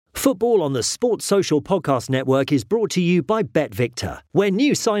Football on the Sports Social Podcast Network is brought to you by BetVictor, where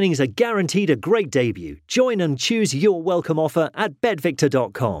new signings are guaranteed a great debut. Join and choose your welcome offer at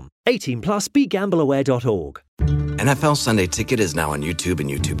betvictor.com. 18 plus, begambleaware.org. NFL Sunday Ticket is now on YouTube and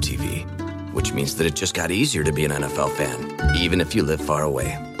YouTube TV, which means that it just got easier to be an NFL fan, even if you live far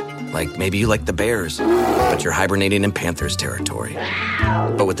away. Like maybe you like the Bears, but you're hibernating in Panthers territory.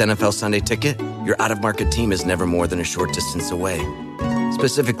 But with NFL Sunday Ticket, your out-of-market team is never more than a short distance away.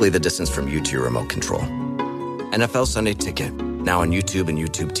 Specifically, the distance from you to your remote control. NFL Sunday Ticket, now on YouTube and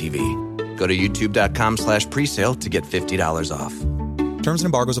YouTube TV. Go to youtube.com/presale to get $50 off. Terms and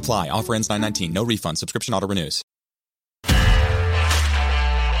embargoes apply. Offer ends 9/19. No refund. Subscription auto renews.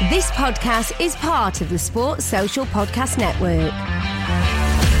 This podcast is part of the Sports Social Podcast Network.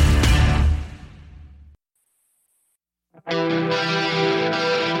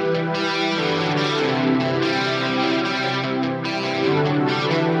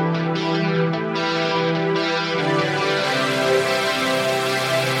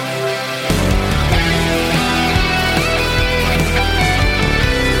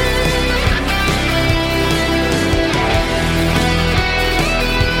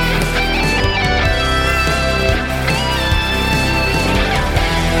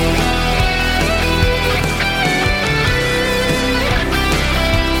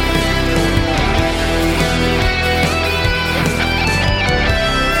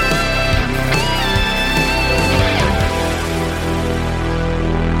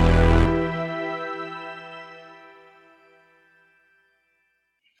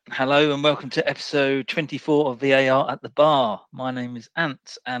 Hello and welcome to episode 24 of VAR at the Bar. My name is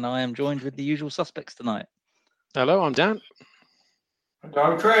Ant and I am joined with the usual suspects tonight. Hello, I'm Dan. And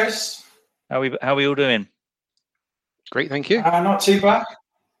I'm Chris. How are we all doing? Great, thank you. Not too bad.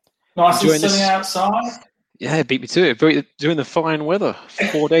 Nice and sunny outside. Yeah, beat me to it. Doing the fine weather.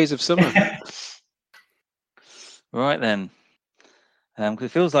 4 days of summer. Right then. Because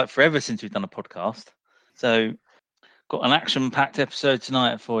it feels like forever since we've done a podcast. So, got an action-packed episode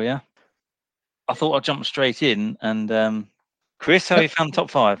tonight for you. I thought I'd jump straight in. And Chris, how you found top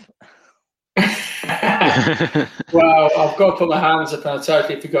five? Well, I've got to put my hands up and I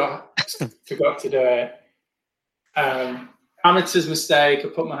totally forgot to do it. Amateur's mistake. I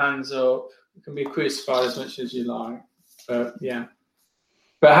put my hands up. You can be crucified as much as you like. But yeah.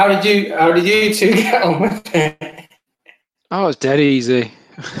 But how did you two get on with it? Oh, it's dead easy.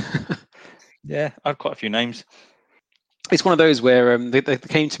 Yeah, I had quite a few names. It's one of those where they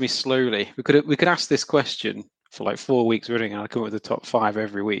came to me slowly. We could ask this question for like 4 weeks running, and I'd come up with the top five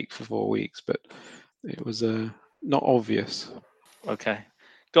every week for 4 weeks, but it was not obvious. Okay.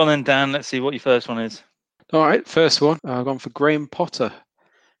 Go on then, Dan. Let's see what your first one is. All right, first one. I've gone for Graham Potter,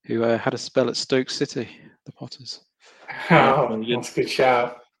 who had a spell at Stoke City, the Potters. Oh, that's a good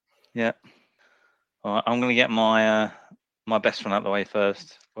shout. Yeah. All right, I'm going to get my my best one out of the way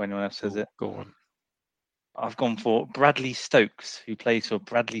first, before anyone else says it. Go on. I've gone for Bradley Stokes, who plays for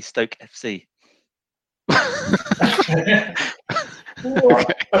Bradley Stoke FC. Okay.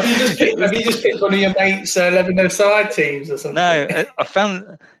 Have you just picked one of your mates' 11-a-side teams or something? No, I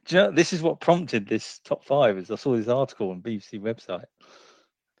found. Do you know, this is what prompted this top five. Is I saw this article on BBC website,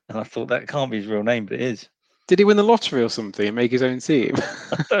 and I thought that can't be his real name, but it is. Did he win the lottery or something and make his own team?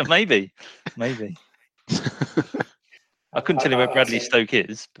 Maybe. I couldn't tell you where Bradley Stoke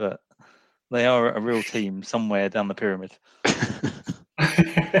is, but they are a real team somewhere down the pyramid.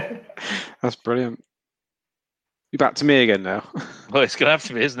 That's brilliant. You're back to me again now. Well, it's going to have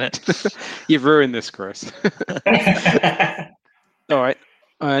to be, isn't it? You've ruined this, Chris. All right.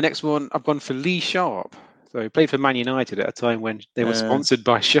 Next one, I've gone for Lee Sharp. So he played for Man United at a time when they were sponsored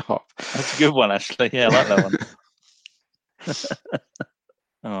by Sharp. That's a good one, actually. Yeah, I like that one.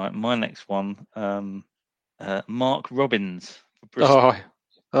 All right, my next one, Mark Robbins. Oh,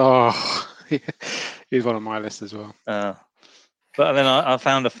 he's one on my list as well. But then I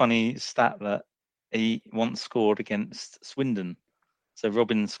found a funny stat that he once scored against Swindon. So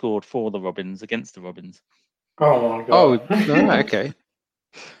Robbins scored for the Robins against the Robins. Oh my God. Oh, okay.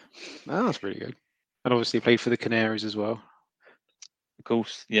 Oh, that's pretty good. And obviously he played for the Canaries as well. Of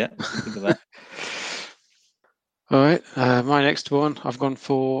course, yeah. Think of that. All right. My next one, I've gone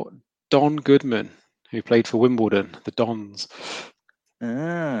for Don Goodman, who played for Wimbledon, the Dons.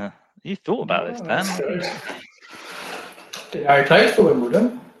 You thought about this, Dan. Yeah, he plays for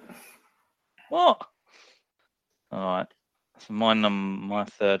Wimbledon. What? All right. So my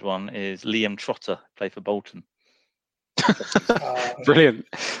third one is Liam Trotter, played for Bolton. Brilliant.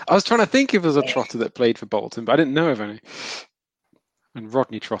 I was trying to think if there was a Trotter that played for Bolton, but I didn't know of any. And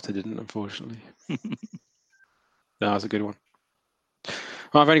Rodney Trotter didn't, unfortunately. No, that's a good one.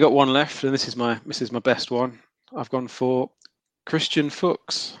 Well, I've only got one left, and this is my best one. I've gone for Christian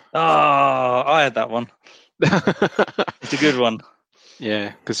Fuchs. Oh, I had that one. It's a good one.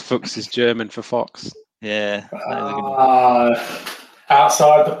 Yeah, because Fuchs is German for fox. Yeah, that was a good one.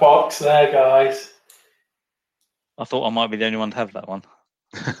 Outside the box there, guys. I thought I might be the only one to have that one.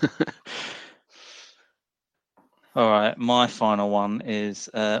 All right, my final one is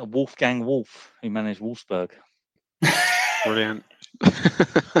Wolfgang Wolf, who managed Wolfsburg. Brilliant.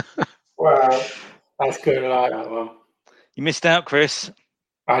 Wow, that's good. I like that one. You missed out, Chris.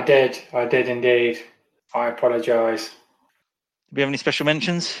 I did indeed. I apologise. Do we have any special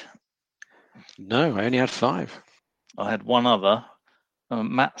mentions? No, I only had 5. I had one other,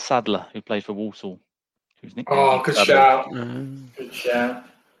 Matt Sadler, who played for Walsall. Oh, good shout. Good shout.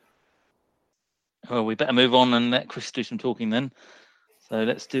 Well, we better move on and let Chris do some talking then. So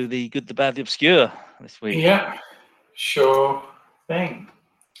let's do the good, the bad, the obscure this week. Yeah, sure thing.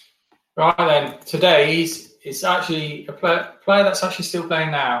 Right then, today's is actually a player that's actually still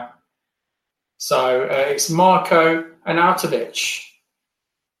playing now. So it's Marko Arnautovic,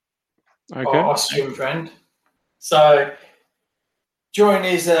 our Austrian friend. So during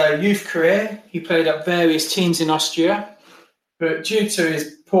his youth career, he played at various teams in Austria, but due to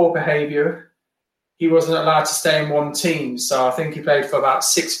his poor behaviour, he wasn't allowed to stay in one team. So I think he played for about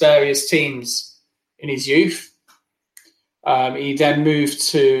 6 various teams in his youth. He then moved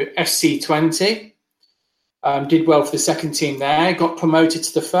to FC20, did well for the second team there, got promoted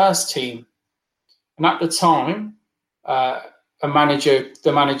to the first team. And at the time, the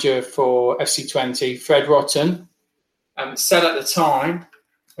manager for FC20, Fred Rotten, said at the time,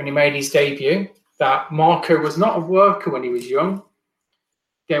 when he made his debut, that Marko was not a worker when he was young.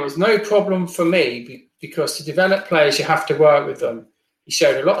 There was no problem for me because to develop players, you have to work with them. He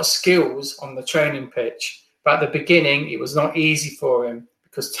showed a lot of skills on the training pitch, but at the beginning, it was not easy for him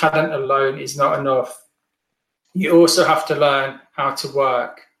because talent alone is not enough. You also have to learn how to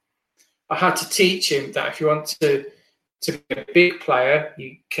work. I had to teach him that if you want to be a big player,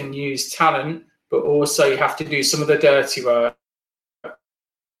 you can use talent, but also you have to do some of the dirty work.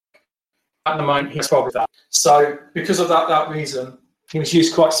 At the moment, he's probably that. So because of that reason, he was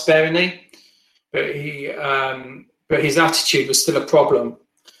used quite sparingly, but his attitude was still a problem.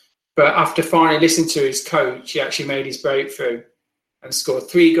 But after finally listening to his coach, he actually made his breakthrough and scored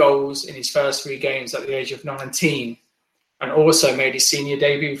 3 goals in his first 3 games at the age of 19, and also made his senior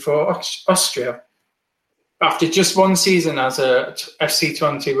debut for Austria. After just 1 season as a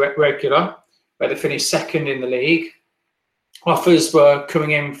FC20 regular, where they finished second in the league, offers were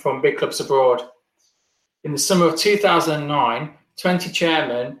coming in from big clubs abroad. In the summer of 2009, 20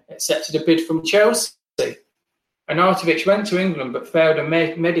 chairmen accepted a bid from Chelsea. Arnautovic went to England but failed a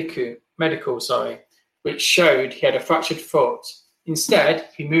medical, which showed he had a fractured foot. Instead,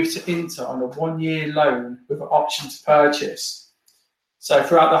 he moved to Inter on a 1-year loan with an option to purchase. So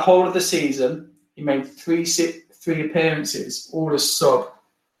throughout the whole of the season, he made 3 appearances, all as sub,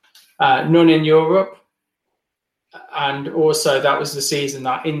 none in Europe. And also that was the season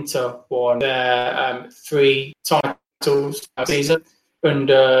that Inter won their 3 titles that season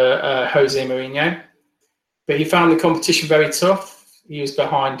under Jose Mourinho. But he found the competition very tough. He was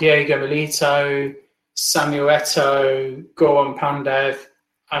behind Diego Milito, Samuel Eto'o, Goran Pandev,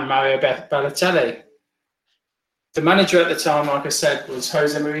 and Mario Balotelli. The manager at the time, like I said, was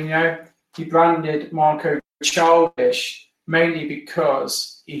Jose Mourinho. He branded Marko childish, mainly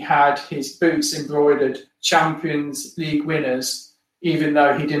because he had his boots embroidered Champions League winners, even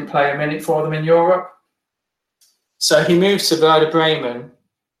though he didn't play a minute for them in Europe. So he moved to Werder Bremen,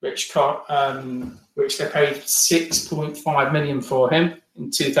 which they paid 6.5 million for him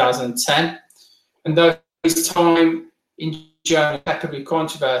in 2010. And though his time in Germany had a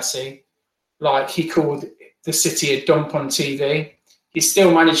controversy, like he called the city a dump on TV, he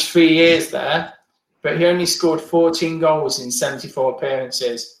still managed 3 years there, but he only scored 14 goals in 74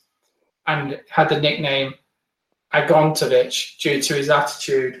 appearances and had the nickname Agontovic due to his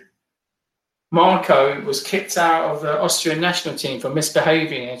attitude. Marko was kicked out of the Austrian national team for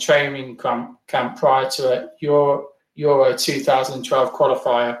misbehaving in a training camp prior to a Euro 2012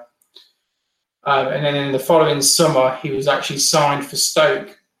 qualifier. And then in the following summer, he was actually signed for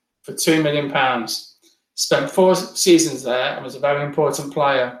Stoke for £2 million. Spent 4 seasons there and was a very important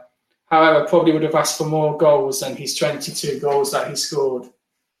player. However, probably would have asked for more goals than his 22 goals that he scored.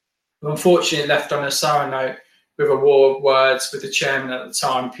 Unfortunately, left on a sour note with a war of words with the chairman at the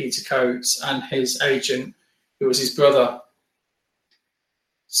time, Peter Coates, and his agent, who was his brother.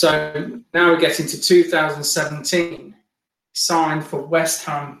 So now we get into 2017. Signed for West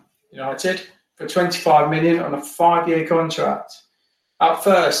Ham United for 25 million on a 5-year contract. At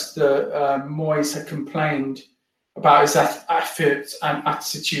first, Moyes had complained about his effort and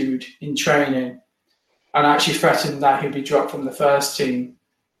attitude in training, and actually threatened that he'd be dropped from the first team.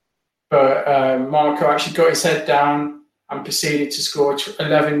 But Marco actually got his head down and proceeded to score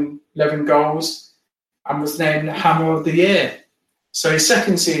 11 goals and was named Hammer of the Year. So his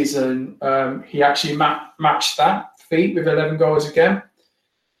second season, he actually matched that feat with 11 goals again.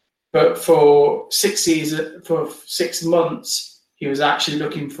 But for 6 months, he was actually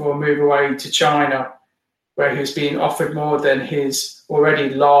looking for a move away to China, where he was being offered more than his already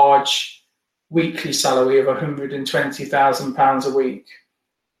large weekly salary of £120,000 a week.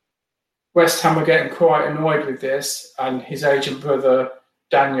 West Ham were getting quite annoyed with this, and his agent brother,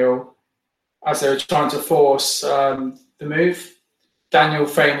 Daniel, as they were trying to force the move. Daniel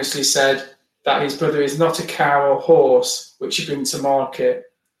famously said that his brother is not a cow or horse which he brings to market.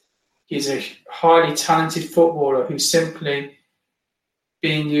 He's a highly talented footballer who's simply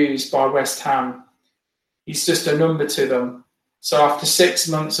being used by West Ham. He's just a number to them. So after 6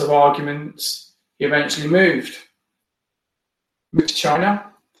 months of arguments, he eventually moved to China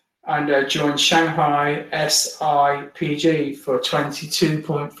and joined Shanghai SIPG for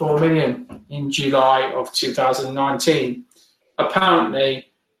 $22.4 million in July of 2019.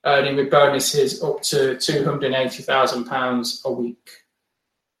 Apparently earning with bonuses up to £280,000 a week.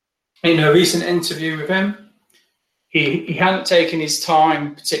 In a recent interview with him, he hadn't taken his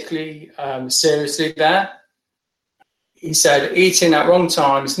time particularly seriously there. He said, eating at wrong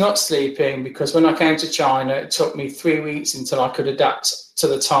times, not sleeping, because when I came to China, it took me 3 weeks until I could adapt to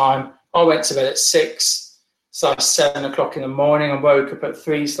the time. I went to bed at 6/7 o'clock in the morning and woke up at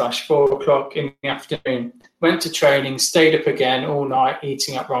 3/4 o'clock in the afternoon. Went to training, stayed up again all night,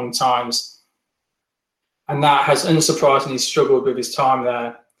 eating at wrong times. And that has unsurprisingly struggled with his time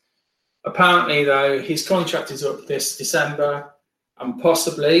there. Apparently, though, his contract is up this December, and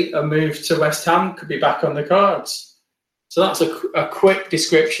possibly a move to West Ham could be back on the cards. So that's a quick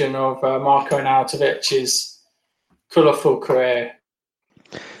description of Marko Arnautovic's colourful career.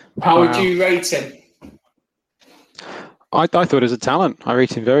 How would you rate him? I thought he was a talent. I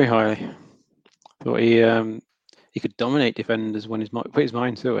rate him very highly. I thought he could dominate defenders when he put his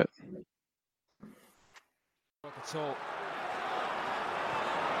mind to it.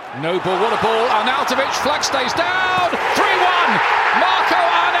 No ball, what a ball. Arnautovic, flag stays down. 3-1. Marko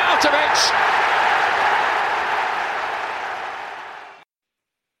Arnautovic.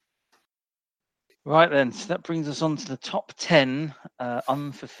 Right then, so that brings us on to the top 10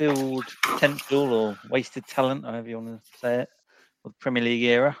 unfulfilled potential or wasted talent, however you want to say it, of the Premier League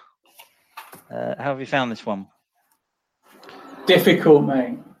era. How have you found this one? Difficult,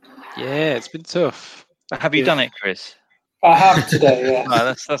 mate. Yeah, it's been tough. Have you done it, Chris? I have today, yeah.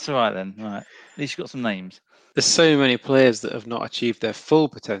 Right, that's all right then. Right. At least you've got some names. There's so many players that have not achieved their full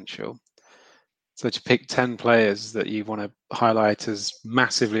potential. So to pick 10 players that you want to highlight as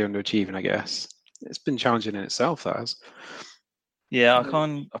massively underachieving, I guess, it's been challenging in itself, that has. Yeah,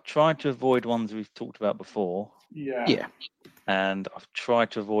 I've tried to avoid ones we've talked about before. Yeah. And I've tried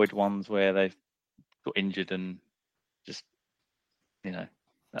to avoid ones where they've got injured and just,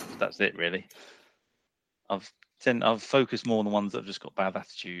 that's it really. I've focused more on the ones that have just got bad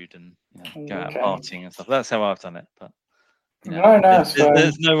attitude and go out partying and stuff. That's how I've done it. But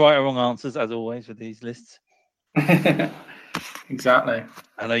there's no right or wrong answers, as always, with these lists. Exactly.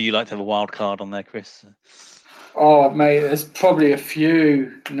 I know you like to have a wild card on there, Chris. Oh, mate, there's probably a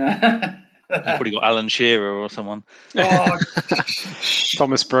few. You've probably got Alan Shearer or someone. Oh.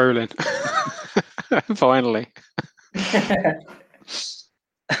 Thomas Brolin. Finally.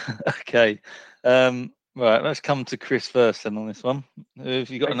 Okay. Right, let's come to Chris first then on this one. Have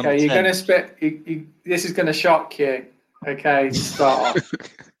you got a number 10? You're going to spit. This is going to shock you. Okay, to start off.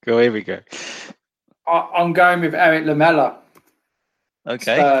 Here we go. I'm going with Eric Lamela.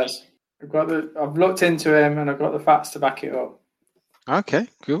 Okay. Spurs. I've looked into him and I've got the facts to back it up. Okay,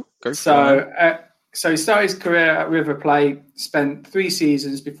 cool. Go so he started his career at River Plate, spent 3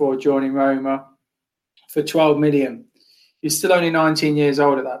 seasons before joining Roma for 12 million. He was still only 19 years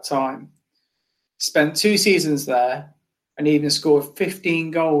old at that time. Spent 2 seasons there and even scored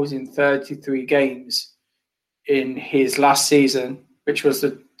 15 goals in 33 games in his last season, which was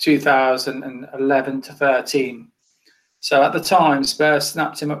the 2011-13. So at the time, Spurs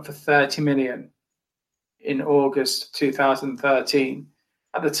snapped him up for 30 million in August 2013.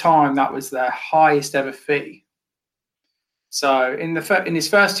 At the time, that was their highest ever fee. So in his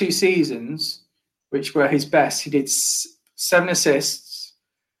first 2 seasons, which were his best, he did 7 assists,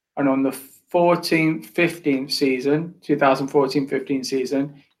 and on the 2014-15 season,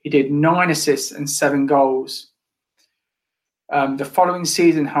 he did 9 assists and 7 goals. The following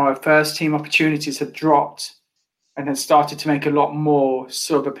season, however, first team opportunities had dropped and had started to make a lot more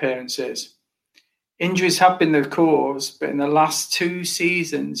sub appearances. Injuries have been the cause, but in the last 2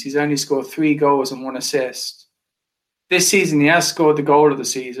 seasons, he's only scored 3 goals and 1 assist. This season, he has scored the goal of the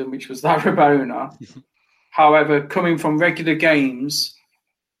season, which was that Rabona. However, coming from regular games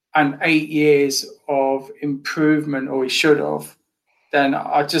and 8 years of improvement, or he should have, then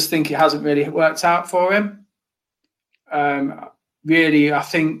I just think it hasn't really worked out for him. Really, I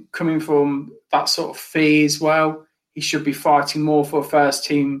think coming from that sort of fee as well, he should be fighting more for a first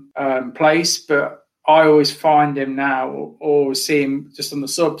team place. But I always find him now, or see him just on the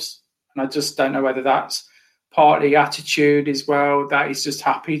subs. And I just don't know whether that's partly attitude as well, that he's just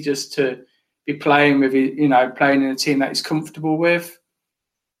happy just to be playing with, playing in a team that he's comfortable with,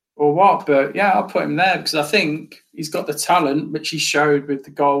 or what. But yeah, I'll put him there because I think he's got the talent, which he showed with the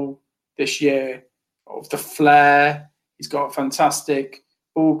goal this year, of the flair. He's got fantastic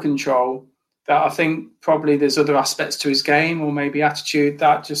ball control. That I think probably there's other aspects to his game, or maybe attitude,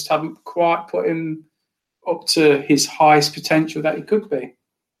 that just haven't quite put him up to his highest potential that he could be.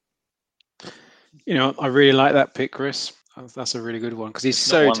 I really like that pick, Chris. That's a really good one because he's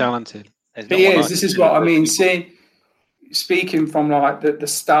so talented. He is. This is what I mean. Speaking from like the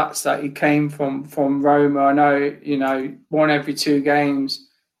stats that he came from Roma, I know, 1 every 2 games,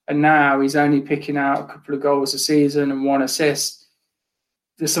 and now he's only picking out a couple of goals a season and 1 assist.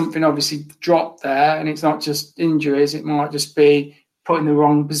 There's something obviously dropped there, and it's not just injuries. It might just be put in the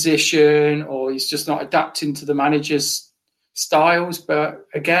wrong position, or he's just not adapting to the manager's styles. But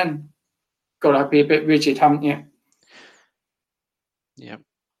again, got to be a bit rigid, haven't you? Yeah.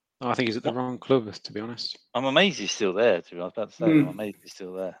 I think he's at the wrong club, to be honest. I'm amazed he's still there, to be honest. I was about to say, I'm amazed he's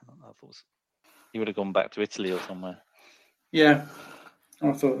still there. I thought he would have gone back to Italy or somewhere. Yeah,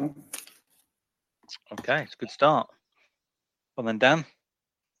 I thought that. Okay, it's a good start. Well then, Dan?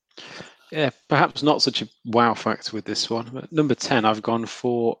 Yeah, perhaps not such a wow factor with this one. But number 10, I've gone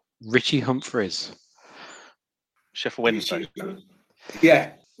for Richie Humphries. Sheffield Wednesday.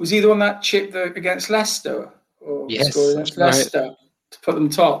 Yeah. Was he the one that chipped against Leicester? Or yes, scored against Leicester right, to put them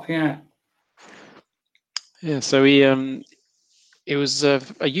top, yeah. Yeah, so it was a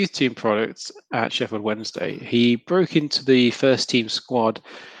youth team product at Sheffield Wednesday. He broke into the first team squad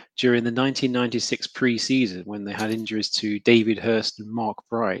during the 1996 pre-season when they had injuries to David Hurst and Mark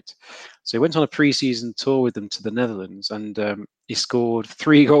Bright. So he went on a pre-season tour with them to the Netherlands, and he scored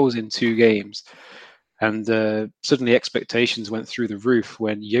 3 goals in 2 games. And suddenly expectations went through the roof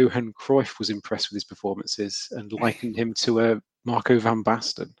when Johan Cruyff was impressed with his performances and likened him to Marco van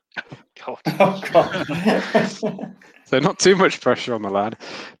Basten. Oh, God. So not too much pressure on the lad.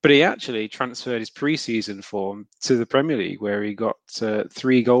 But he actually transferred his pre-season form to the Premier League, where he got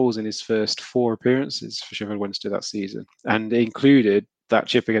 3 goals in his first 4 appearances for Sheffield Wednesday that season. And it included that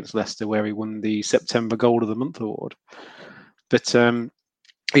chip against Leicester, where he won the September Goal of the Month award. But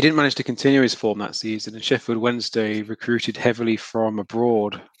he didn't manage to continue his form that season, and Sheffield Wednesday recruited heavily from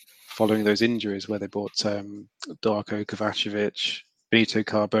abroad following those injuries, where they bought Darko Kovacevic, Benito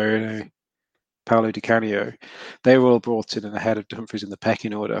Carbone, Paolo Di Canio. They were all brought in and ahead of Humphries in the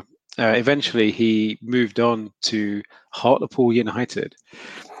pecking order. Eventually, he moved on to Hartlepool United,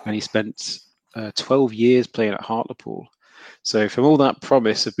 and he spent 12 years playing at Hartlepool. So from all that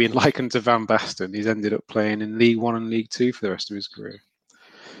promise of being likened to Van Basten, he's ended up playing in League One and League Two for the rest of his career.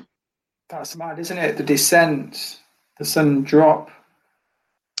 That's mad, isn't it? The descent, the sudden drop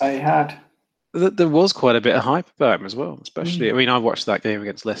they had. There was quite a bit of hype about him as well, especially. I mean, I watched that game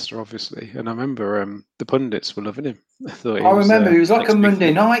against Leicester, obviously, and I remember the pundits were loving him. I remember it was like a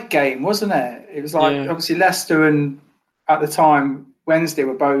Monday night game, wasn't it? It was like, obviously Leicester and at the time Wednesday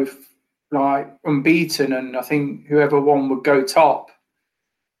were both like unbeaten, and I think whoever won would go top.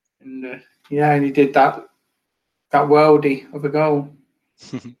 And and he did that worldie of a goal.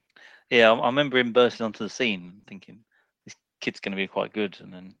 Yeah, I remember him bursting onto the scene, thinking this kid's going to be quite good,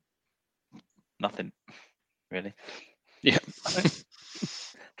 and then nothing, really. Yeah.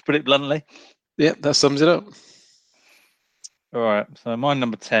 To put it bluntly. Yeah, that sums it up. All right, so mine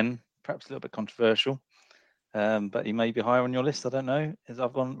number 10, perhaps a little bit controversial, but he may be higher on your list, I don't know, is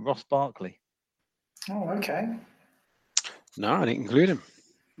I've gone Ross Barkley. Oh, okay. No, I didn't include him.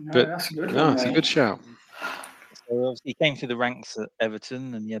 No, but that's a good no, one, it's mate. a good shout. So he came through the ranks at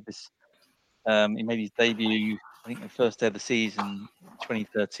Everton, and he had this, he made his debut, I think the first day of the season,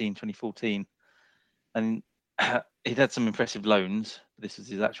 2013, 2014. And he'd had some impressive loans. This was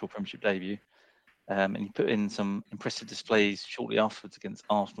his actual Premiership debut. And he put in some impressive displays shortly afterwards against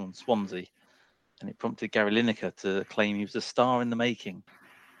Arsenal and Swansea. And it prompted Gary Lineker to claim he was a star in the making.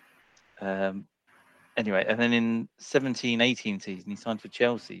 anyway, and then in 17-18 season, he signed for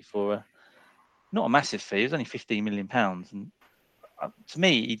Chelsea for not a massive fee. It was only £15 million. And to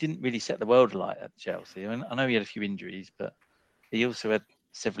me, he didn't really set the world alight at Chelsea. I mean, I know he had a few injuries, but he also had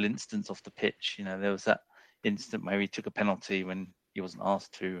several incidents off the pitch. You know, there was that incident where he took a penalty when he wasn't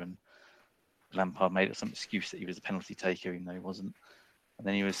asked to, and Lampard made up some excuse that he was a penalty taker, even though he wasn't. And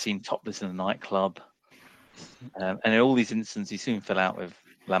then he was seen topless in a nightclub. And in all these instances, he soon fell out with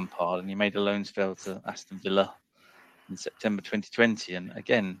Lampard, and he made a loan spell to Aston Villa in September 2020. And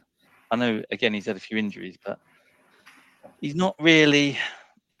again, I know, he's had a few injuries, but he's not really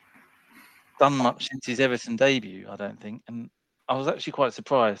done much since his Everton debut, I don't think. And I was actually quite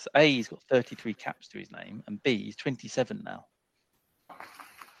surprised. A, he's got 33 caps to his name, and B, he's 27 now.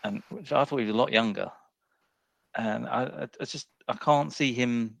 And which I thought he was a lot younger. And I can't see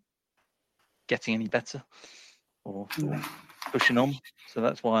him getting any better or pushing on. So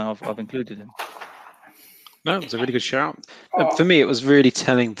that's why I've included him. No, it was a really good shout. For me, it was really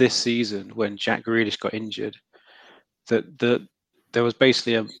telling this season when Jack Grealish got injured that there was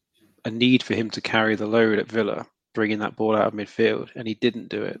basically a need for him to carry the load at Villa, bringing that ball out of midfield, and he didn't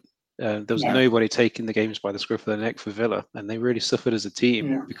do it. There was nobody taking the games by the scruff of the neck for Villa, and they really suffered as a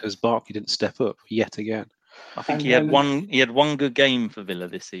team because Barkley didn't step up yet again. I think he had one good game for Villa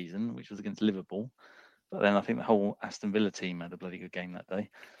this season, which was against Liverpool. But then I think the whole Aston Villa team had a bloody good game that day.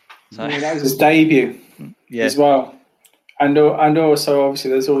 So that was his debut as well. And also,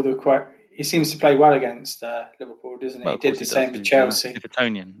 obviously, there's all the he seems to play well against Liverpool, doesn't he? Well, he did the same for Chelsea.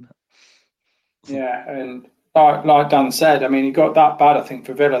 Evertonian. Yeah, and like Dan said, I mean, he got that bad, I think,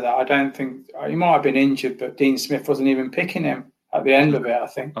 for Villa that I don't think he might have been injured, but Dean Smith wasn't even picking him at the end of it, I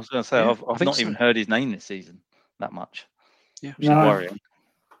think. I was going to say, I've not even heard his name this season that much. Yeah, which is worrying.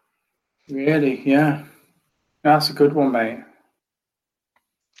 Really, yeah. That's a good one, mate.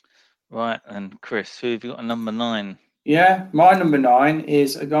 Right, and Chris, who have you got at number 9? Yeah, my number 9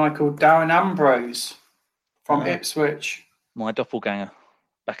 is a guy called Darren Ambrose from Ipswich. My doppelganger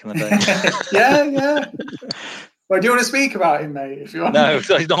back in the day. Yeah. Well, do you want to speak about him, mate? If you want. No,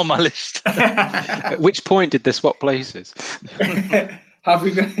 he's not on my list. At which point did they swap places? Have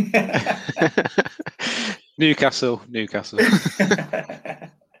we got Newcastle.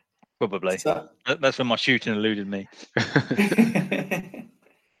 Probably. So, that's when my shooting eluded me.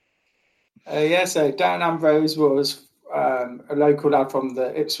 So Dan Ambrose was a local lad from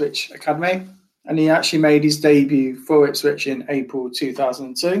the Ipswich Academy, and he actually made his debut for Ipswich in April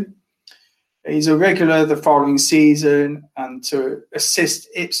 2002. He's a regular the following season, and to assist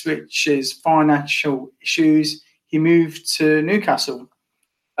Ipswich's financial issues, he moved to Newcastle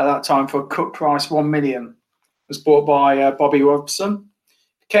at that time for a cut price $1 million. Was bought by Bobby Robson.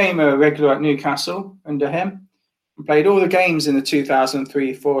 Became a regular at Newcastle under him and played all the games in the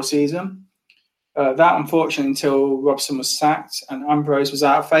 2003-04 season. That, unfortunately, until Robson was sacked and Ambrose was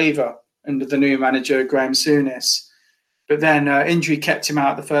out of favour under the new manager, Graham Souness. But then injury kept him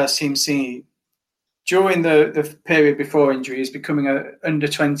out of the first team scene. During the period before injury, he's becoming an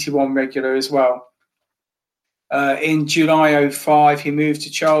under-21 regular as well. In July 2005, he moved to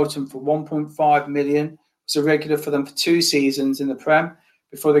Charlton for $1.5 million. Was a regular for them for 2 seasons in the Prem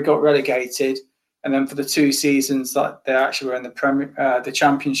before they got relegated, and then for the 2 seasons that they actually were in the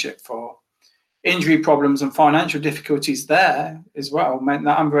Championship for. Injury problems and financial difficulties there as well meant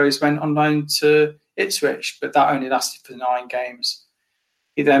that Ambrose went on loan to Ipswich, but that only lasted for 9 games.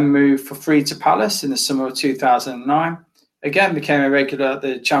 He then moved for free to Palace in the summer of 2009. Again, became a regular at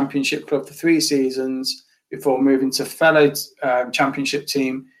the Championship club for 3 seasons before moving to fellow Championship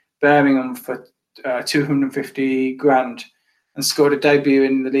team Birmingham for $250,000 and scored a debut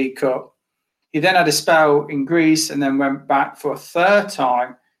in the League Cup. He then had a spell in Greece and then went back for a 3rd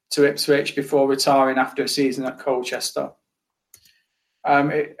time to Ipswich before retiring after a season at Colchester.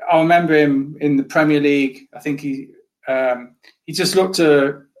 I remember him in the Premier League. I think he just looked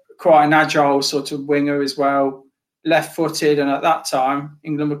quite an agile sort of winger as well, left-footed, and at that time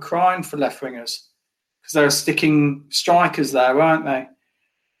England were crying for left wingers because they were sticking strikers there, weren't they?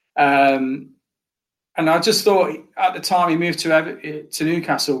 And I just thought at the time he moved to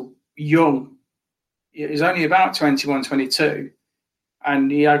Newcastle young. He was only about 21, 22.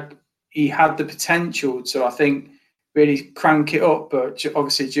 And he had the potential to, I think, really crank it up. But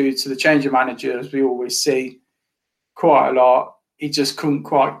obviously due to the change of manager, as we always see quite a lot, he just couldn't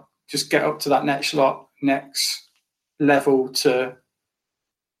quite just get up to that next level to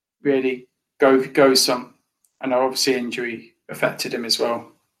really go some. And obviously injury affected him as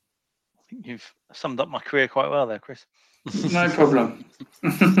well. I think you've summed up my career quite well there, Chris. No problem.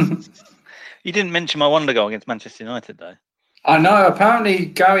 You didn't mention my wonder goal against Manchester United, though. I know. Apparently,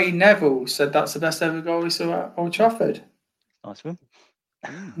 Gary Neville said that's the best ever goal he saw at Old Trafford. Nice one.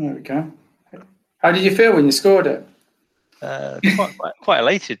 There we go. How did you feel when you scored it? Quite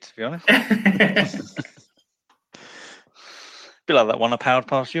elated, to be honest. Bit like that one I powered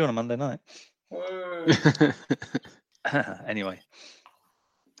past you on a Monday night. Anyway,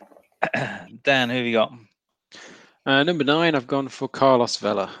 Dan, who have you got? Number 9, I've gone for Carlos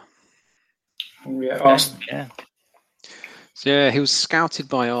Vela. Yeah. So yeah, he was scouted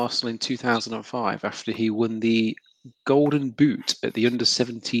by Arsenal in 2005 after he won the Golden Boot at the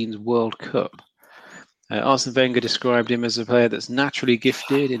Under-17s World Cup. Arsene Wenger described him as a player that's naturally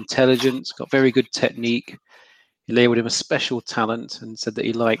gifted, intelligent, got very good technique. He labelled him a special talent and said that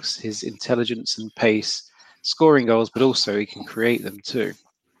he likes his intelligence and pace, scoring goals, but also he can create them too.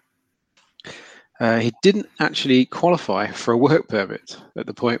 He didn't actually qualify for a work permit at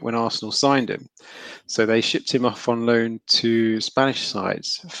the point when Arsenal signed him. So they shipped him off on loan to Spanish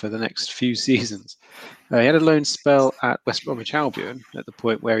sides for the next few seasons. He had a loan spell at West Bromwich Albion at the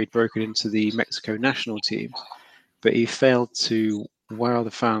point where he'd broken into the Mexico national team, but he failed to wow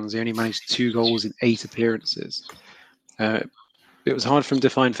the fans. He only managed 2 goals in 8 appearances. It was hard for him to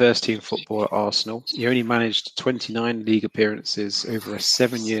find first-team football at Arsenal. He only managed 29 league appearances over a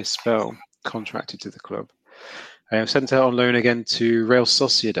 7-year spell, contracted to the club. Sent out on loan again to Real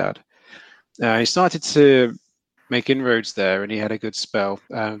Sociedad. He started to make inroads there and he had a good spell.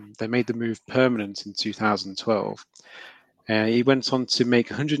 They made the move permanent in 2012. He went on to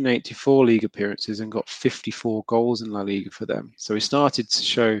make 184 league appearances and got 54 goals in La Liga for them. So he started to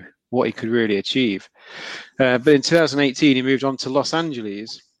show what he could really achieve. But in 2018, he moved on to Los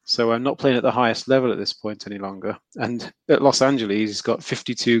Angeles. So I'm not playing at the highest level at this point any longer. And at Los Angeles, he's got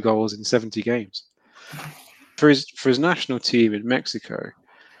 52 goals in 70 games. For his national team in Mexico,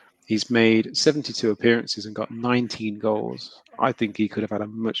 he's made 72 appearances and got 19 goals. I think he could have had a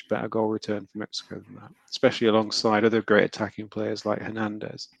much better goal return for Mexico than that, especially alongside other great attacking players like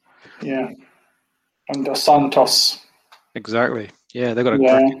Hernandez. Yeah. And Dos Santos. Exactly. Yeah, they've got a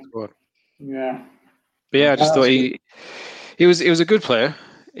cracking squad. Yeah. But yeah, I just thought he was a good player.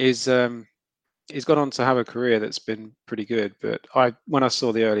 He's gone on to have a career that's been pretty good. But when I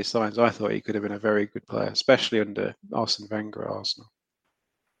saw the early signs, I thought he could have been a very good player, especially under Arsene Wenger at Arsenal.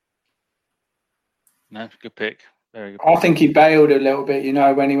 No, good pick. Very good. I think he bailed a little bit,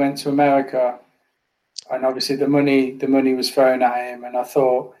 when he went to America, and obviously the money was thrown at him, and I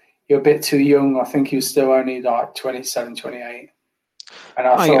thought you're a bit too young. I think he was still only like 27, 28. And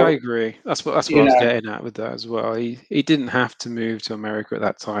I agree. That's what I was getting at with that as well. He didn't have to move to America at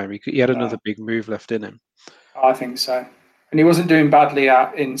that time. He had another big move left in him. I think so. And he wasn't doing badly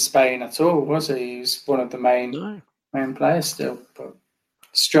in Spain at all, was he? He was one of the main players still. But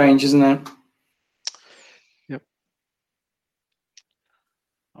strange, isn't it? Yep.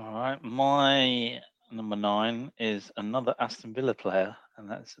 All right. My number 9 is another Aston Villa player, and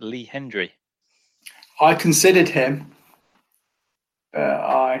that's Lee Hendry. I considered him, but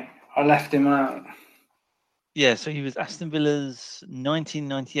I left him out. Yeah, so he was Aston Villa's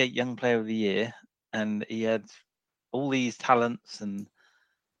 1998 Young Player of the Year, and he had all these talents, and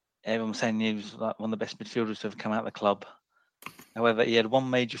everyone was saying he was like one of the best midfielders to have come out of the club. However, he had one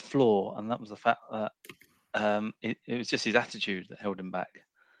major flaw, and that was the fact that it was just his attitude that held him back.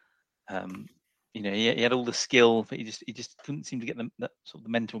 He had all the skill, but he just couldn't seem to get that sort of the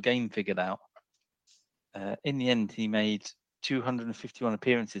mental game figured out. In the end, he made 251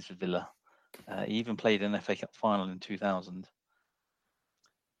 appearances for Villa. He even played an FA Cup final in 2000.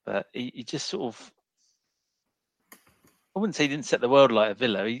 But he just sort of, I wouldn't say he didn't set the world alight at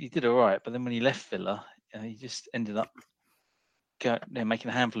Villa. He did all right, but then when he left Villa, he just ended up making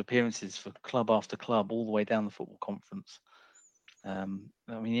a handful of appearances for club after club all the way down the football conference.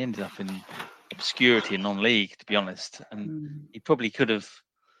 He ended up in obscurity in non-league, to be honest. And he probably could have,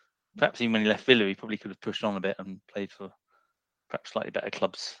 perhaps even when he left Villa, he probably could have pushed on a bit and played for perhaps slightly better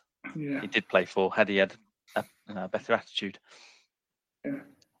clubs. Yeah. He did play for, had he had a better attitude. Yeah.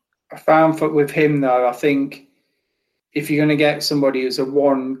 I found with him, though, I think if you're going to get somebody who's a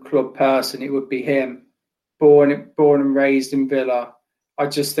one-club person, it would be him. Born and raised in Villa. I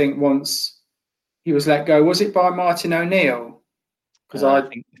just think once he was let go, was it by Martin O'Neill? Because I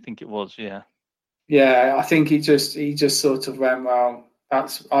think it was, yeah. Yeah, I think he just sort of went, well,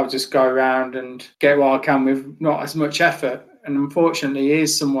 I'll just go around and get what I can with not as much effort. And unfortunately, he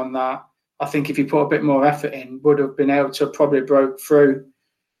is someone that I think if he put a bit more effort in, would have been able to probably broke through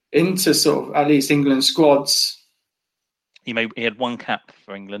into sort of at least England squads. He had one cap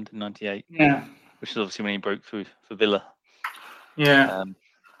for England in '98. Yeah. Which is obviously when he broke through for Villa. Yeah.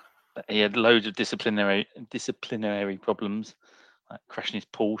 He had loads of disciplinary problems, like crashing his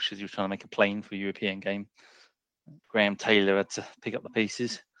Porsche as he was trying to make a plane for a European game. Graham Taylor had to pick up the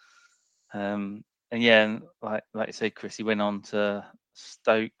pieces. And like you say, Chris, he went on to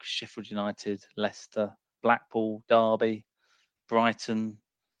Stoke, Sheffield United, Leicester, Blackpool, Derby, Brighton,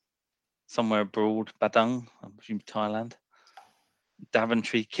 somewhere abroad, Badung, I presume Thailand,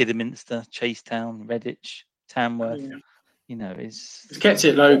 Daventry, Kidderminster, Chasetown, Redditch, Tamworth. Yeah. You know, it's kept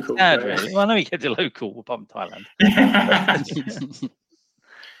it local. Sad, really. Well, I know he kept it local, apart from Thailand.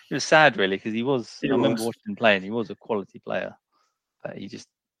 It was sad, really, because I remember watching him play, and he was a quality player, but he just,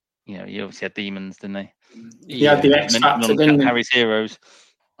 he obviously had demons, didn't he? He had the X factor, didn't he? Harry's Heroes.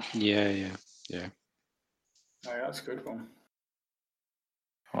 Yeah. Oh, that's a good one.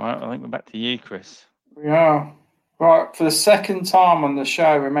 All right, I think we're back to you, Chris. Yeah. Right, for the second time on the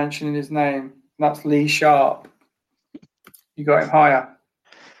show, we're mentioning his name. That's Lee Sharp. You got him higher.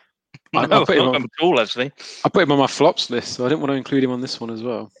 I put him on all, actually. I put him on my flops list, so I didn't want to include him on this one as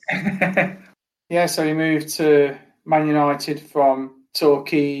well. Yeah, so he moved to Man United from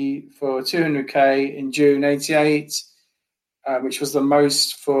Torquay for 200k in June 88, which was the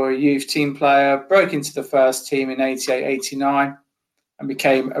most for a youth team player. Broke into the first team in 88-89 and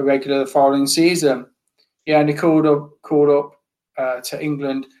became a regular the following season. He only called up to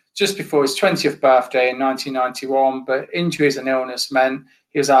England just before his 20th birthday in 1991, but injuries and illness meant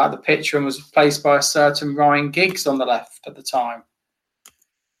he was out of the picture and was replaced by a certain Ryan Giggs on the left at the time.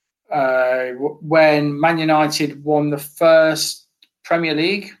 When Man United won the first Premier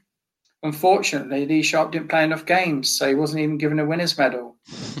League, unfortunately, Lee Sharp didn't play enough games, so he wasn't even given a winner's medal.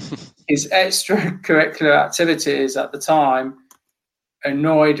 His extracurricular activities at the time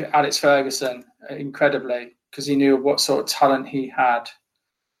annoyed Alex Ferguson incredibly because he knew what sort of talent he had.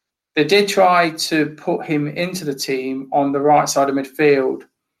 They did try to put him into the team on the right side of midfield,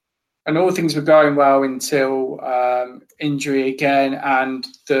 and all things were going well until injury again and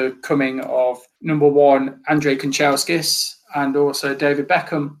the coming of number one, Andrei Kanchelskis, and also David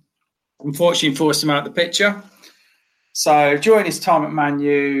Beckham. Unfortunately, forced him out of the picture. So during his time at Man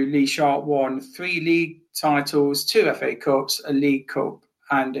U, Lee Sharp won 3 league titles, 2 FA Cups, a League Cup,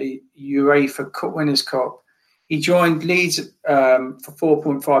 and a UEFA Cup Winners' Cup. He joined Leeds for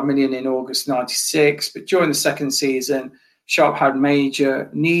 4.5 million in August 96, but during the second season, Sharp had major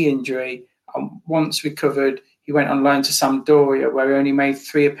knee injury, and once recovered, he went on loan to Sampdoria, where he only made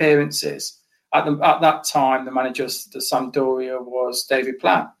 3 appearances. At that time, the manager of the Sampdoria was David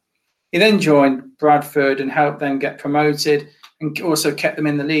Platt. He then joined Bradford and helped them get promoted, and also kept them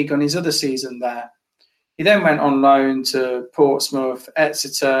in the league on his other season there. He then went on loan to Portsmouth,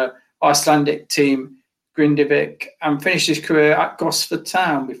 Exeter, Icelandic team Grindavik, and finished his career at Gosford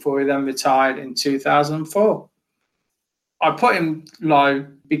Town before he then retired in 2004. I put him low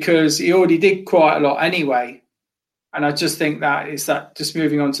because he already did quite a lot anyway. And I just think that is that just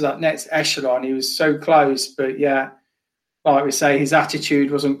moving on to that next echelon, he was so close. But yeah, like we say, his attitude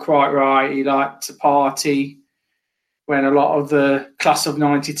wasn't quite right. He liked to party when a lot of the class of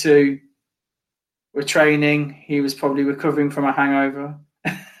 92 were training. He was probably recovering from a hangover.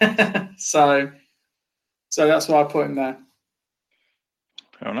 So that's why I put him there.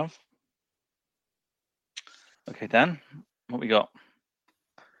 Fair enough. Okay, Dan, what we got?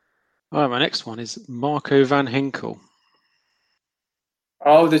 All right, my next one is Marco van Ginkel.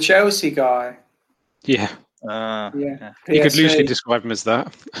 Oh, the Chelsea guy. Yeah. Yeah. You could loosely describe him as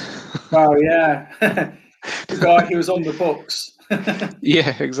that. Oh, yeah. The guy who was on the books.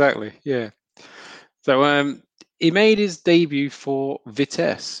 Yeah, exactly. Yeah. So he made his debut for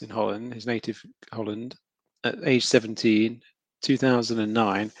Vitesse in Holland, his native Holland, at age 17,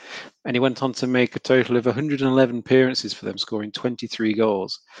 2009, and he went on to make a total of 111 appearances for them, scoring 23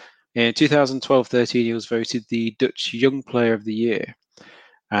 goals. In 2012-13, he was voted the Dutch Young Player of the Year,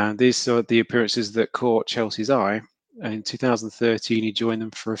 and these are the appearances that caught Chelsea's eye. And in 2013, he joined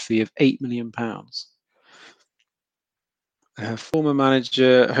them for a fee of £8 million. Former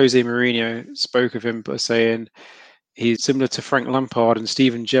manager Jose Mourinho spoke of him by saying he's similar to Frank Lampard and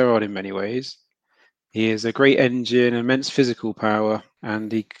Steven Gerrard in many ways. He is a great engine, immense physical power, and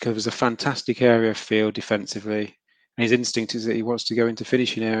he covers a fantastic area of field defensively. And his instinct is that he wants to go into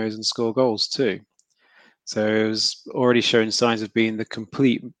finishing areas and score goals too. So he was already showing signs of being the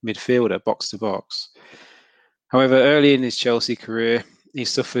complete midfielder, box to box. However, early in his Chelsea career, he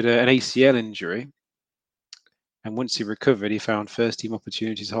suffered an ACL injury. And once he recovered, he found first-team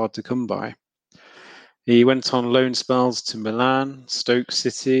opportunities hard to come by. He went on loan spells to Milan, Stoke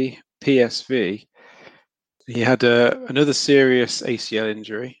City, PSV. He had another serious ACL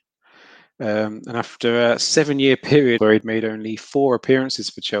injury, And after a 7-year period where he'd made only 4 appearances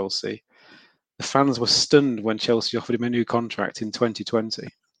for Chelsea, the fans were stunned when Chelsea offered him a new contract in 2020.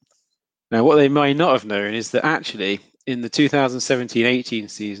 Now, what they may not have known is that actually, in the 2017-18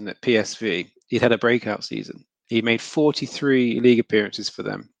 season at PSV, he'd had a breakout season. He made 43 league appearances for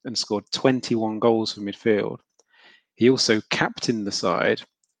them and scored 21 goals from midfield. He also captained the side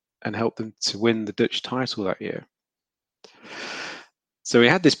and helped them to win the Dutch title that year. So he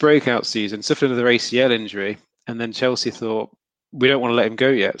had this breakout season, suffered another ACL injury, and then Chelsea thought, we don't want to let him go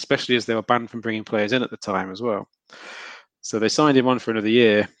yet, especially as they were banned from bringing players in at the time as well. So they signed him on for another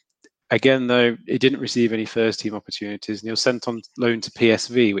year. Again, though, he didn't receive any first-team opportunities, and he was sent on loan to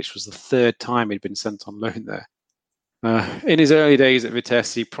PSV, which was the 3rd time he'd been sent on loan there. In his early days at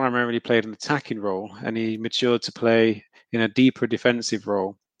Vitesse, he primarily played an attacking role, and he matured to play in a deeper defensive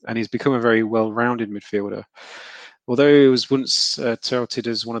role, and he's become a very well-rounded midfielder. Although he was once touted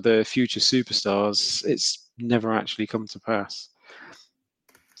as one of the future superstars, it's never actually come to pass.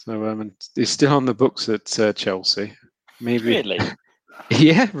 So and he's still on the books at Chelsea. Maybe. Really?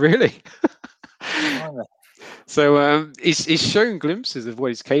 Yeah, really. So he's shown glimpses of what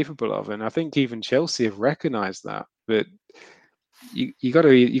he's capable of, and I think even Chelsea have recognised that. But you got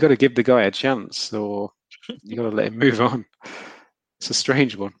to give the guy a chance, or you got to let him move on. It's a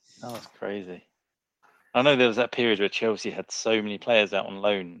strange one. Oh, that's crazy. I know there was that period where Chelsea had so many players out on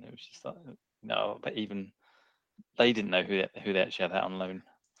loan. It was just like, but even they didn't know who they actually had out on loan.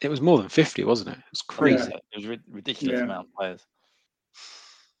 It was more than 50, wasn't it? It was crazy. Yeah. It was a ridiculous amount of players.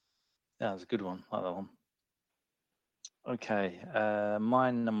 Yeah, it was a good one. I like that one. Okay, my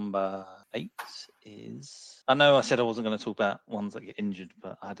number 8 is... I know I said I wasn't going to talk about ones that get injured,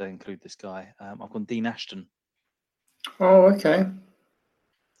 but I had to include this guy. I've gone Dean Ashton. Oh, okay.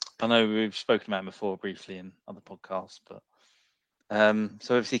 I know we've spoken about him before briefly in other podcasts, but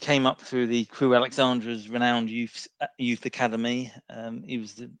so obviously he came up through the Crewe Alexandra's renowned youth academy. He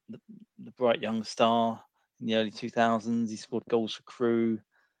was the bright young star in the early 2000s. He scored goals for Crewe.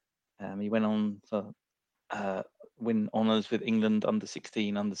 He went on to win honours with England under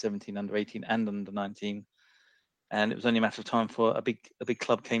 16, under 17, under 18, and under 19. And it was only a matter of time for a big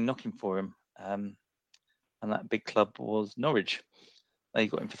club came knocking for him, and that big club was Norwich. They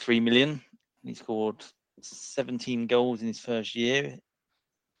got him for 3 million. He scored 17 goals in his first year.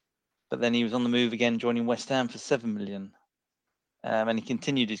 But then he was on the move again, joining West Ham for 7 million. And he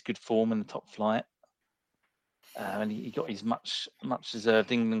continued his good form in the top flight. And he got his much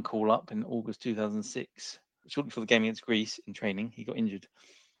deserved England call up in August 2006. Shortly before the game against Greece in training, he got injured.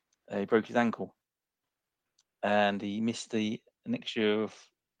 He broke his ankle. And he missed the next year of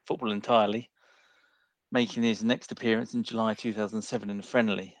football entirely, making his next appearance in July 2007 in a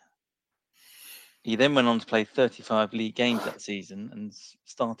friendly. He then went on to play 35 league games that season and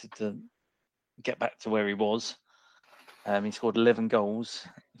started to get back to where he was. He scored 11 goals,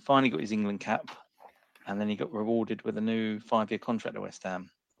 finally got his England cap, and then he got rewarded with a new 5-year contract at West Ham.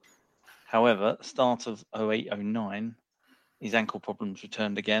 However, at the start of 08-09, his ankle problems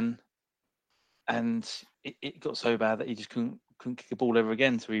returned again, and it got so bad that he just couldn't kick a ball ever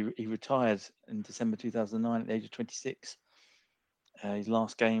again. So he retired in December 2009 at the age of 26. His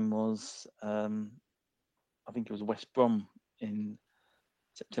last game was, I think it was West Brom in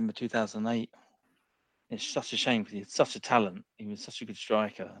September 2008. It's such a shame because he had such a talent. He was such a good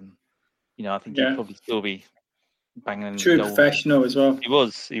striker, and I think he'd probably still be banging in true the goal. Professional as well. He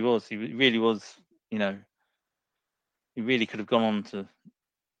was. He really was. He really could have gone on to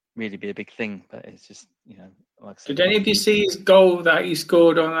really be a big thing, but it's just like I said. Did any of you see his goal that he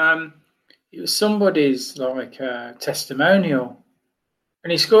scored on? It was somebody's testimonial,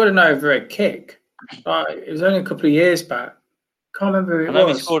 and he scored an overhead kick. It was only a couple of years back. Can't remember who it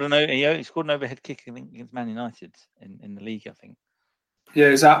was. He scored an overhead kick, I think, against Man United in the league, I think. Yeah,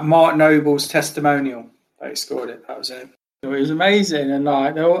 it was that Mark Noble's testimonial that he scored it. That was it. It was amazing, and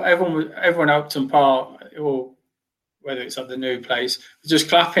everyone at Upton Park, or whether it's at the new place, just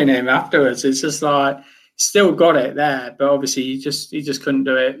clapping him afterwards. It's just like still got it there, but obviously he just couldn't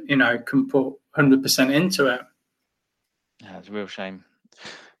do it. Couldn't put 100% into it. Yeah, it's a real shame.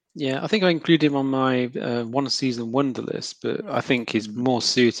 Yeah, I think I include him on my one season wonder list, but I think he's more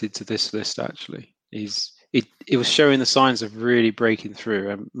suited to this list actually. He was showing the signs of really breaking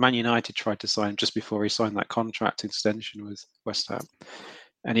through. Man United tried to sign him just before he signed that contract extension with West Ham,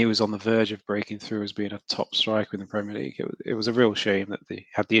 and he was on the verge of breaking through as being a top striker in the Premier League. It was a real shame that they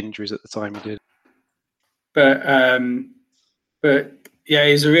had the injuries at the time he did. But yeah,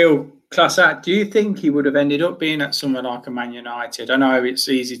 he's a real class act. Do you think he would have ended up being at somewhere like a Man United? I know it's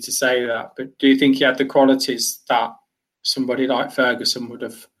easy to say that, but do you think he had the qualities that somebody like Ferguson would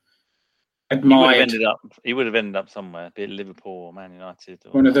have admired. He would have ended up somewhere, be it Liverpool or Man United.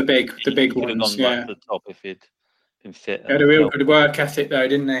 Or One of the big he could have ones. gone Yeah, right to the top if he'd been fit. he had a real good work ethic, though,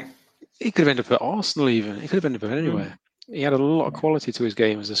 didn't he? He could have ended up at Arsenal. Even he could have ended up anywhere. He had a lot of quality to his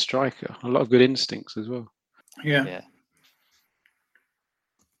game as a striker. A lot of good instincts as well. Yeah.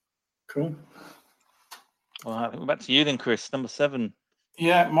 Cool. All right, back to you then, Chris. Number 7.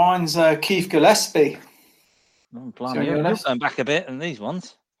 Yeah, mine's Keith Gillespie. Oh, blimey, you're going back a bit in these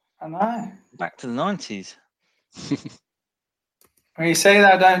ones. I know. Back to the 90s. When you say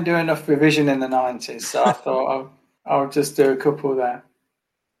that, I don't do enough revision in the 90s, so I thought I'll just do a couple there.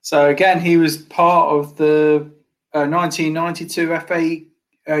 So again, he was part of the 1992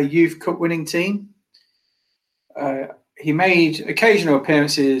 FA Youth Cup winning team. He made occasional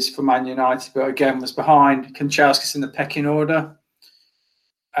appearances for Man United, but again was behind Kanchelskis in the pecking order,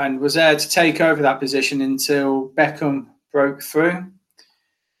 and was there to take over that position until Beckham broke through.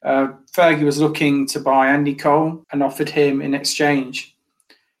 Fergie was looking to buy Andy Cole and offered him in exchange.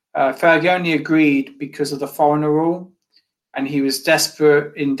 Fergie only agreed because of the foreigner rule, and he was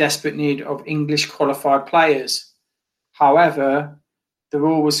in desperate need of English qualified players. However, the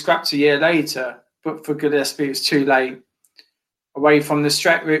rule was scrapped a year later, but for Gillespie it was too late. Away from the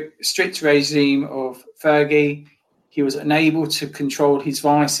strict regime of Fergie, he was unable to control his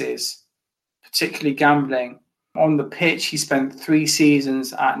vices, particularly gambling. On the pitch, he spent 3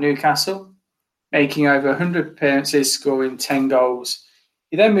 seasons at Newcastle, making over 100 appearances, scoring 10 goals.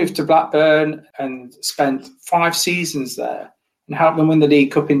 He then moved to Blackburn and spent 5 seasons there and helped them win the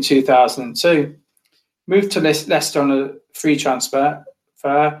League Cup in 2002. Moved to Leicester on a free transfer.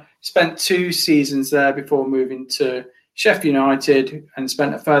 Spent 2 seasons there before moving to Sheffield United and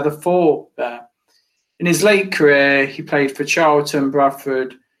spent a further 4 there. In his late career, he played for Charlton,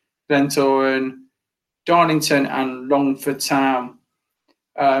 Bradford, Glentoran, Darlington and Longford Town.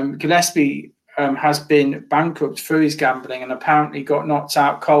 Gillespie has been bankrupt through his gambling and apparently got knocked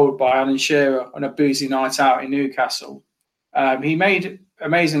out cold by Alan Shearer on a boozy night out in Newcastle. He made,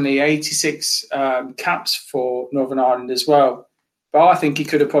 amazingly, 86 caps for Northern Ireland as well. But I think he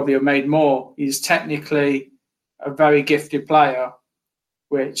could have probably made more. He's technically a very gifted player,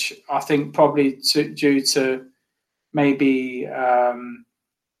 which I think probably due to maybe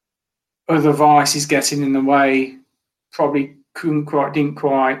other vices getting in the way, probably didn't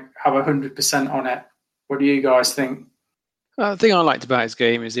quite have 100% on it. What do you guys think? The thing I liked about his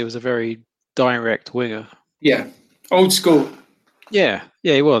game is he was a very direct winger. Yeah, old school. Yeah,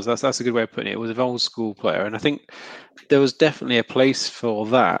 he was. That's a good way of putting it. It was an old school player, and I think there was definitely a place for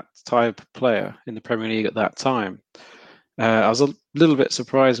that type of player in the Premier League at that time. I was a little bit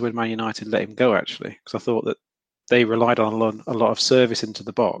surprised when Man United let him go, actually, because I thought that they relied on a lot of service into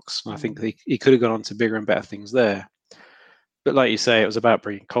the box. And I think he could have gone on to bigger and better things there. But like you say, it was about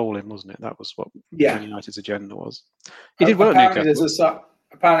bringing Cole in, wasn't it? That was what Man United's agenda was. He did well at Newcastle.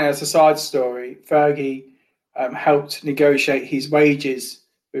 Apparently, as a side story, Fergie helped negotiate his wages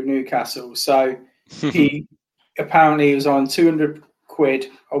with Newcastle. So he apparently was on £200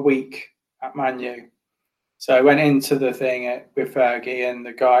 a week at Man U. So I went into the thing with Fergie, and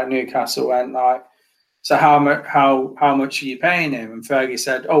the guy at Newcastle went like, "So how much are you paying him?" And Fergie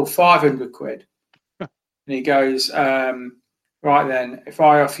said, £500. And he goes, "Right then, if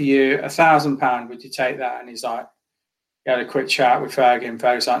I offer you £1,000, would you take that?" And he's like, he had a quick chat with Fergie, and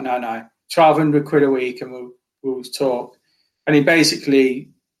Fergie's like, "No, £1,200 a week, and we'll talk." And he basically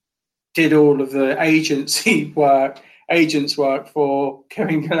did all of the agents work for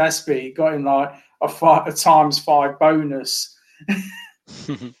Kevin Gillespie, got him like a ×5 bonus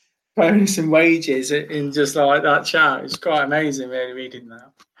in wages in just like that chat. It's quite amazing, really, reading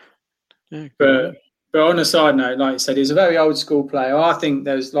that. Yeah, but on a side note, like you said, he's a very old school player. I think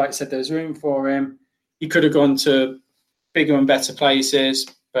there's room for him. He could have gone to bigger and better places,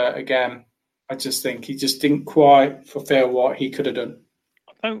 but again, I just think he just didn't quite fulfill what he could have done.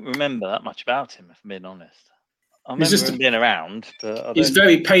 I don't remember that much about him, if I'm being honest. I remember him being around, but he's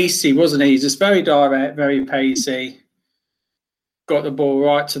very pacey, wasn't he? He's just very direct, very pacey. Got the ball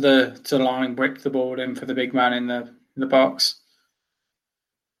right to the line, whipped the ball in for the big man in the box.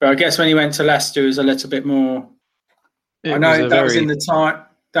 But I guess when he went to Leicester, it was a little bit more. I know that was in the time.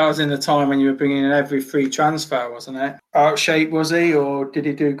 That was in the time when you were bringing in every free transfer, wasn't it? Out of shape, was he, or did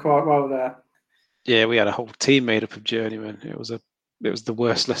he do quite well there? Yeah, we had a whole team made up of journeymen. It was the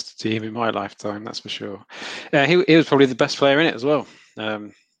worst Leicester team in my lifetime, that's for sure. He was probably the best player in it as well.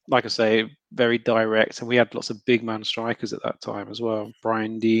 Like I say, very direct, and we had lots of big man strikers at that time as well.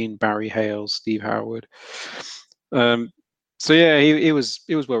 Brian Deane, Barry Hales, Steve Howard. So yeah, he was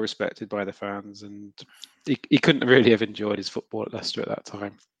well respected by the fans, and he couldn't really have enjoyed his football at Leicester at that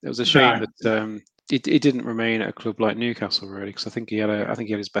time. It was a shame that he didn't remain at a club like Newcastle, really, because I think he had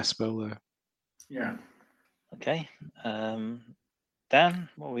his best spell there. Yeah. Okay. Dan,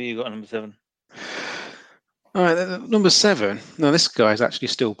 what were you got at number 7? All right, number 7. Now, this guy's actually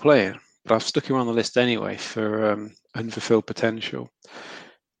still playing, but I've stuck him on the list anyway for unfulfilled potential.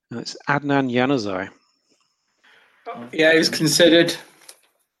 And it's Adnan Januzaj. Yeah, he was considered.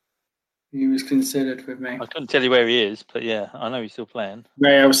 He was considered with me. I couldn't tell you where he is, but yeah, I know he's still playing.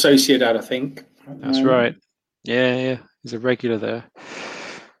 Real Sociedad, I think. That's right. Yeah, he's a regular there.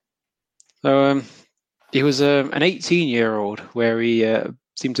 So he was an 18-year-old where he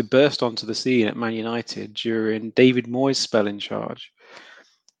seemed to burst onto the scene at Man United during David Moyes' spell in charge.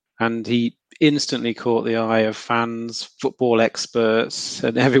 And he instantly caught the eye of fans, football experts,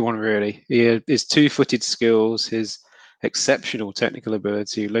 and everyone, really. His two-footed skills, his exceptional technical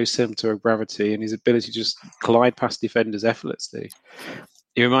ability, low centre of gravity, and his ability to just glide past defenders effortlessly.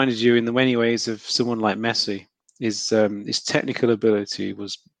 He reminded you in the many ways of someone like Messi. His technical ability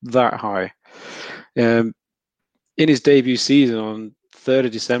was that high. In his debut season on 3rd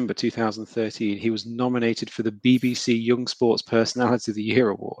of December 2013, he was nominated for the BBC Young Sports Personality of the Year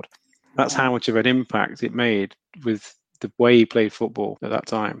award. That's how much of an impact it made with the way he played football at that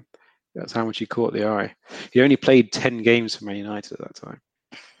time. That's how much he caught the eye. He only played 10 games for Man United at that time.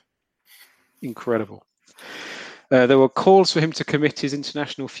 Incredible. There were calls for him to commit his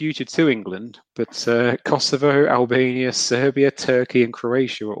international future to England, but Kosovo, Albania, Serbia, Turkey and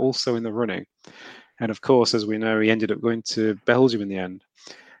Croatia were also in the running. And of course, as we know, he ended up going to Belgium in the end.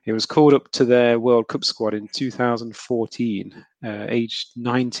 He was called up to their World Cup squad in 2014, aged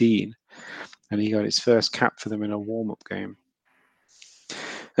 19, and he got his first cap for them in a warm-up game.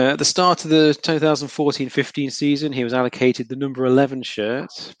 At the start of the 2014-15 season, he was allocated the number 11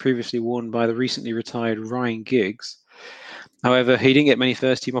 shirt, previously worn by the recently retired Ryan Giggs. However, he didn't get many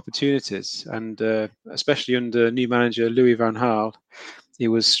first-team opportunities, and especially under new manager Louis van Gaal, he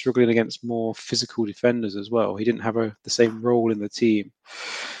was struggling against more physical defenders as well. He didn't have the same role in the team.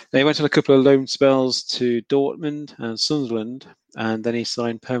 He went on a couple of loan spells to Dortmund and Sunderland, and then he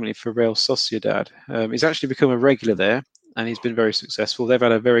signed permanently for Real Sociedad. He's actually become a regular there, and he's been very successful. They've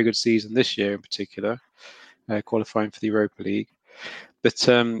had a very good season this year in particular, qualifying for the Europa League. But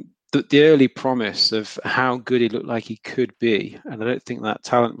the early promise of how good he looked like he could be, and I don't think that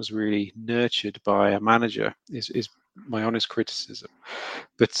talent was really nurtured by a manager, is my honest criticism.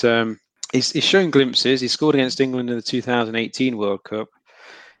 But he's shown glimpses. He scored against England in the 2018 World Cup.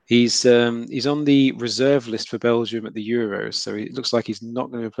 He's on the reserve list for Belgium at the Euros, so it looks like he's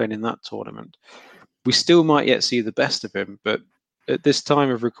not going to be playing in that tournament. We still might yet see the best of him, but at this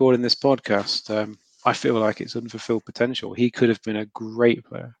time of recording this podcast, I feel like it's unfulfilled potential. He could have been a great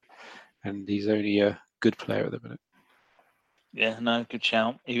player, and he's only a good player at the minute. Yeah, no, good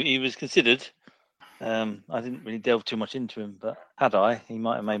shout. He was considered. I didn't really delve too much into him, but had I, he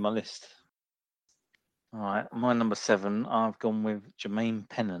might have made my list. All right, my number 7, I've gone with Jermaine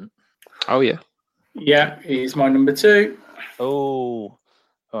Pennant. Oh, yeah. Yeah, he's my number 2. Oh,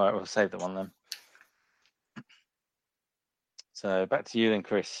 all right, we'll save that one then. So back to you then,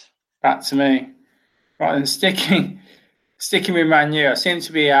 Chris. Back to me. Right, then sticking with Man U. I seem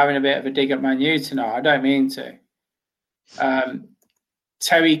to be having a bit of a dig at Man U tonight. I don't mean to.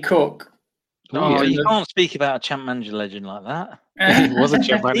 Terry Cook. Oh, you can't speak about a Champ Manager legend like that. He was a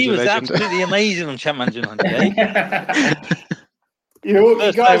Champ Manager legend. He was absolutely amazing on Champ Manager 98.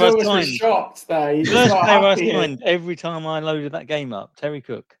 You guys always were shocked there. First player I signed every time I loaded that game up, Terry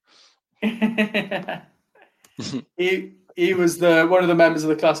Cook. He was one of the members of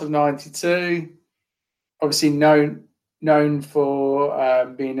the class of 92. Obviously known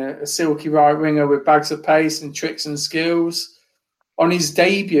for being a silky right winger with bags of pace and tricks and skills. On his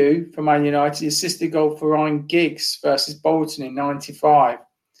debut for Man United, he assisted goal for Ryan Giggs versus Bolton in 95,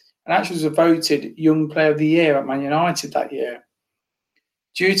 and actually was voted Young Player of the Year at Man United that year.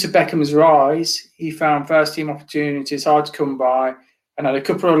 Due to Beckham's rise, he found first-team opportunities hard to come by and had a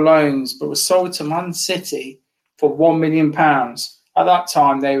couple of loans, but was sold to Man City for £1 million. At that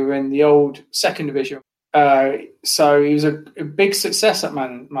time, they were in the old second division. So he was a big success at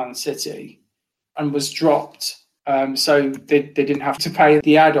Man City and was dropped. So they didn't have to pay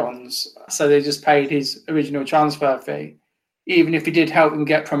the add-ons. So they just paid his original transfer fee, even if he did help them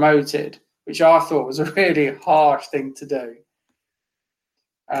get promoted, which I thought was a really harsh thing to do.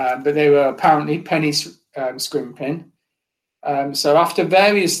 But they were apparently penny scrimping. So after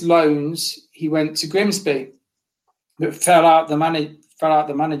various loans, he went to Grimsby, but fell out the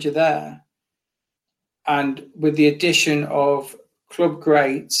manager there. And with the addition of club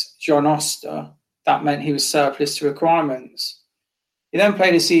great John Oster, that meant he was surplus to requirements. He then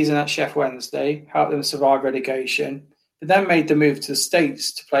played a season at Sheff Wednesday, helped them survive relegation, but then made the move to the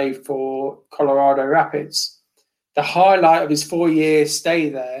States to play for Colorado Rapids. The highlight of his 4-year stay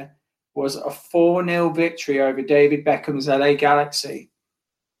there was a 4-0 victory over David Beckham's LA Galaxy.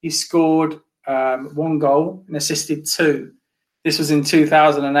 He scored 1 goal and assisted 2. This was in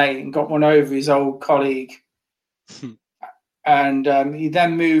 2008 and got one over his old colleague. And he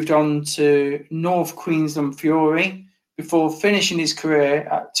then moved on to North Queensland Fury before finishing his career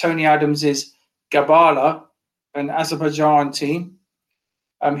at Tony Adams's Gabala, an Azerbaijan team.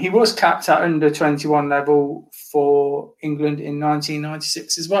 He was capped at under 21 level for England in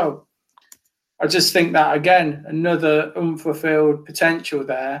 1996 as well. I just think that, again, another unfulfilled potential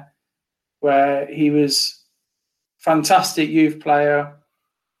there, where he was fantastic youth player,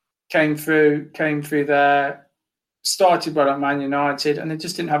 came through there, started well at Man United, and they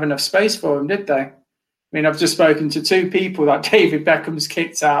just didn't have enough space for him, did they? I mean, I've just spoken to 2 people that David Beckham's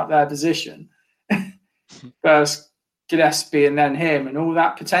kicked out their position. First Gillespie and then him, and all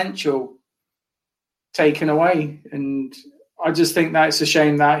that potential taken away. And I just think that it's a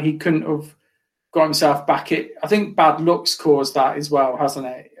shame that he couldn't have got himself back. I think bad looks caused that as well, hasn't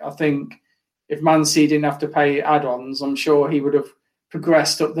it? I think if Man City didn't have to pay add-ons, I'm sure he would have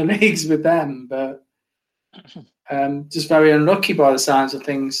progressed up the leagues with them. But just very unlucky by the sounds of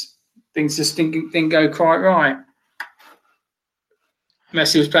things. Things just didn't go quite right.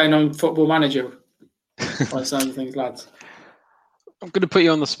 Messi was playing on Football Manager by the sounds of things, lads. I'm going to put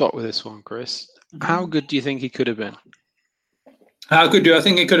you on the spot with this one, Chris. How good do you think he could have been? How good do I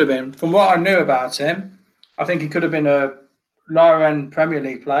think he could have been? From what I knew about him, I think he could have been a lower-end Premier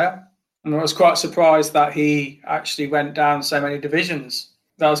League player. And I was quite surprised that he actually went down so many divisions.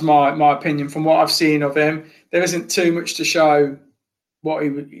 That was my opinion. From what I've seen of him, there isn't too much to show what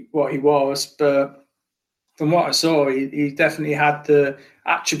he was, but from what I saw, he definitely had the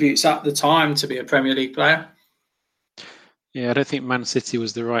attributes at the time to be a Premier League player. Yeah, I don't think Man City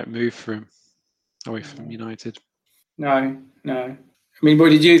was the right move for him away from United. No. I mean, what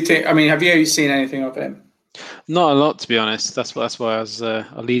did you think? I mean, have you seen anything of him? Not a lot, to be honest. That's why I was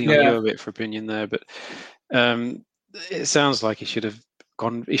leaning on you a bit for opinion there. But it sounds like he should have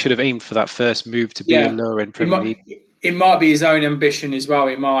gone. He should have aimed for that first move to be a lower end Premier League. It might be his own ambition as well.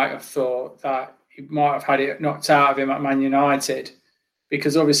 He might have thought that he might have had it knocked out of him at Man United,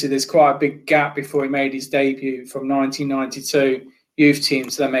 because obviously there's quite a big gap before he made his debut from 1992 youth team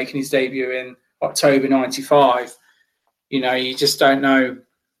to then making his debut in October 95. You know, you just don't know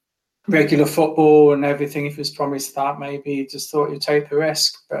regular football and everything. If he was promised that, maybe he just thought he'd take the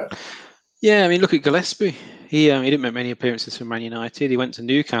risk. But yeah, I mean, look at Gillespie. He didn't make many appearances for Man United. He went to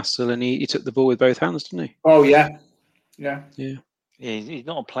Newcastle and he took the ball with both hands, didn't he? Oh, yeah. He's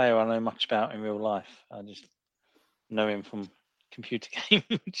not a player I know much about in real life. I just know him from computer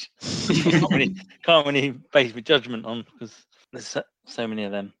games. Can't really base my judgment on, because there's so many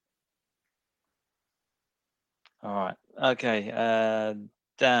of them. All right. Okay.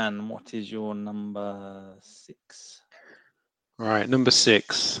 Dan, what is your number 6? Right, number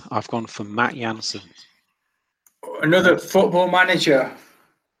 6. I've gone for Matt Jansen. Another Football Manager.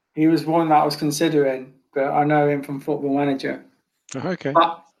 He was one that I was considering, but I know him from Football Manager. Okay.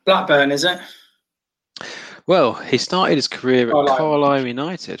 Blackburn, is it? Well, he started his career at Carlisle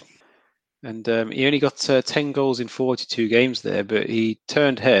United, and he only got 10 goals in 42 games there, but he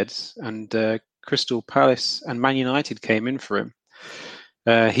turned heads, and Crystal Palace and Man United came in for him.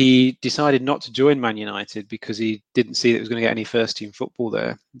 He decided not to join Man United because he didn't see that he was going to get any first-team football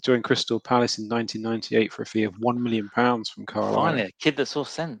there. He joined Crystal Palace in 1998 for a fee of £1 million from Carlisle. Finally, a kid that saw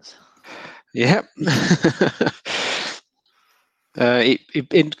sense. Yeah.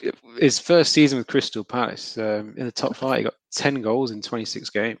 In his first season with Crystal Palace, in the top flight, he got 10 goals in 26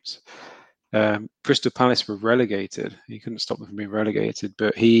 games. Crystal Palace were relegated. He couldn't stop them from being relegated,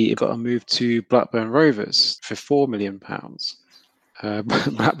 but he got a move to Blackburn Rovers for £4 million.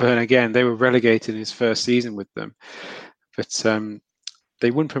 Blackburn, again, they were relegated in his first season with them, but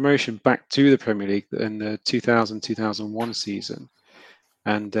they won promotion back to the Premier League in the 2000-2001 season.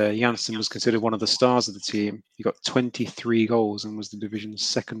 And Janssen was considered one of the stars of the team. He got 23 goals and was the division's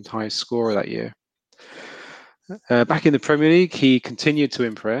second highest scorer that year. Back in the Premier League, he continued to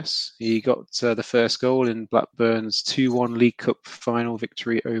impress. He got the first goal in Blackburn's 2-1 League Cup final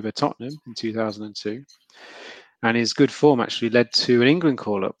victory over Tottenham in 2002. And his good form actually led to an England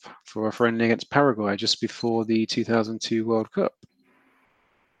call-up for a friendly against Paraguay just before the 2002 World Cup.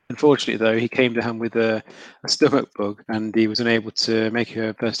 Unfortunately, though, he came down with a stomach bug and he was unable to make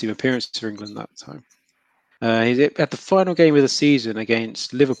a first-team appearance for England that time. He had the final game of the season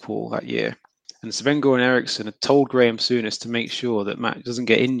against Liverpool that year, And Sven-Goran Eriksson had told Graham Souness to make sure that Matt doesn't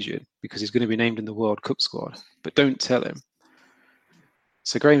get injured because he's going to be named in the World Cup squad, but don't tell him.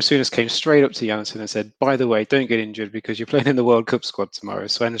 So Graham Souness came straight up to Janssen and said, by the way, don't get injured because you're playing in the World Cup squad tomorrow.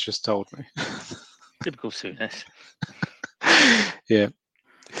 Sven's just told me. Typical Souness. Yeah.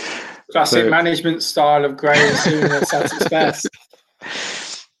 Classic management style of Graham Souness at its best.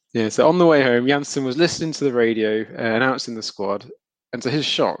 Yeah, so on the way home, Janssen was listening to the radio announcing the squad, and to his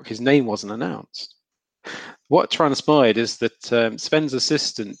shock, his name wasn't announced. What transpired is that Sven's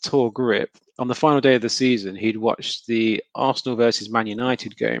assistant, Tor Grip, on the final day of the season, he'd watched the Arsenal versus Man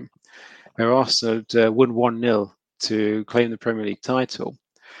United game, where Arsenal had won 1-0 to claim the Premier League title.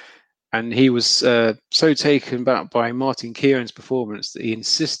 And he was so taken back by Martin Kieran's performance that he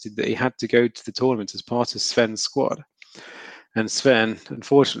insisted that he had to go to the tournament as part of Sven's squad. And Sven,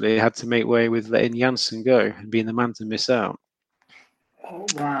 unfortunately, had to make way with letting Janssen go and being the man to miss out. Oh,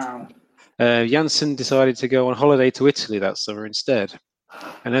 wow. Janssen decided to go on holiday to Italy that summer instead.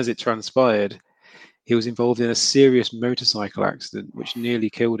 And as it transpired, he was involved in a serious motorcycle accident which nearly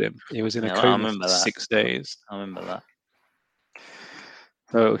killed him. He was in a coma for 6 days. I remember that.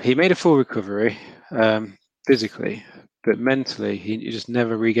 So he made a full recovery physically, but mentally he just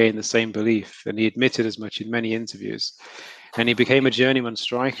never regained the same belief, and he admitted as much in many interviews. And he became a journeyman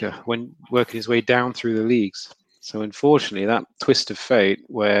striker when working his way down through the leagues. So unfortunately, that twist of fate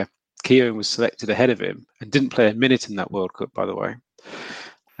where Kieran was selected ahead of him and didn't play a minute in that World Cup, by the way,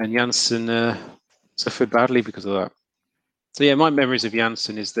 and Janssen suffered badly because of that. So yeah, my memories of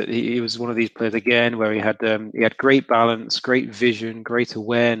Janssen is that he was one of these players again where he had great balance, great vision, great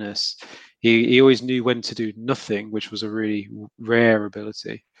awareness. He always knew when to do nothing, which was a really rare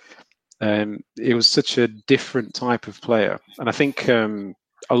ability. It was such a different type of player, and I think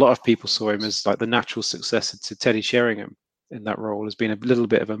a lot of people saw him as like the natural successor to Teddy Sheringham in that role, as being a little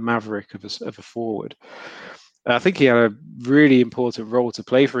bit of a maverick of a forward. I think he had a really important role to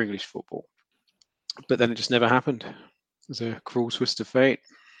play for English football, but then it just never happened. It was a cruel twist of fate.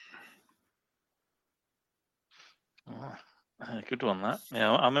 Good one, that.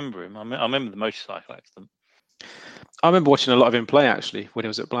 Yeah, I remember him. I remember the motorcycle accident. I remember watching a lot of him play actually when he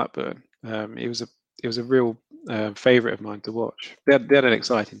was at Blackburn. It was a real favourite of mine to watch. They had an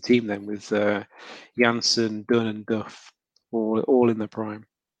exciting team then with Janssen, Dunn, and Duff, all in their prime.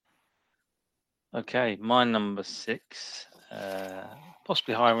 Okay, my number 6,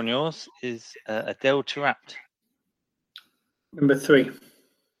 possibly higher on yours, is Adel Taarabt. Number 3.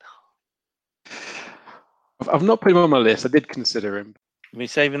 I've not put him on my list. I did consider him. Are we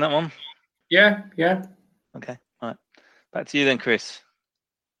saving that one? Yeah. Okay, all right. Back to you then, Chris.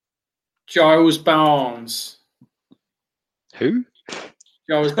 Giles Barnes. Who?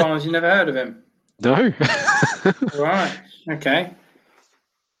 Giles Barnes, you never heard of him? No. Right, okay.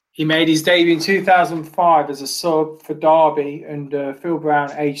 He made his debut in 2005 as a sub for Derby under Phil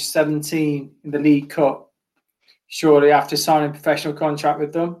Brown, aged 17, in the League Cup. Shortly after signing a professional contract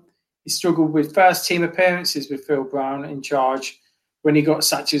with them, he struggled with first-team appearances with Phil Brown in charge when he got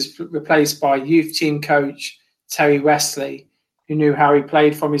sacked as replaced by youth team coach Terry Wesley, who knew how he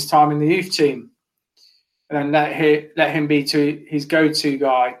played from his time in the youth team, and then let him be his go-to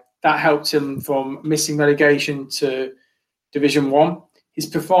guy. That helped him from missing relegation to Division 1. His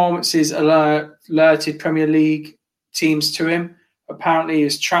performances alerted Premier League teams to him. Apparently, he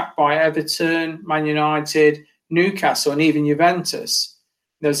was trapped by Everton, Man United, Newcastle, and even Juventus.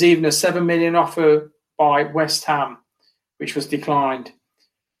 There was even a $7 million offer by West Ham, which was declined.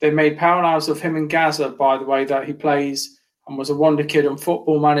 They made parallels of him and Gaza, by the way, that he plays and was a wonder kid on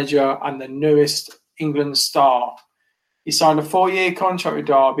Football Manager and the newest England star. He signed a 4-year contract with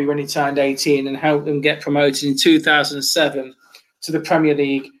Derby when he turned 18 and helped them get promoted in 2007 to the Premier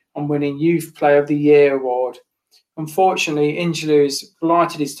League and winning Youth Player of the Year award. Unfortunately, injuries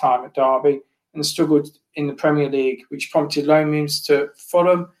blighted his time at Derby and struggled in the Premier League, which prompted loan moves to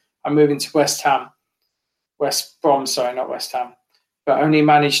Fulham and moving to West Brom, not West Ham, but only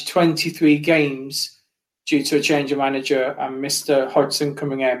managed 23 games due to a change of manager and Mr. Hodgson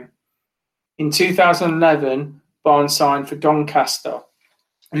coming in. In 2011, Barnes signed for Doncaster,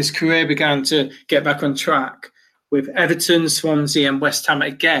 and his career began to get back on track, with Everton, Swansea and West Ham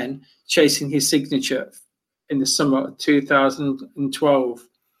again chasing his signature in the summer of 2012.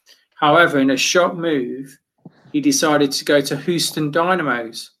 However, in a shock move, he decided to go to Houston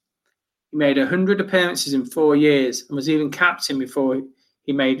Dynamos. He made 100 appearances in 4 years and was even captain before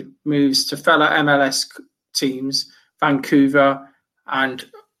he made moves to fellow MLS teams, Vancouver and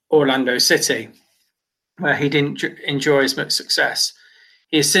Orlando City, where he didn't enjoy as much success.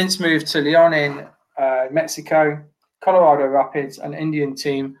 He has since moved to Leon in Mexico, Colorado Rapids and Indian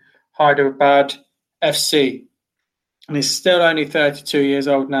team Hyderabad FC, and he's still only 32 years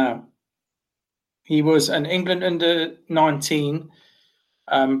old now. He was an England under-19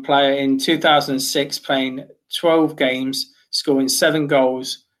 player in 2006, playing 12 games, scoring 7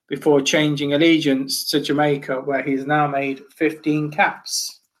 goals before changing allegiance to Jamaica, where he's now made 15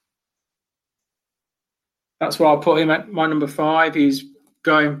 caps. That's why I put him at my number 5. He's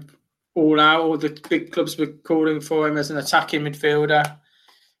going all out. All the big clubs were calling for him as an attacking midfielder.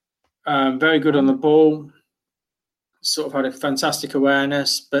 Very good on the ball. Sort of had a fantastic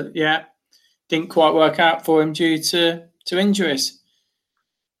awareness, but yeah, didn't quite work out for him due to injuries.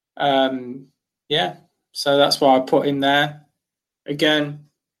 Yeah, so that's why I put him there. Again,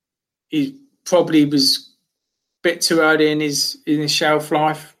 he probably was a bit too early in his shelf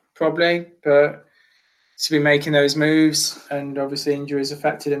life, probably, but to be making those moves, and obviously injuries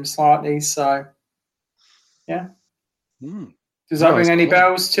affected him slightly. So, yeah. Does that ring any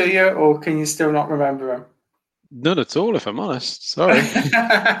bells to you, or can you still not remember him? None at all, if I'm honest. Sorry.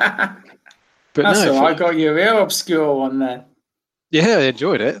 But that's no, all right. I got you a real obscure one then. Yeah, I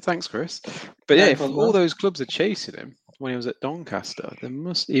enjoyed it. Thanks, Chris. But No yeah, if problem. all those clubs are chasing him when he was at Doncaster, he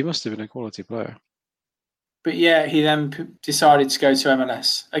must have been a quality player. But yeah, he then decided to go to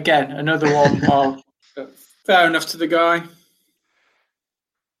MLS. Again, another one. Fair enough to the guy.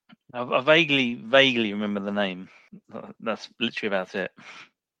 I vaguely remember the name. That's literally about it.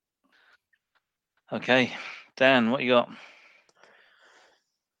 Okay, Dan, what you got?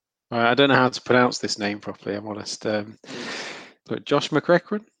 I don't know how to pronounce this name properly, I'm honest. But Josh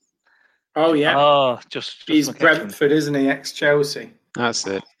McEachran? Oh, yeah. Oh, just he's McEachran. Brentford, isn't he? Ex-Chelsea. That's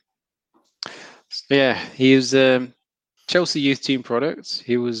it. So, yeah, he was Chelsea youth team product.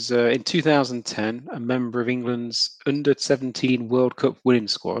 He was, in 2010, a member of England's under-17 World Cup winning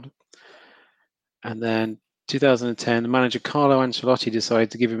squad. And then 2010, the manager Carlo Ancelotti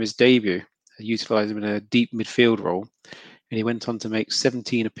decided to give him his debut, utilise him in a deep midfield role. And he went on to make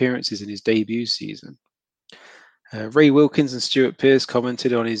 17 appearances in his debut season. Ray Wilkins and Stuart Pearce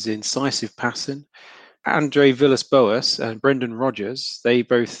commented on his incisive passing. Andre Villas-Boas and Brendan Rodgers, they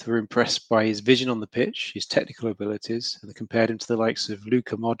both were impressed by his vision on the pitch, his technical abilities, and they compared him to the likes of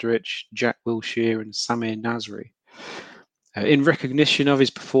Luka Modric, Jack Wilshere, and Samir Nasri. In recognition of his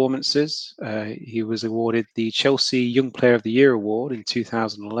performances, he was awarded the Chelsea Young Player of the Year award in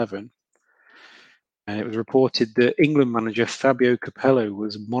 2011. And it was reported that England manager Fabio Capello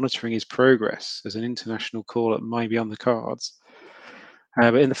was monitoring his progress as an international call-up might be on the cards.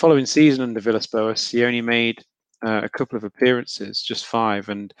 But in the following season under Villas-Boas, he only made a couple of appearances, just 5,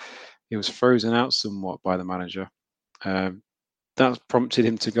 and he was frozen out somewhat by the manager. That prompted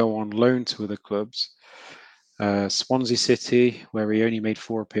him to go on loan to other clubs. Swansea City, where he only made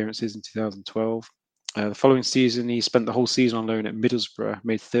 4 appearances in 2012. The following season, he spent the whole season on loan at Middlesbrough,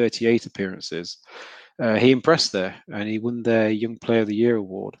 made 38 appearances. He impressed there, and he won their Young Player of the Year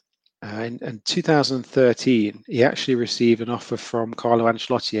award. In 2013, he actually received an offer from Carlo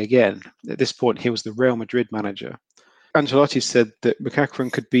Ancelotti again. At this point, he was the Real Madrid manager. Ancelotti said that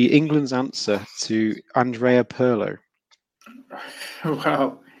McEachran could be England's answer to Andrea Pirlo.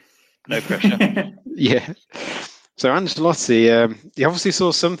 Wow. No pressure. Yeah. So Ancelotti, he obviously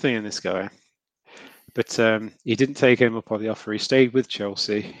saw something in this guy. But he didn't take him up on the offer. He stayed with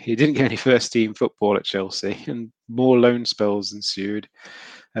Chelsea. He didn't get any first-team football at Chelsea, and more loan spells ensued.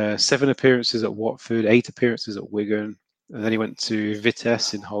 7 appearances at Watford, 8 appearances at Wigan, and then he went to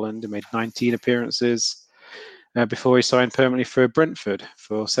Vitesse in Holland and made 19 appearances before he signed permanently for Brentford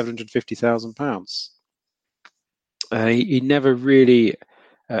for £750,000. He never really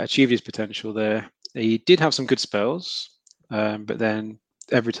achieved his potential there. He did have some good spells, but then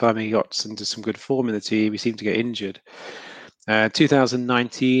every time he got into some good form in the team, he seemed to get injured.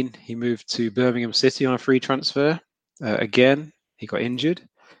 2019, he moved to Birmingham City on a free transfer. Again, he got injured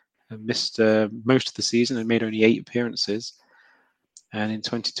and missed most of the season and made only 8 appearances. And in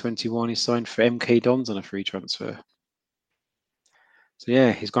 2021, he signed for MK Dons on a free transfer. So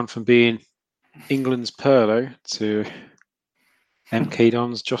yeah, he's gone from being England's Pirlo to MK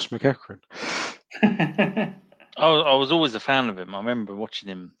Dons' Josh McEachran. I was always a fan of him. I remember watching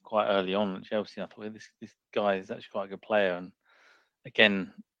him quite early on at Chelsea. I thought this guy is actually quite a good player. And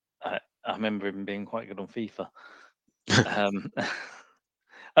again, I remember him being quite good on FIFA.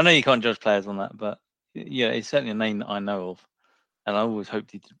 I know you can't judge players on that, but yeah, it's certainly a name that I know of, and I always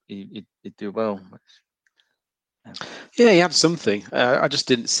hoped he'd do well. Yeah, he had something. I just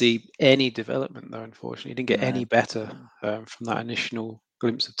didn't see any development, though. Unfortunately, he didn't get any better from that initial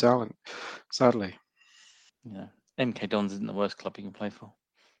glimpse of talent. Sadly. Yeah, MK Dons isn't the worst club he can play for.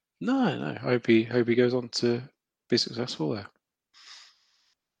 No. I hope he goes on to be successful there.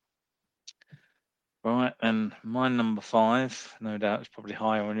 Right, and my number 5, no doubt, is probably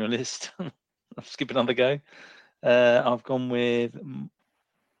higher on your list. I'll skip another go. I've gone with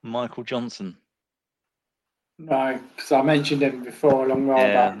Michael Johnson. No, because I mentioned him before a long while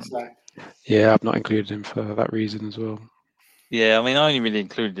back. So. Yeah, I've not included him for that reason as well. Yeah, I mean, I only really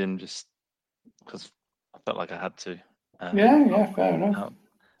included him just because I felt like I had to. Fair enough.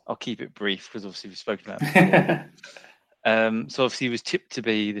 I'll keep it brief because obviously we've spoken about it before. So obviously he was tipped to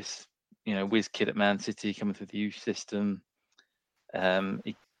be this, whiz kid at Man City coming through the youth system.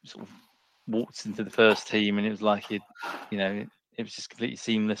 He sort of walked into the first team and it was like it was just completely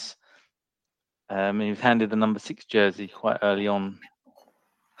seamless. He was handed the number 6 jersey quite early on,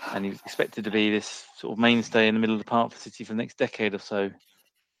 and he was expected to be this sort of mainstay in the middle of the park for City for the next decade or so.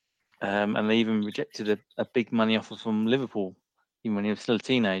 And they even rejected a big money offer from Liverpool, even when he was still a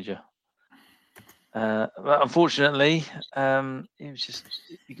teenager. But unfortunately,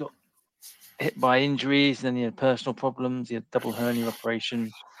 he got hit by injuries, then he had personal problems. He had double hernia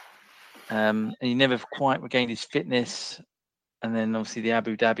operation, and he never quite regained his fitness. And then obviously the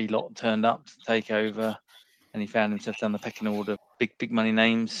Abu Dhabi lot turned up to take over, and he found himself down the pecking order, big money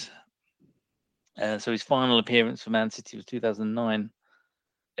names. So his final appearance for Man City was 2009.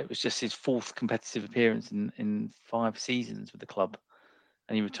 It was just his 4th competitive appearance in 5 seasons with the club,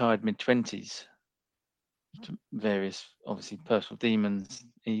 and he retired mid-20s. To various, obviously, personal demons.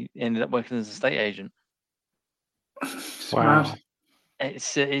 He ended up working as a estate agent. Wow.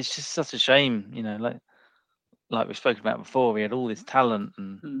 It's just such a shame, like we've spoken about before. He had all this talent,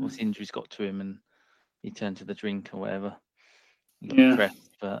 and obviously injuries got to him, and he turned to the drink or whatever. He got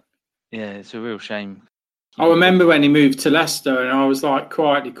depressed, but yeah, it's a real shame. I remember when he moved to Leicester, and I was like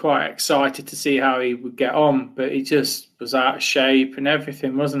quietly quite excited to see how he would get on, but he just was out of shape and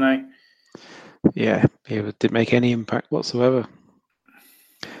everything, wasn't he? Yeah, he didn't make any impact whatsoever.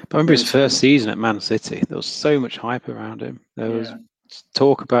 But I remember his first season at Man City, there was so much hype around him. There was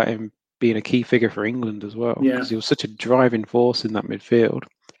talk about him being a key figure for England as well, because he was such a driving force in that midfield.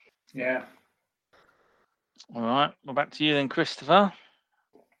 Yeah. All right, well, back to you then, Christopher.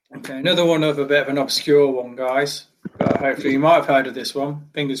 Okay, another one of a bit of an obscure one, guys. But hopefully you might have heard of this one.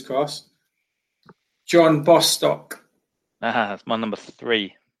 Fingers crossed. John Bostock. That's my number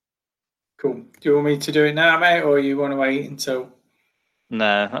 3. Cool. Do you want me to do it now, mate, or you want to wait until...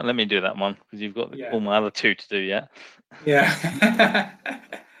 No, let me do that one, because you've got all my other 2 to do yet. Yeah.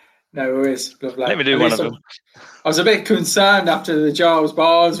 No worries. Lovely. Let me do one of them. I was a bit concerned after the Giles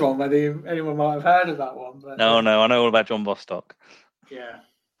Barnes one, whether anyone might have heard of that one. But, no, I know all about John Bostock. Yeah,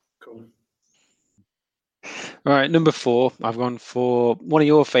 cool. All right, number 4. I've gone for one of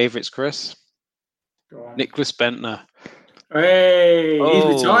your favourites, Chris. Go on. Nicholas Bentner. Hey, he's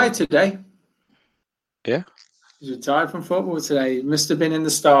retired today. Yeah? He's retired from football today. He must have been in the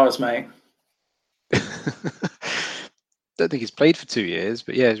stars, mate. Don't think he's played for 2 years,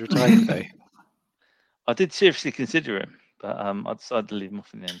 but yeah, he's retired today. I did seriously consider him, but I decided to leave him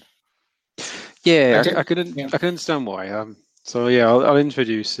off in the end. Yeah, I can understand why. So yeah, I'll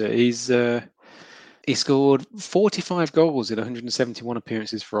introduce it. He scored 45 goals in 171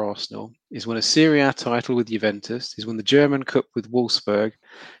 appearances for Arsenal. He's won a Serie A title with Juventus. He's won the German Cup with Wolfsburg,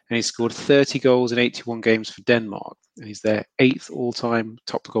 and he's scored 30 goals in 81 games for Denmark. And he's their 8th all-time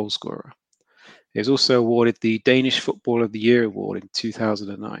top goal scorer. He was also awarded the Danish Footballer of the Year award in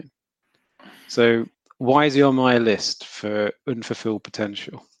 2009. So why is he on my list for unfulfilled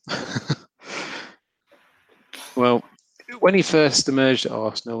potential? Well, when he first emerged at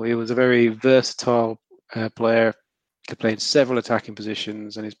Arsenal, he was a very versatile player. He could play in several attacking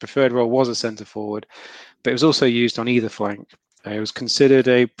positions, and his preferred role was a centre forward, but it was also used on either flank. He was considered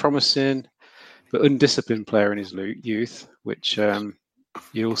a promising but undisciplined player in his youth, which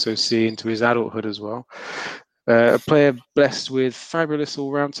you also see into his adulthood as well. A player blessed with fabulous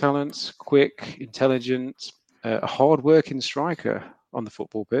all-round talents, quick, intelligent, a hard-working striker on the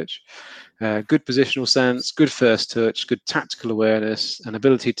football pitch, good positional sense, good first touch, good tactical awareness, and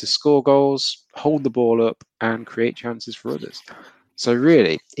ability to score goals, hold the ball up, and create chances for others. So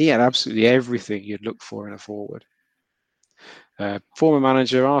really, he had absolutely everything you'd look for in a forward. Former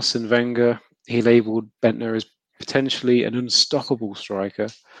manager Arsene Wenger, he labelled Bentner as potentially an unstoppable striker,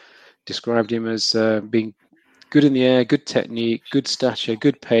 described him as being good in the air, good technique, good stature,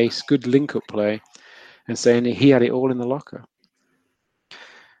 good pace, good link-up play, and saying he had it all in the locker.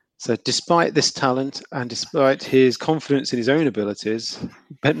 So despite this talent and despite his confidence in his own abilities,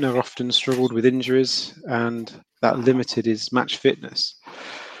 Bentner often struggled with injuries, and that limited his match fitness.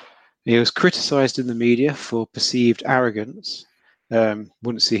 He was criticised in the media for perceived arrogance.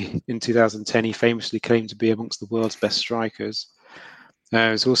 Once in 2010, he famously claimed to be amongst the world's best strikers. He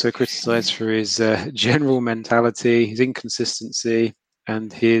was also criticised for his general mentality, his inconsistency,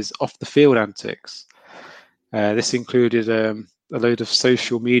 and his off-the-field antics. This included a load of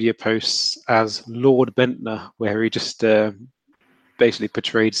social media posts as Lord Bentner, where he just basically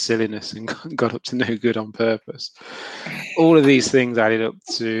portrayed silliness and got up to no good on purpose. All of these things added up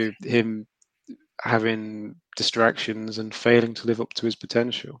to him having distractions and failing to live up to his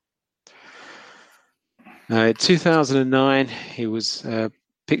potential. In 2009, he was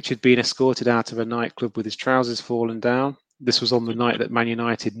pictured being escorted out of a nightclub with his trousers fallen down. This was on the night that Man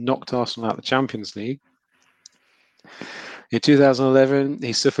United knocked Arsenal out of the Champions League. In 2011,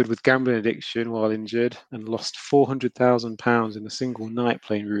 he suffered with gambling addiction while injured and lost £400,000 in a single night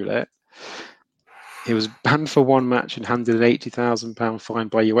playing roulette. He was banned for one match and handed an £80,000 fine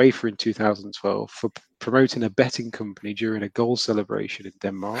by UEFA in 2012 for promoting a betting company during a goal celebration in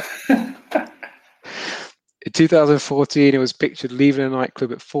Denmark. In 2014, he was pictured leaving a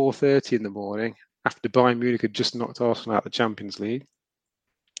nightclub at 4:30 in the morning after Bayern Munich had just knocked Arsenal out of the Champions League.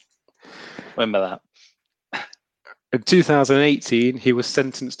 Remember that. In 2018, he was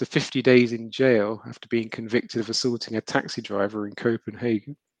sentenced to 50 days in jail after being convicted of assaulting a taxi driver in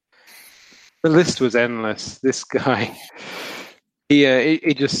Copenhagen. The list was endless. This guy,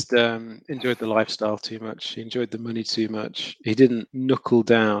 he just enjoyed the lifestyle too much. He enjoyed the money too much. He didn't knuckle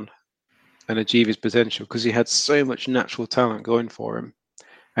down and achieve his potential because he had so much natural talent going for him.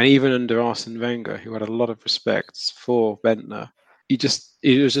 And even under Arsene Wenger, who had a lot of respect for Bentner,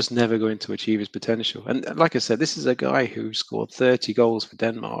 he was just never going to achieve his potential. And like I said, this is a guy who scored 30 goals for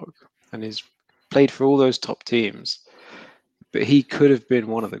Denmark and he's played for all those top teams. But he could have been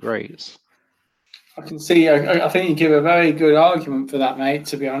one of the greats. I can see. I think you give a very good argument for that, mate.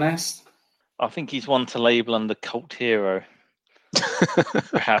 To be honest, I think he's one to label under cult hero,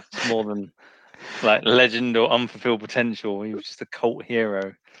 perhaps more than like legend or unfulfilled potential. He was just a cult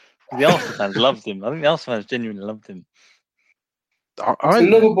hero. The Arsenal fans loved him. I think the Arsenal fans genuinely loved him. It's a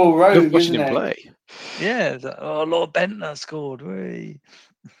lovable rogue, watching isn't him it? play. Yeah, it's like, oh, Lord Bentner scored. Whee.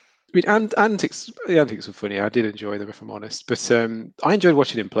 I mean, the antics were funny. I did enjoy them, if I'm honest. But I enjoyed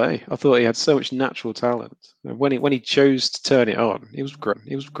watching him play. I thought he had so much natural talent. And when he chose to turn it on, it was great.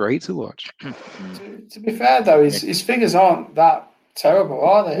 It was great to watch. To be fair, though, his figures aren't that terrible,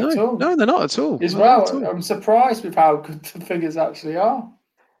 are they? At all? No, they're not at all. As well, I'm surprised with how good the figures actually are.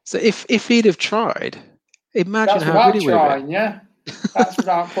 So if he'd have tried, imagine That's how good he would have been. Yeah. That's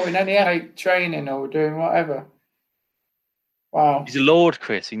without putting any training or doing whatever. Wow. He's a lord,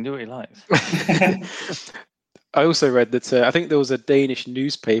 Chris. He can do what he likes. I also read that I think there was a Danish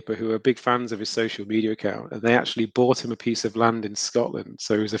newspaper who were big fans of his social media account, and they actually bought him a piece of land in Scotland.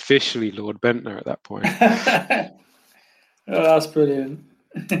 So he was officially Lord Bentner at that point. Oh, that's brilliant.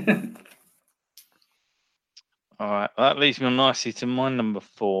 All right. Well, that leads me on nicely to my number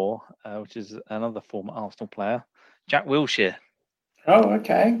 4, which is another former Arsenal player, Jack Wilshere. Oh,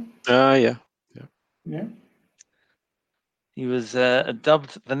 okay. Yeah. He was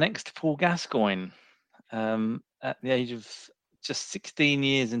dubbed the next Paul Gascoigne at the age of just 16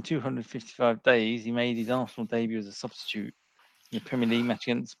 years and 255 days. He made his Arsenal debut as a substitute in the Premier League match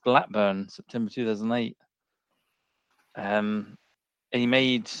against Blackburn, September 2008. He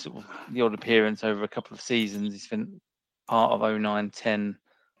made sort of the odd appearance over a couple of seasons. He spent part of 09-10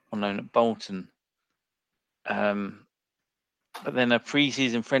 on loan at Bolton. But then a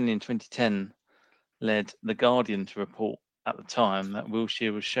pre-season friendly in 2010 led The Guardian to report at the time that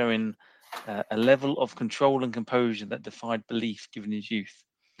Wilshere was showing a level of control and composure that defied belief given his youth.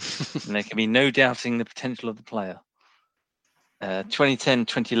 And there can be no doubting the potential of the player.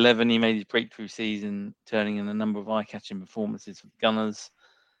 2010-2011, he made his breakthrough season, turning in a number of eye-catching performances for the Gunners.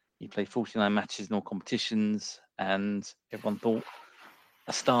 He played 49 matches in all competitions, and everyone thought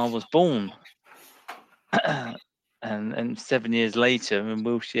a star was born. and 7 years later, and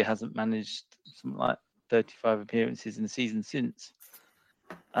Wilshere hasn't managed something like 35 appearances in the season since.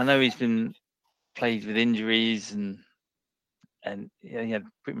 I know he's been played with injuries, and he had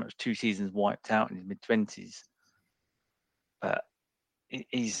pretty much 2 seasons wiped out in his mid-20s. But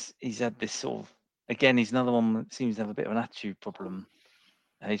he's had this sort of, again, he's another one that seems to have a bit of an attitude problem.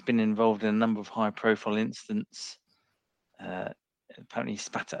 He's been involved in a number of high-profile incidents. Apparently, he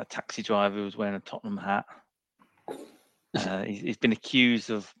spat at a taxi driver who was wearing a Tottenham hat. He's been accused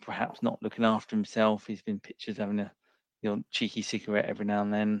of perhaps not looking after himself. He's been pictured having a cheeky cigarette every now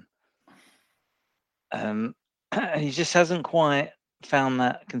and then. He just hasn't quite found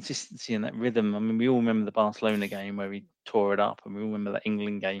that consistency and that rhythm. I mean, we all remember the Barcelona game where he tore it up, and we all remember that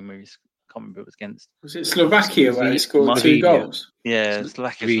England game where I can't remember who it was against. Was it Slovakia where he scored 2 goals? Yeah,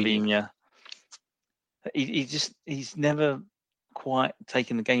 Slovakia, Slovenia. He's never quite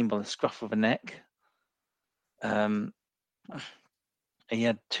taken the game by the scruff of a neck. He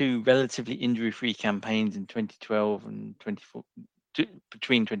had 2 relatively injury-free campaigns in 2012 and 2014,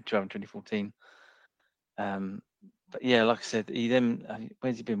 between 2012 and 2014. But yeah, like I said,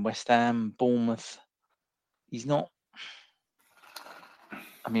 where's he been? West Ham, Bournemouth. He's not.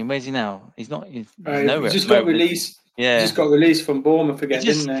 I mean, where's he now? He's not. He's nowhere. He just got released. Yeah, he just got released from Bournemouth again,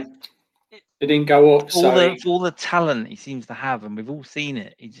 didn't he? They didn't go up. For all the talent he seems to have, and we've all seen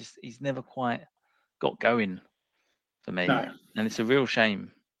it, he's never quite got going for me, and it's a real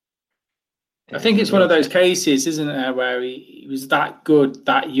shame. I think it's one of those cases, isn't it, where he was that good,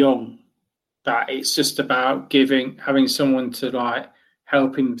 that young, that it's just about having someone to like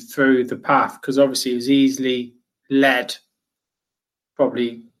help him through the path, because obviously he was easily led,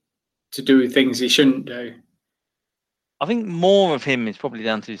 probably, to do things he shouldn't do. I think more of him is probably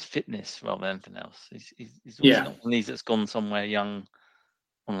down to his fitness rather than anything else. He's not one of these that's gone somewhere young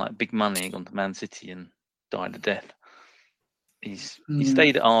on like big money, gone to Man City and died a death. He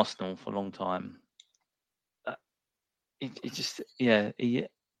stayed at Arsenal for a long time. For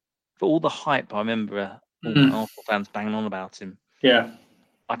all the hype, I remember all the Arsenal fans banging on about him. Yeah.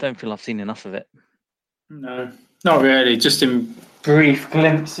 I don't feel I've seen enough of it. No, not really. Just in brief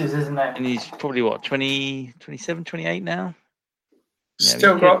glimpses, isn't it? And he's probably 27, 28 now.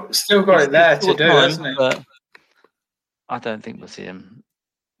 Still got it there to do, hasn't he? But I don't think we'll see him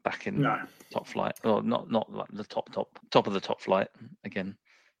back in top flight, or not like the top of the top flight again.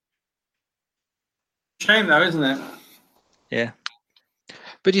 Shame though, isn't it? Yeah.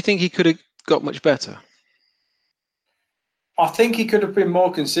 But do you think he could have got much better? I think he could have been more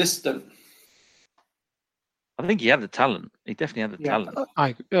consistent. I think he had the talent. He definitely had the talent.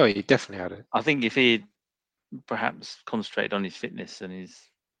 He definitely had it. I think if he had perhaps concentrated on his fitness and his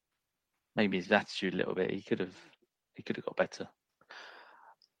attitude a little bit, he could have got better.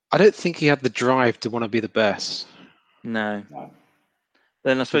 I don't think he had the drive to want to be the best. No.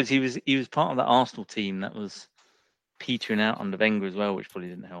 Then I suppose he was part of that Arsenal team that was petering out under Wenger as well, which probably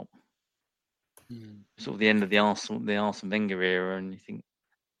didn't help. Sort of the end of the Arsene Wenger era, and you think,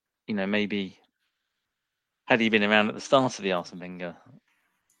 maybe had he been around at the start of the Arsene Wenger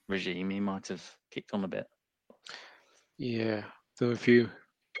regime, he might have kicked on a bit. Yeah, there were a few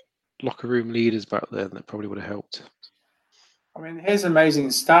locker room leaders back then that probably would have helped. I mean, here's an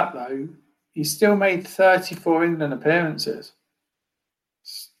amazing stat though. He still made 34 England appearances.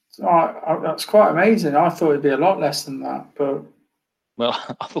 That's quite amazing. I thought it'd be a lot less than that, but well,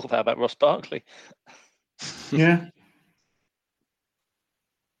 I thought that about Ross Barkley. Yeah.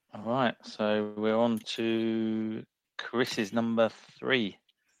 All right, so we're on to Chris's number 3.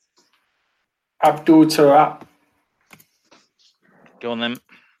 Abdul Turab. Go on then.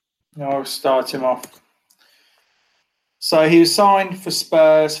 I'll start him off. So he was signed for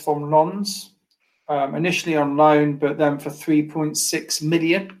Spurs from Lens, initially on loan, but then for 3.6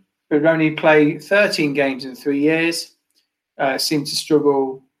 million. But only played 13 games in 3 years. Seemed to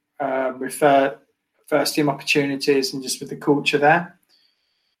struggle with first team opportunities and just with the culture there.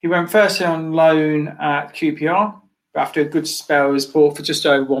 He went firstly on loan at QPR, but after a good spell, he was bought for just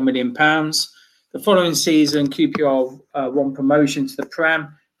over £1 million. The following season, QPR won promotion to the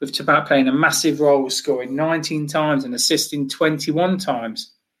Prem, with Turab playing a massive role, scoring 19 times and assisting 21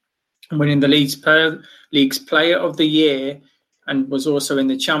 times, and winning the league's Player of the Year, and was also in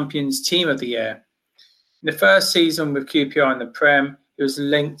the Champions Team of the Year. In the first season with QPR in the Prem, he was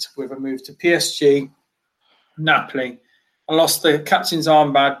linked with a move to PSG, Napoli, and lost the captain's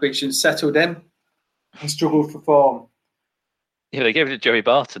armband, which had settled in and struggled for form. Yeah, they gave it to Joey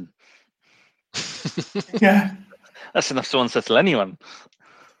Barton. Yeah. That's enough to unsettle anyone.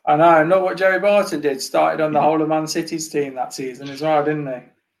 I know, not what Joey Barton did. Started on the whole of Man City's team that season as well, didn't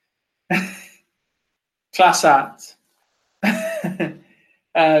he? Class act. Turab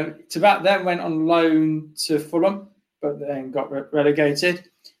then went on loan to Fulham, but then got relegated.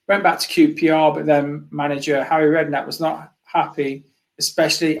 Went back to QPR, but then manager Harry Redknapp was not happy,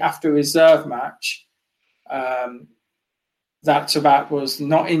 especially after a reserve match. That Turab was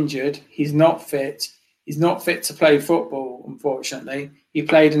not injured. He's not fit. He's not fit to play football, unfortunately. He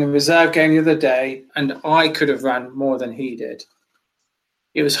played in a reserve game the other day, and I could have ran more than he did.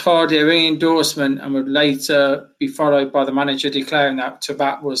 It was hardly a ring endorsement and would later be followed by the manager declaring that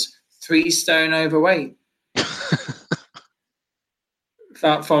Turab was 3 stone overweight.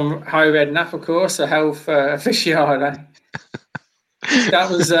 That from Harry Redknapp, of course, a health aficionado. That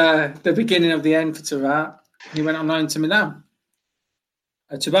was the beginning of the end for Turab. He went on loan to Milan.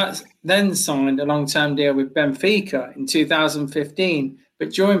 Turab then signed a long-term deal with Benfica in 2015,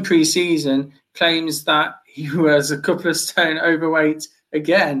 but during pre-season claims that he was a couple of stone overweight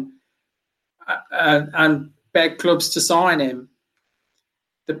again and begged clubs to sign him.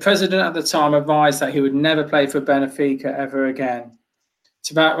 The president at the time advised that he would never play for Benfica ever again.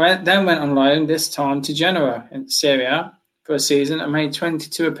 Then went on loan, this time to Genoa in Syria for a season and made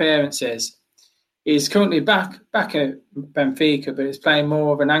 22 appearances. He's currently back at Benfica, but he's playing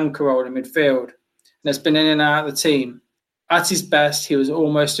more of an anchor role in midfield and has been in and out of the team. At his best, he was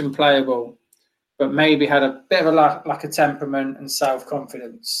almost unplayable, but maybe had a bit of a lack of temperament and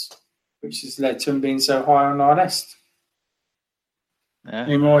self-confidence, which has led to him being so high on our list. Yeah.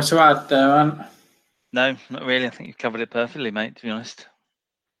 Any more to add there, Ant? No, not really. I think you've covered it perfectly, mate, to be honest.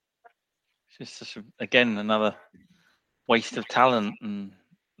 It's just, again, another waste of talent and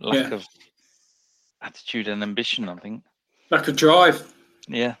lack of attitude and ambition, I think. Lack of drive.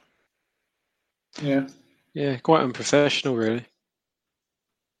 Yeah. Yeah, quite unprofessional, really.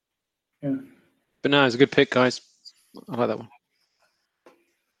 Yeah. But no, it's a good pick, guys. I like that one.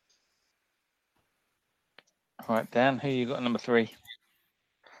 All right, Dan, who you got at number 3?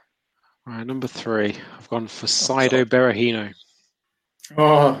 All right, number 3. I've gone for Saido Berahino.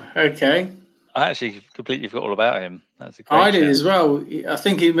 Oh, okay. I actually completely forgot all about him. That's a great I did shout. as well. I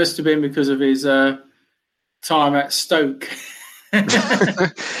think it must have been because of his time at Stoke.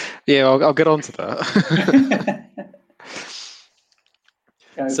 Yeah, I'll get on to that.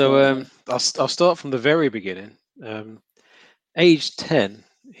 So I'll start from the very beginning. Aged 10,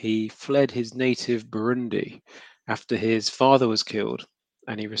 he fled his native Burundi after his father was killed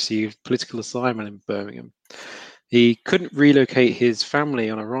and he received political asylum in Birmingham. He couldn't relocate his family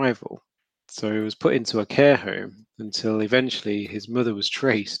on arrival, so he was put into a care home until eventually his mother was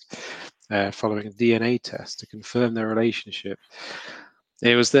traced following a DNA test to confirm their relationship.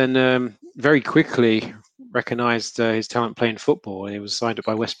 It was then very quickly recognised his talent playing football, and he was signed up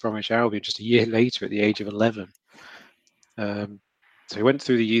by West Bromwich Albion just a year later at the age of 11. So he went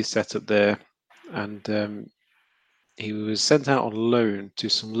through the youth setup there, and he was sent out on loan to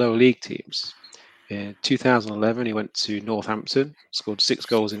some lower league teams. In 2011, he went to Northampton, scored 6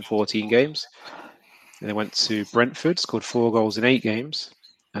 goals in 14 games. Then he went to Brentford, scored 4 goals in 8 games.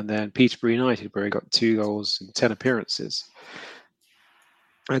 And then Peterborough United, where he got 2 goals in 10 appearances.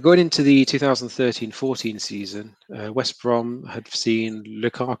 Going into the 2013-14 season, West Brom had seen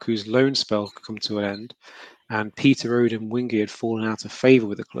Lukaku's loan spell come to an end, and Peter Odin Wingy had fallen out of favour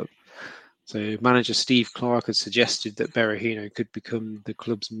with the club. So manager Steve Clarke had suggested that Berahino could become the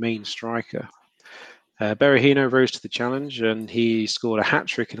club's main striker. Berahino rose to the challenge, and he scored a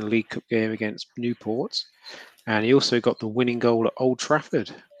hat-trick in a League Cup game against Newport, and he also got the winning goal at Old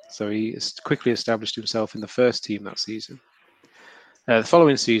Trafford. So he quickly established himself in the first team that season. The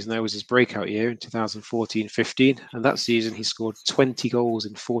following season, though, was his breakout year in 2014-15, and that season he scored 20 goals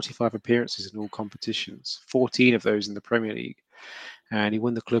in 45 appearances in all competitions, 14 of those in the Premier League, and he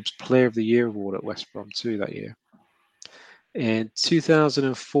won the club's Player of the Year award at West Brom too that year. In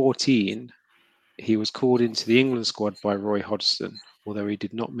 2014, he was called into the England squad by Roy Hodgson, although he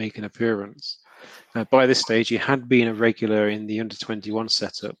did not make an appearance. By this stage, he had been a regular in the under-21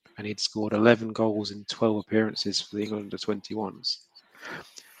 setup, and he'd scored 11 goals in 12 appearances for the England under-21s.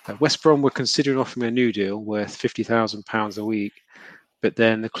 West Brom were considering offering a new deal worth £50,000 a week, but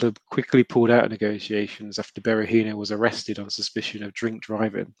then the club quickly pulled out of negotiations after Berahino was arrested on suspicion of drink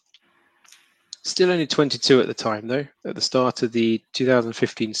driving. Still only 22 at the time, though, at the start of the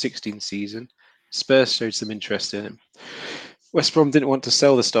 2015-16 season, Spurs showed some interest in him. West Brom didn't want to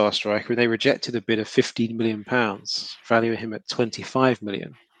sell the star striker, and they rejected a bid of £15 million, valuing him at £25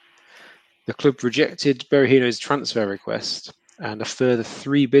 million. The club rejected Berahino's transfer request, and a further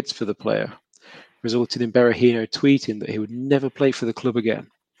 3 bids for the player resulted in Berahino tweeting that he would never play for the club again.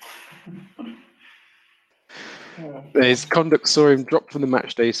 His conduct saw him dropped from the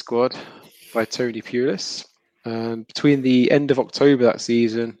matchday squad by Tony Pulis. And between the end of October that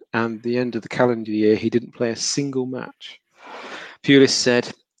season and the end of the calendar year, he didn't play a single match. Pulis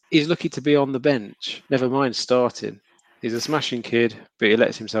said, "He's lucky to be on the bench, never mind starting. He's a smashing kid, but he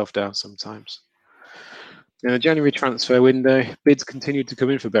lets himself down sometimes." In the January transfer window, bids continued to come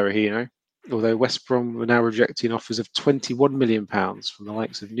in for Berahino, although West Brom were now rejecting offers of £21 million from the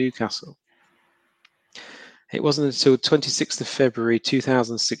likes of Newcastle. It wasn't until 26th of February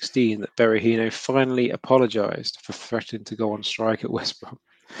 2016 that Berahino finally apologised for threatening to go on strike at West Brom.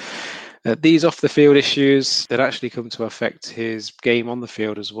 These off-the-field issues that actually come to affect his game on the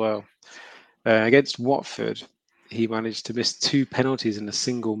field as well. Against Watford, he managed to miss 2 penalties in a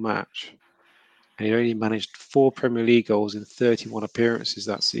single match, and he only managed 4 Premier League goals in 31 appearances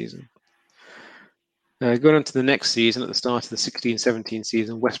that season. Going on to the next season, at the start of the 16-17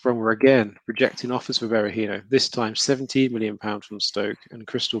 season, West Brom were again rejecting offers for Berahino, this time £17 million from Stoke and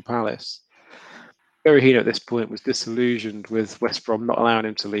Crystal Palace. Berahino at this point was disillusioned with West Brom not allowing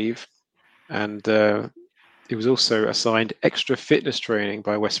him to leave, and he was also assigned extra fitness training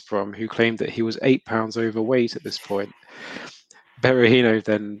by West Brom, who claimed that he was £8 overweight at this point. Berahino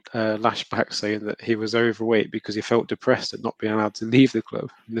then lashed back, saying that he was overweight because he felt depressed at not being allowed to leave the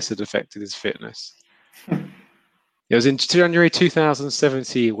club, and this had affected his fitness. It was in January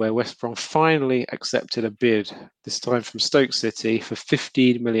 2017 where West Brom finally accepted a bid, this time from Stoke City, for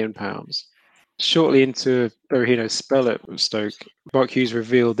 £15 million. Shortly into Berahino's spell at Stoke, Mark Hughes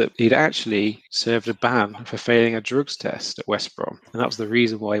revealed that he'd actually served a ban for failing a drugs test at West Brom, and that was the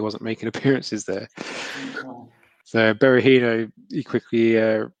reason why he wasn't making appearances there. So Berahino, he quickly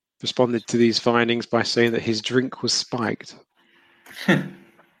responded to these findings by saying that his drink was spiked.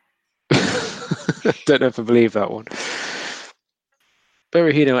 Don't know if I believe that one.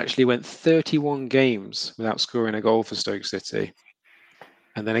 Berahino actually went 31 games without scoring a goal for Stoke City.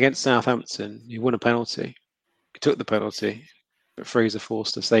 And then against Southampton, he won a penalty. He took the penalty, but Fraser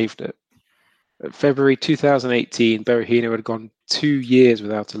Forster saved it. At February 2018, Berahino had gone 2 years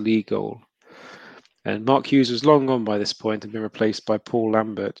without a league goal. And Mark Hughes was long gone by this point and been replaced by Paul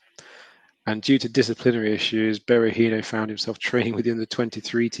Lambert. And due to disciplinary issues, Berahino found himself training with the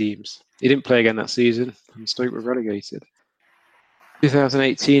under-23 teams. He didn't play again that season, and Stoke were relegated.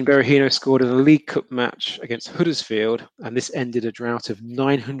 2018, Berahino scored in a League Cup match against Huddersfield, and this ended a drought of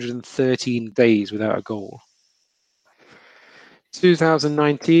 913 days without a goal.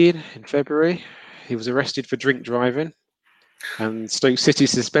 2019, in February, he was arrested for drink driving, and Stoke City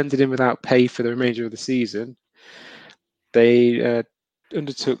suspended him without pay for the remainder of the season. They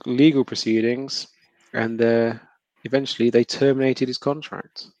undertook legal proceedings, and eventually they terminated his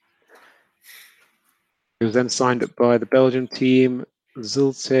contract. He was then signed up by the Belgian team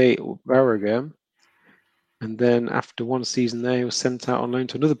Zulte Waregem, and then after one season there, he was sent out on loan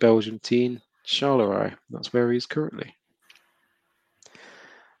to another Belgian team, Charleroi. That's where he is currently.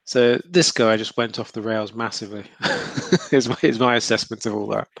 So this guy just went off the rails massively. is my assessment of all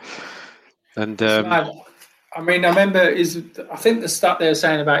that. And I mean, I remember I think the stat they were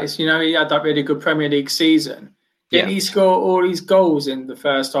saying about is, he had that really good Premier League season. Didn't he score all his goals in the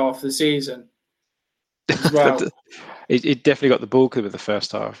first half of the season as well? It definitely got the bulk of it the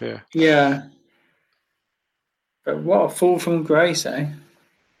first half, yeah. Yeah. But what a fall from grace, eh?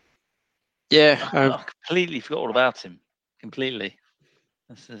 Yeah. I completely forgot all about him. Completely.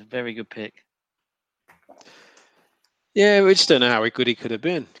 That's a very good pick. Yeah, we just don't know how good he could have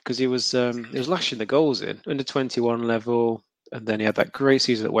been, because he was lashing the goals in under 21 level, and then he had that great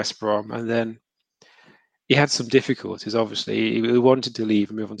season at West Brom, and then he had some difficulties. Obviously, he wanted to leave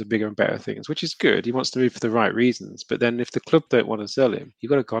and move on to bigger and better things, which is good. He wants to move for the right reasons, but then if the club don't want to sell him, you've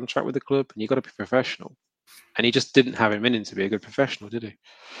got a contract with the club and you've got to be professional. And he just didn't have him in to be a good professional, did he?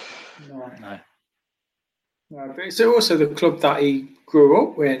 No, but it's also the club that he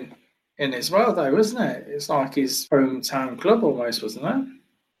grew up in as well, though, wasn't it? It's like his hometown club almost, wasn't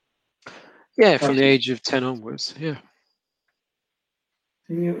it? Yeah, from the age of 10 onwards, yeah.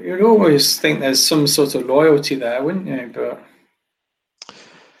 You'd always think there's some sort of loyalty there, wouldn't you? But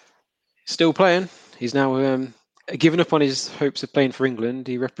still playing. He's now given up on his hopes of playing for England.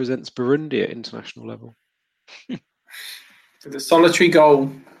 He represents Burundi at international level. For the solitary goal,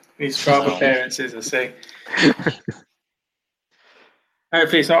 his 12 appearances, I see.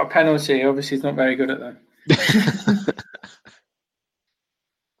 Hopefully it's not a penalty. Obviously he's not very good at that.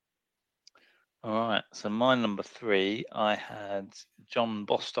 All right. So my number 3, I had John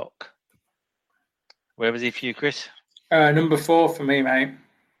Bostock. Where was he for you, Chris? Number 4 for me, mate.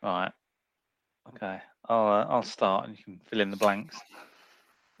 Right. Okay. I'll start and you can fill in the blanks.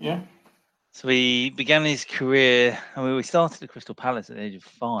 Yeah. So he began his career. We started at Crystal Palace at the age of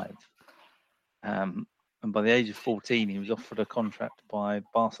 5. And by the age of 14, he was offered a contract by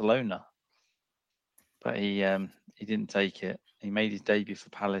Barcelona. But he didn't take it. He made his debut for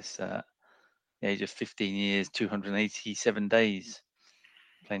Palace at the age of 15 years, 287 days,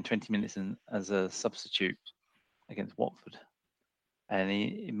 playing 20 minutes as a substitute against Watford. And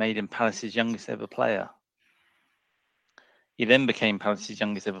he made him Palace's youngest ever player. He then became Palace's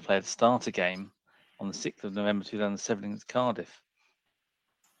youngest ever player to start a game on the 6th of November 2007 against Cardiff.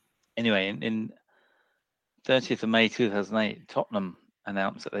 Anyway, in 30th of May 2008, Tottenham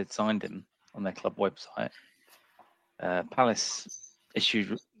announced that they'd signed him on their club website. Palace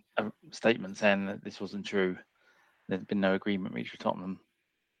issued a statement saying that this wasn't true. There'd been no agreement reached with Tottenham.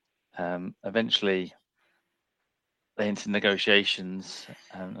 Eventually, they entered negotiations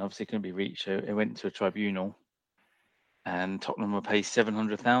and obviously couldn't be reached. So it went to a tribunal, and Tottenham will pay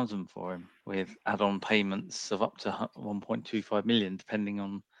 700,000 for him, with add-on payments of up to 1.25 million, depending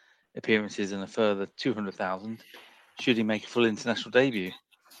on appearances, and a further 200,000 should he make a full international debut.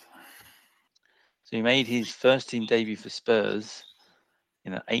 So he made his first team debut for Spurs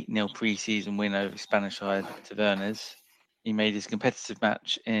in an 8-0 pre-season win over Spanish side Tavernes. He made his competitive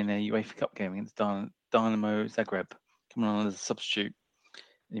match in a UEFA Cup game against Dynamo Zagreb, coming on as a substitute.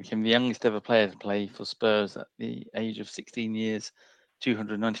 And he became the youngest ever player to play for Spurs at the age of 16 years,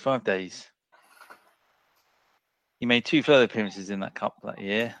 295 days. He made 2 further appearances in that cup that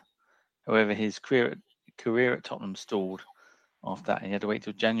year. However, his career at Tottenham stalled after that. He had to wait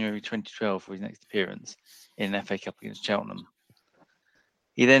till January 2012 for his next appearance in an FA Cup against Cheltenham.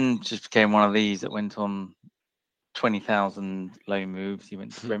 He then just became one of these that went on 20,000 loan moves. He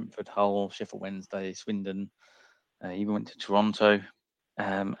went to Brentford, Hull, Sheffield Wednesday, Swindon. He even went to Toronto.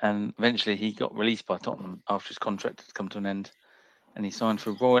 And eventually he got released by Tottenham after his contract had come to an end. And he signed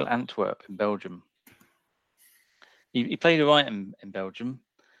for Royal Antwerp in Belgium. He played all right in Belgium.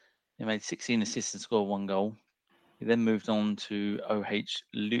 He made 16 assists and scored 1 goal. He then moved on to OH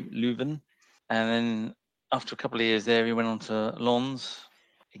Leuven. And then after a couple of years there, he went on to Lens.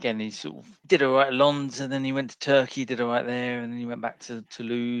 Again, he sort of did all right at Lens, and then he went to Turkey, did all right there, and then he went back to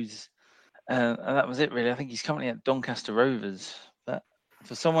Toulouse. And that was it, really. I think he's currently at Doncaster Rovers. But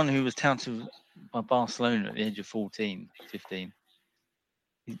for someone who was touted by Barcelona at the age of 15,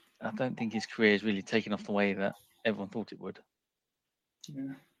 I don't think his career has really taken off the way that everyone thought it would.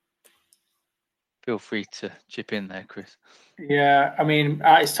 Yeah. Feel free to chip in there, Chris. Yeah, I mean,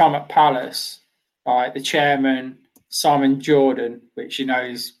 at his time at Palace, like the chairman, Simon Jordan, which you know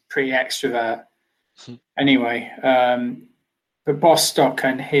is pretty extrovert. Anyway, but Bostock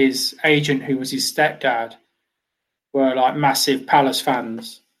and his agent, who was his stepdad, were like massive Palace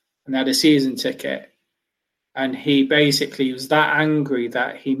fans, and they had a season ticket. And he basically was that angry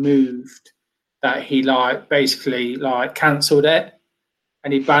that he moved, that he basically cancelled it,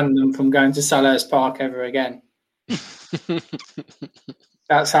 and he banned them from going to Selhurst Park ever again.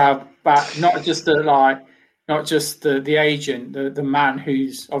 That's how bad. Not just the agent, the man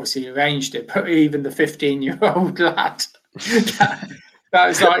who's obviously arranged it, but even the 15-year-old lad. That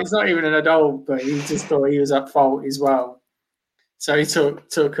was like, he's not even an adult, but he just thought he was at fault as well. So he took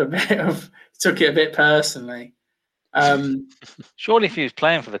it a bit personally. Surely, if he was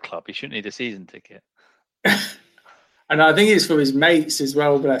playing for the club, he shouldn't need a season ticket. And I think it's for his mates as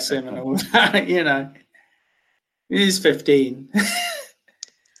well, bless him, and all that. You know, he's 15.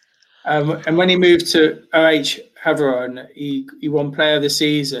 And when he moved to OH Havron, he won Player of the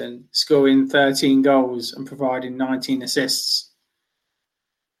Season, scoring 13 goals and providing 19 assists.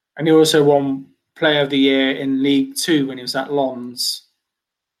 And he also won Player of the Year in League Two when he was at Lens.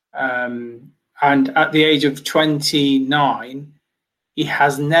 And at the age of 29, he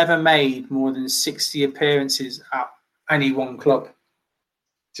has never made more than 60 appearances at any one club.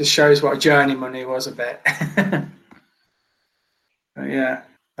 Just shows what a journeyman he was a bit. But yeah,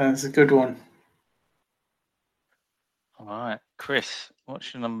 that's a good one. All right, Chris,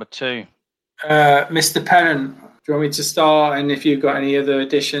 what's your number 2? Mr. Pennant. Do you want me to start? And if you've got any other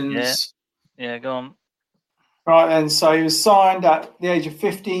additions? Yeah, go on. Right then, so he was signed at the age of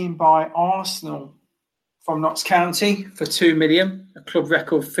 15 by Arsenal from Notts County for $2 million, a club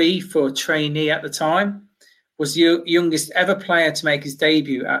record fee for a trainee at the time. Was the youngest ever player to make his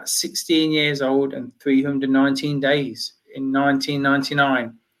debut at 16 years old and 319 days in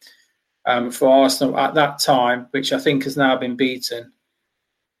 1999 for Arsenal at that time, which I think has now been beaten.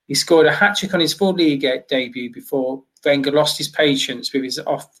 He scored a hat-trick on his full league debut before Wenger lost his patience with his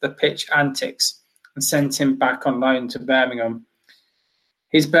off-the-pitch antics and sent him back on loan to Birmingham.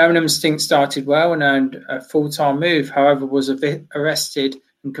 His Birmingham stint started well and earned a full-time move, however was arrested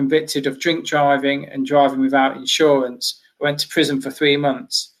and convicted of drink driving and driving without insurance. Went to prison for 3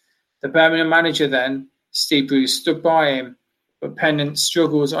 months. The Birmingham manager then, Steve Bruce, stood by him, but Pennant's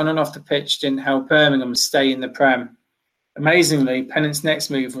struggles on and off the pitch didn't help Birmingham stay in the Prem. Amazingly, Pennant's next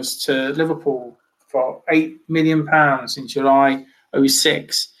move was to Liverpool for £8 million in July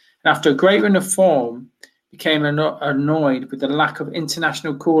 2006. And after a great run of form, became annoyed with the lack of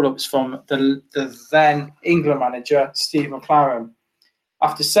international call-ups from the then England manager, Steve McLaren.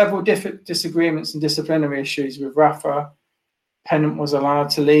 After several disagreements and disciplinary issues with Rafa, Pennant was allowed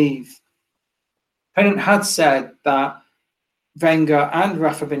to leave. Pennant had said that Wenger and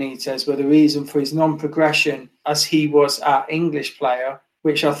Rafa Benitez were the reason for his non-progression as he was an English player,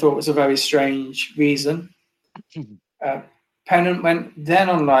 which I thought was a very strange reason. Pennant went then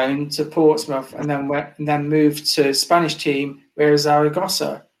on loan to Portsmouth and then moved to Spanish team Real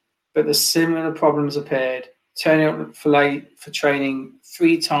Zaragoza. But the similar problems appeared, turning up for late for training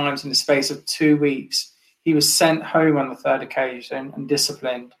 3 times in the space of 2 weeks. He was sent home on the 3rd occasion and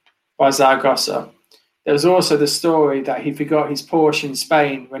disciplined by Zaragoza. There was also the story that he forgot his Porsche in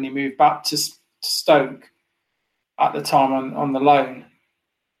Spain when he moved back to Stoke at the time on the loan.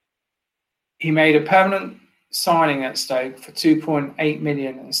 He made a permanent signing at Stoke for 2.8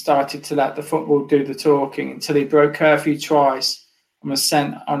 million and started to let the football do the talking until he broke curfew twice and was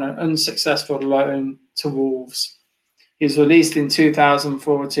sent on an unsuccessful loan to Wolves. He was released in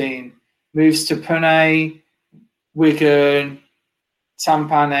 2014, moves to Pune, Wigan,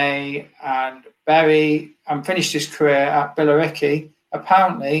 Tampere and Bury, and finished his career at Billericay,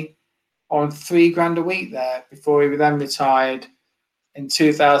 apparently on $3,000 a week there, before he then retired in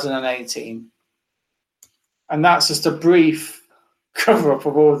 2018. And that's just a brief cover-up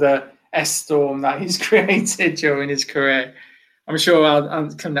of all the S-storm that he's created during his career. I'm sure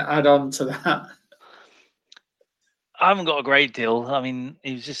I'll can add on to that. I haven't got a great deal. I mean,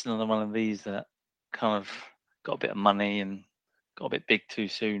 he was just another one of these that kind of got a bit of money and got a bit big too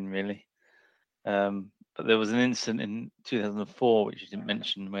soon, really. But there was an incident in 2004, which you didn't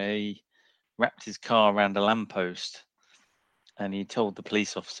mention, where he wrapped his car around a lamppost and he told the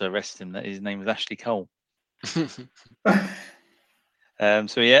police officer arrested him that his name was Ashley Cole. So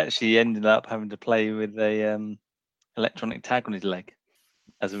he actually ended up having to play with a electronic tag on his leg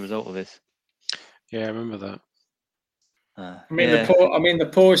as a result of this. Yeah, I remember that.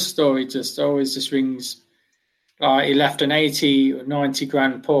 The Porsche story always rings. Like he left an 80 or 90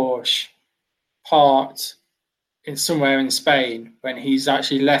 grand Porsche parked in somewhere in Spain when he's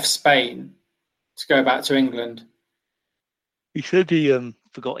actually left Spain to go back to England. He said he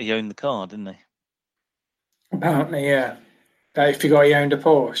forgot he owned the car, didn't he? Apparently, yeah. That he forgot he owned a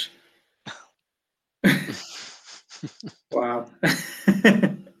Porsche. Wow.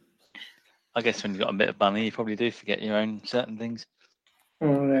 I guess when you've got a bit of money, you probably do forget your own certain things.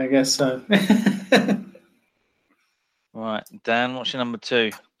 Well, yeah, I guess so. Right, Dan, what's your number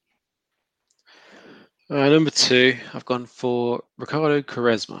 2? Number 2, I've gone for Ricardo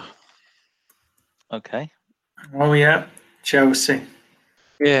Quaresma. Okay. Oh, yeah. Chelsea.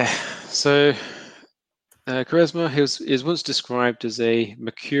 Yeah, so Quaresma is once described as a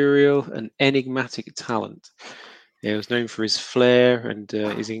mercurial and enigmatic talent. He was known for his flair and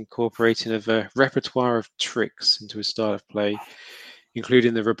his incorporating of a repertoire of tricks into his style of play,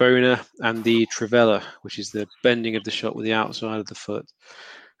 including the Rabona and the Trivela, which is the bending of the shot with the outside of the foot.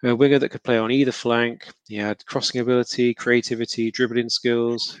 A winger that could play on either flank. He had crossing ability, creativity, dribbling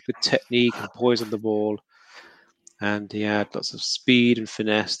skills, good technique and poise on the ball. And he had lots of speed and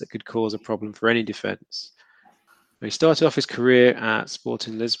finesse that could cause a problem for any defence. He started off his career at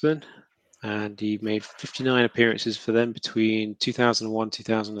Sporting Lisbon, and he made 59 appearances for them between 2001 and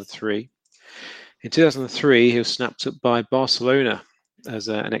 2003. In 2003, he was snapped up by Barcelona as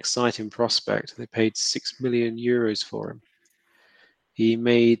an exciting prospect. They paid €6 million for him. He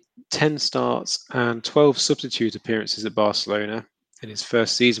made 10 starts and 12 substitute appearances at Barcelona in his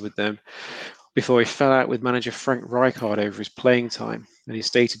first season with them, before he fell out with manager Frank Rijkaard over his playing time, and he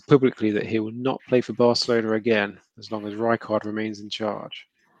stated publicly that he will not play for Barcelona again as long as Rijkaard remains in charge.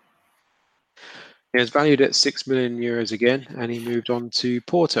 He was valued at €6 million again, and he moved on to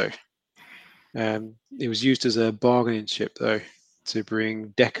Porto. It was used as a bargaining chip, though, to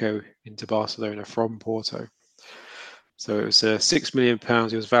bring Deco into Barcelona from Porto. So it was £6 million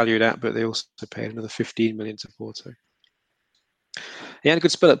he was valued at, but they also paid another $15 million to Porto. He had a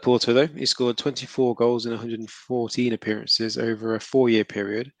good spell at Porto, though. He scored 24 goals in 114 appearances over a 4-year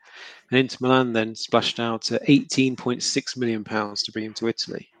period. And Inter Milan then splashed out £18.6 million to bring him to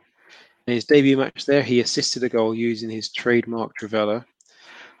Italy. In his debut match there, he assisted a goal using his trademark Trivela.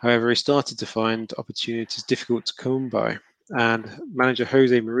 However, he started to find opportunities difficult to come by. And manager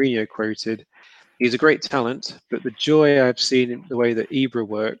Jose Mourinho quoted, "He's a great talent, but the joy I've seen in the way that Ibra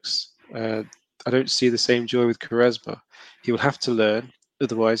works, I don't see the same joy with Quaresma. He will have to learn,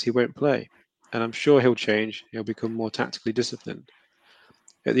 otherwise he won't play. And I'm sure he'll change. He'll become more tactically disciplined."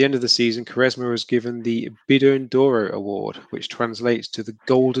 At the end of the season, Quaresma was given the Bidon d'Oro award, which translates to the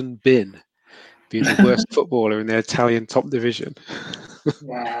Golden Bin, being the worst footballer in the Italian top division.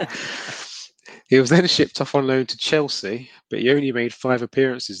 Wow. He was then shipped off on loan to Chelsea, but he only made 5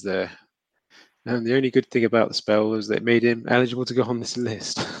 appearances there. And the only good thing about the spell was that it made him eligible to go on this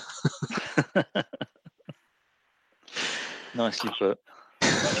list. Nicely put.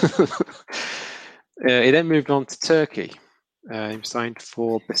 He then moved on to Turkey. He signed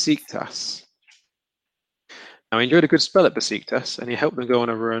for Besiktas. Now, he enjoyed a good spell at Besiktas, and he helped them go on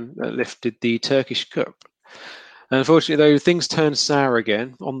a run that lifted the Turkish Cup. Unfortunately, though, things turned sour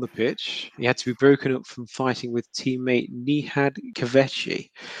again on the pitch. He had to be broken up from fighting with teammate Nihat Kaveci,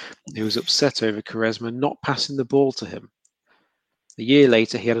 who was upset over Quaresma not passing the ball to him. A year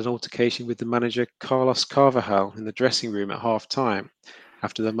later, he had an altercation with the manager Carlos Carvajal in the dressing room at half-time,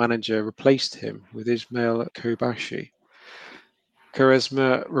 after the manager replaced him with Ismail Kobashi.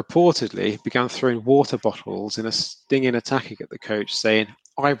 Quaresma reportedly began throwing water bottles in a stinging attack at the coach, saying,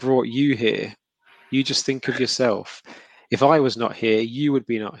 "I brought you here. You just think of yourself. If I was not here, you would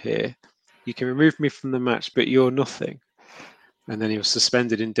be not here. You can remove me from the match, but you're nothing." And then he was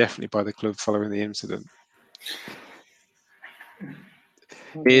suspended indefinitely by the club following the incident.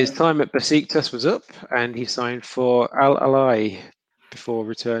 His time at Besiktas was up, and he signed for Al Ahly before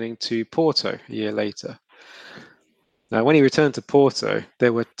returning to Porto a year later. Now, when he returned to Porto,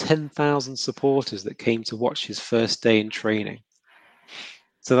 there were 10,000 supporters that came to watch his first day in training.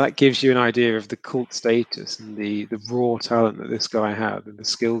 So that gives you an idea of the cult status and the raw talent that this guy had and the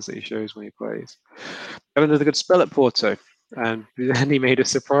skills that he shows when he plays. Got another good spell at Porto, and then he made a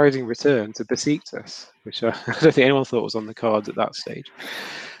surprising return to Besiktas, which I don't think anyone thought was on the cards at that stage.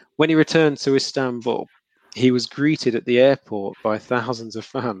 When he returned to Istanbul, he was greeted at the airport by thousands of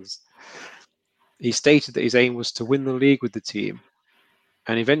fans. He stated that his aim was to win the league with the team,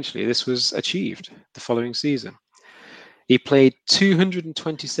 and eventually this was achieved the following season. He played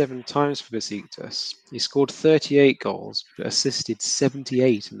 227 times for Besiktas. He scored 38 goals, but assisted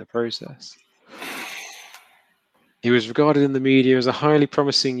 78 in the process. He was regarded in the media as a highly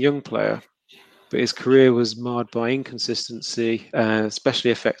promising young player, but his career was marred by inconsistency, especially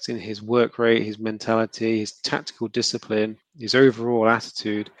affecting his work rate, his mentality, his tactical discipline, his overall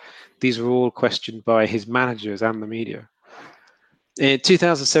attitude. These were all questioned by his managers and the media. In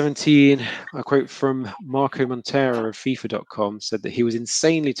 2017, a quote from Marco Montero of FIFA.com said that he was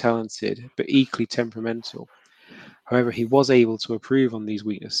insanely talented, but equally temperamental. However, he was able to improve on these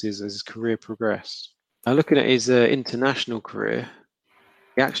weaknesses as his career progressed. Now, looking at his international career,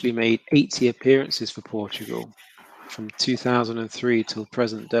 he actually made 80 appearances for Portugal from 2003 till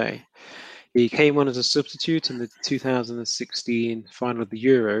present day. He came on as a substitute in the 2016 final of the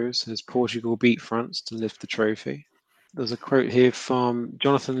Euros as Portugal beat France to lift the trophy. There's a quote here from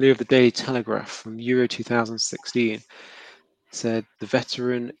Jonathan Liu of the Daily Telegraph from Euro 2016. It said, "The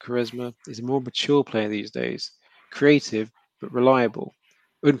veteran Quaresma is a more mature player these days, creative but reliable,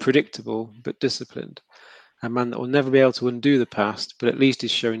 unpredictable but disciplined. A man that will never be able to undo the past, but at least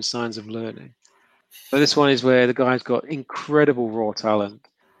is showing signs of learning." So this one is where the guy's got incredible raw talent.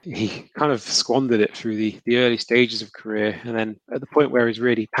 He kind of squandered it through the early stages of career, and then at the point where he's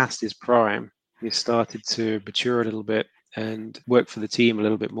really past his prime, he started to mature a little bit and work for the team a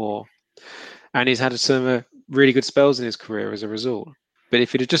little bit more. And he's had some really good spells in his career as a result. But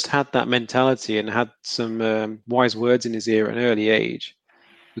if he'd have just had that mentality and had some wise words in his ear at an early age,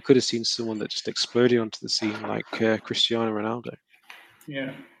 we could have seen someone that just exploded onto the scene like Cristiano Ronaldo.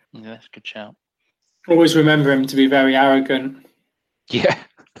 Yeah, that's a good shout. Always remember him to be very arrogant. Yeah.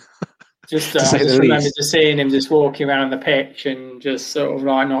 I just remember just seeing him just walking around the pitch and just sort of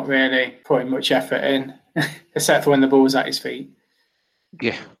like not really putting much effort in, except for when the ball's at his feet.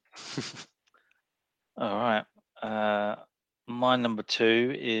 Yeah. All right. My number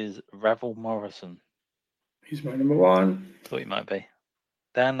 2 is Ravel Morrison. He's my number 1. Thought he might be.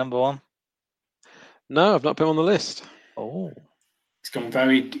 Dan, number 1? No, I've not put him on the list. Oh.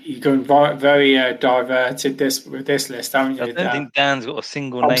 You've gone very diverted with this list, haven't you? I don't think Dan's got a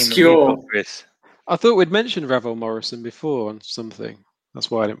single obscure name that you've got, Chris. I thought we'd mentioned Ravel Morrison before on something. That's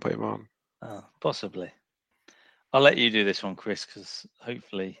why I didn't put him on. Oh, possibly. I'll let you do this one, Chris, because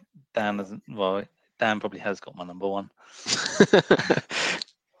hopefully Dan doesn't. Well, Dan probably has got my number 1.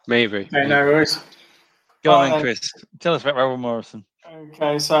 Maybe. Okay, no worries. Go on then, Chris. Tell us about Ravel Morrison.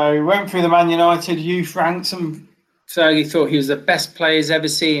 Okay, so we went through the Man United youth ranks and Fergie thought he was the best player he's ever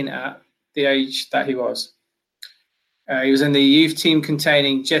seen at the age that he was. He was in the youth team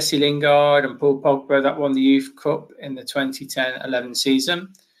containing Jesse Lingard and Paul Pogba that won the Youth Cup in the 2010-11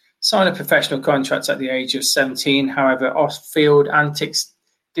 season. Signed a professional contract at the age of 17. However, off-field antics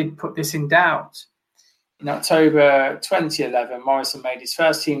did put this in doubt. In October 2011, Morrison made his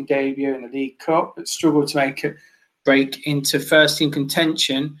first team debut in the League Cup, but struggled to make a break into first-team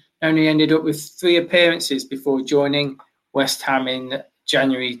contention. Only ended up with 3 appearances before joining West Ham in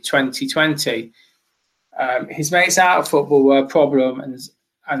January 2020. His mates out of football were a problem,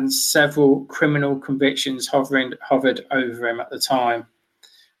 and several criminal convictions hovered over him at the time.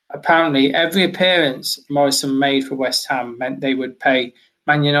 Apparently, every appearance Morrison made for West Ham meant they would pay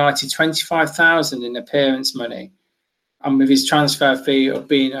Man United 25,000 in appearance money, and with his transfer fee of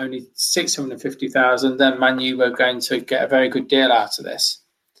being only 650,000, then Man U were going to get a very good deal out of this.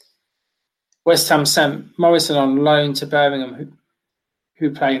 West Ham sent Morrison on loan to Birmingham,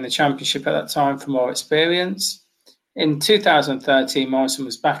 who played in the Championship at that time, for more experience. In 2013, Morrison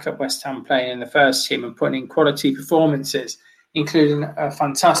was back at West Ham playing in the first team and putting in quality performances, including a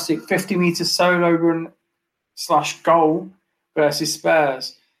fantastic 50-metre solo run / goal versus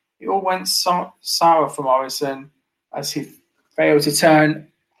Spurs. It all went sour for Morrison as he failed to turn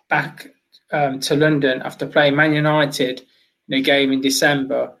back to London after playing Man United in a game in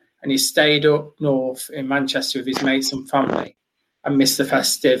December, and he stayed up north in Manchester with his mates and family and missed the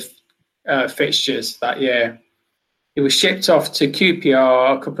festive fixtures that year. He was shipped off to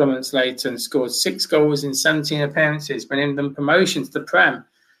QPR a couple of months later and scored 6 goals in 17 appearances, winning them promotion to the Prem.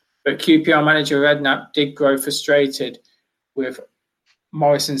 But QPR manager Redknapp did grow frustrated with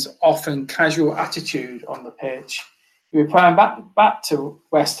Morrison's often casual attitude on the pitch. He returned back to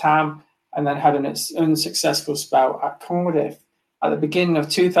West Ham and then had an unsuccessful spell at Cardiff. At the beginning of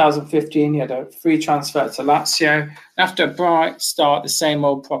 2015, he had a free transfer to Lazio. After a bright start, the same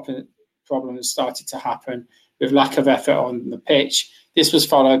old problems started to happen with lack of effort on the pitch. This was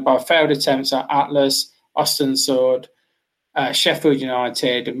followed by failed attempts at Atlas, Östersund, Sheffield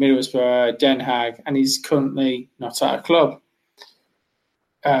United, Middlesbrough, Den Haag, and he's currently not at a club.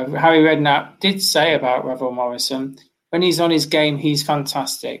 Harry Redknapp did say about Ravel Morrison, when he's on his game, he's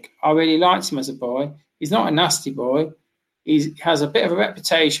fantastic. I really liked him as a boy. He's not a nasty boy. He has a bit of a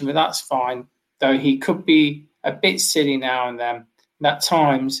reputation, but that's fine, though he could be a bit silly now and then. And at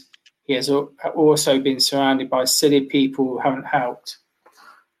times, he has also been surrounded by silly people who haven't helped.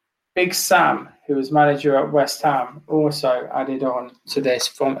 Big Sam, who was manager at West Ham, also added on to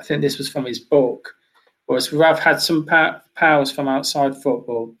this. I think this was from his book. Was Rav had some pals from outside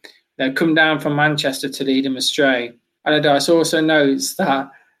football. They'd come down from Manchester to lead him astray. Allardyce also notes that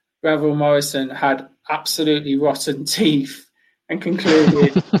Ravel Morrison had absolutely rotten teeth and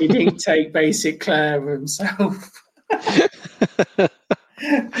concluded he didn't take basic care of himself.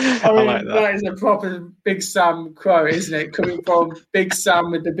 I like that is a proper Big Sam quote, isn't it? Coming from Big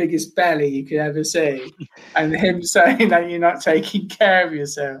Sam with the biggest belly you could ever see, and him saying that you're not taking care of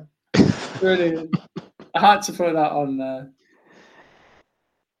yourself. Brilliant. I had to put that on there.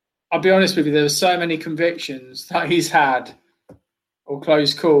 I'll be honest with you, there were so many convictions that he's had or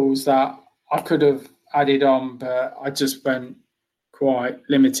close calls that I could have added on, but I just went quite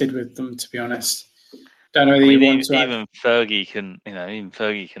limited with them, to be honest. Don't know whether you want to even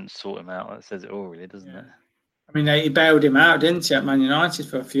Fergie can sort him out. That says it all, really, doesn't it? I mean, he bailed him out, didn't he, at Man United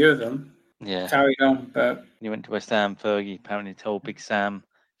for a few of them? Yeah. Carried on, but he went to West Ham. Fergie apparently told Big Sam,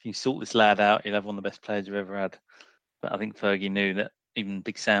 if you sort this lad out, you'll have one of the best players you've ever had. But I think Fergie knew that even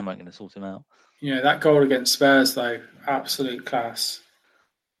Big Sam weren't going to sort him out. Yeah, that goal against Spurs, though, absolute class.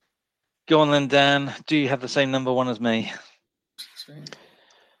 Go on then, Dan. Do you have the same number one as me? Sweet.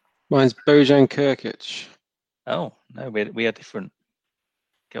 Mine's Bojan Krkić. Oh, no, we are different.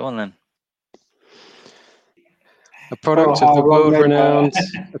 Go on then. A product of the world-renowned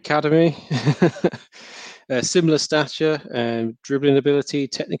academy. Similar stature, dribbling ability,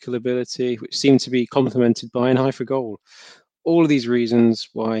 technical ability, which seemed to be complemented by an eye for goal. All of these reasons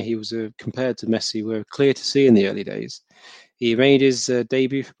why he was compared to Messi were clear to see in the early days. He made his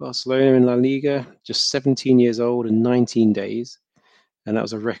debut for Barcelona in La Liga, just 17 years old and 19 days. And that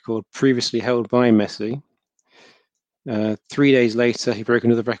was a record previously held by Messi. 3 days later, he broke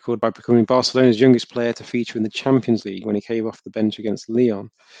another record by becoming Barcelona's youngest player to feature in the Champions League when he came off the bench against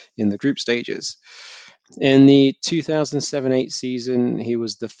Lyon in the group stages. In the 2007-8 season, he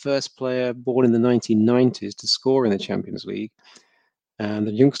was the first player born in the 1990s to score in the Champions League. And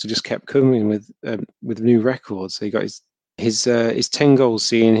the youngster just kept coming with new records. So he got his 10 goals,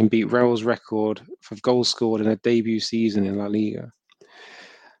 seeing him beat Raul's record for goals scored in a debut season in La Liga.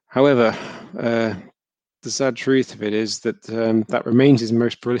 However, the sad truth of it is that that remains his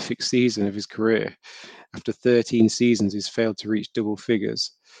most prolific season of his career. After 13 seasons, he's failed to reach double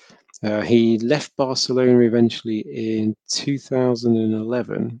figures. He left Barcelona eventually in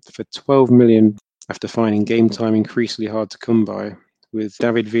 2011 for 12 million after finding game time increasingly hard to come by, with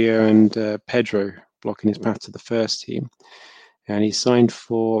David Villa and Pedro blocking his path to the first team. And he signed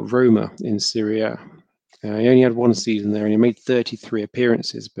for Roma in Serie A. He only had one season there and he made 33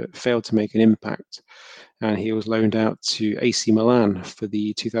 appearances but failed to make an impact. And he was loaned out to AC Milan for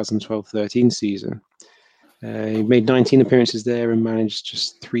the 2012-13 season. He made 19 appearances there and managed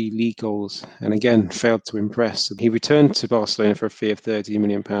just 3 league goals, and again failed to impress. He returned to Barcelona for a fee of £30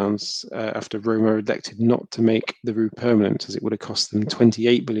 million after Roma elected not to make the route permanent, as it would have cost them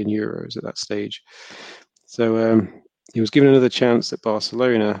 €28 billion at that stage. So he was given another chance at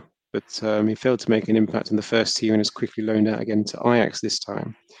Barcelona, but he failed to make an impact in the first team and was quickly loaned out again to Ajax this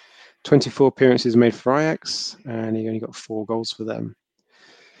time. 24 appearances made for Ajax, and he only got 4 goals for them.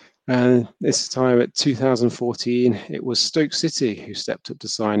 And this time at 2014, it was Stoke City who stepped up to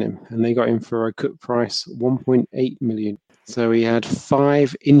sign him, and they got him for a cut price, £1.8 million. So he had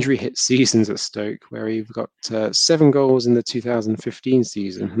 5 injury-hit seasons at Stoke, where he got 7 goals in the 2015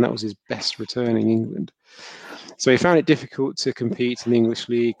 season, and that was his best return in England. So he found it difficult to compete in the English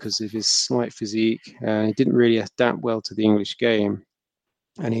league because of his slight physique. He didn't really adapt well to the English game,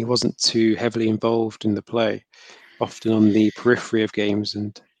 and he wasn't too heavily involved in the play, often on the periphery of games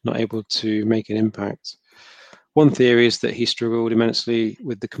and not able to make an impact. One theory is that he struggled immensely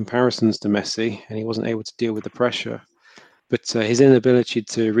with the comparisons to Messi, and he wasn't able to deal with the pressure. But his inability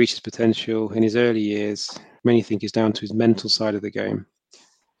to reach his potential in his early years, many think, is down to his mental side of the game.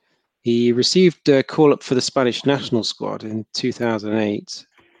 He received a call-up for the Spanish national squad in 2008,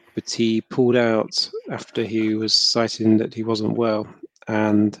 but he pulled out after he was citing that he wasn't well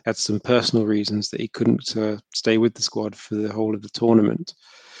and had some personal reasons that he couldn't stay with the squad for the whole of the tournament.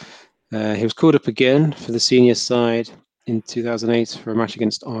 He was called up again for the senior side in 2008 for a match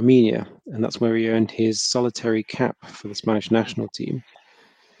against Armenia, and that's where he earned his solitary cap for the Spanish national team.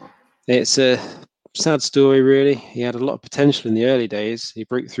 It's a sad story, really. He had a lot of potential in the early days. He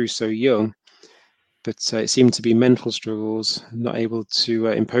broke through so young, but it seemed to be mental struggles, not able to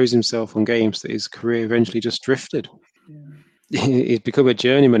impose himself on games, that his career eventually just drifted. He's become a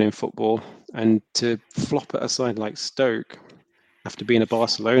journeyman in football, and to flop at a side like Stoke after being a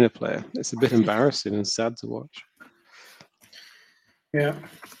Barcelona player, it's a bit embarrassing and sad to watch. Yeah,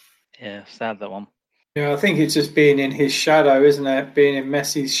 sad, that one. Yeah, I think it's just being in his shadow, isn't it? Being in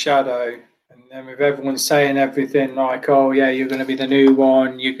Messi's shadow, and then with everyone saying everything like, "Oh yeah, you're going to be the new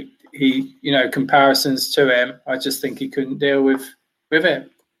one." Comparisons to him. I just think he couldn't deal with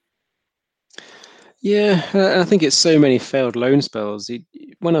it. Yeah, I think it's so many failed loan spells.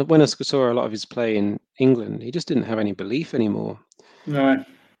 When I saw a lot of his play in England, he just didn't have any belief anymore. No.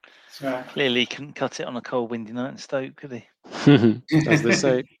 Clearly, he couldn't cut it on a cold, windy night in Stoke, could he? As they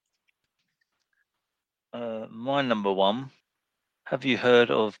say. My number one. Have you heard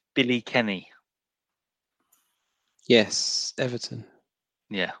of Billy Kenny? Yes, Everton.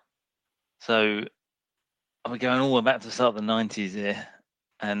 Yeah. So we're going all the way back to the start of the 90s here,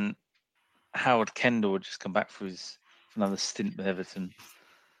 and Howard Kendall had just come back for another stint with Everton,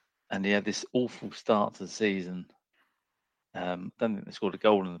 and he had this awful start to the season. Don't think they scored a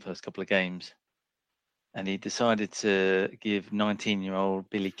goal in the first couple of games, and he decided to give 19-year-old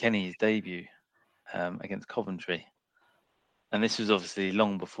Billy Kenny his debut against Coventry. And this was obviously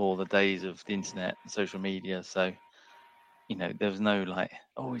long before the days of the internet and social media, so there was no like,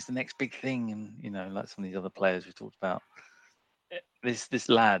 oh, he's the next big thing, and like some of these other players we talked about. This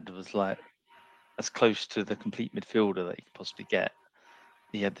lad was like as close to the complete midfielder that you could possibly get.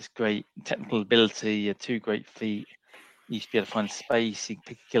 He had this great technical ability. He had 2 great feet. He used to be able to find space. He could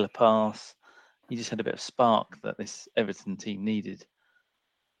pick a killer pass. He just had a bit of spark that this Everton team needed.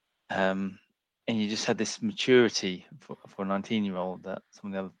 And you just had this maturity for a 19-year-old that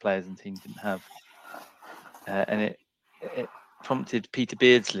some of the other players in the team didn't have. And it prompted Peter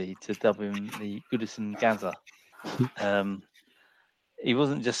Beardsley to dub him the Goodison Gaza. He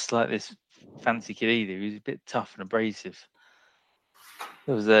wasn't just like this fancy kid either. He was a bit tough and abrasive.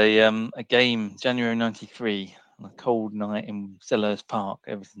 There was a game, January '93, on a cold night in Selhurst Park.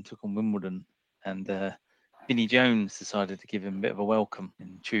 Everton took on Wimbledon, and Vinnie Jones decided to give him a bit of a welcome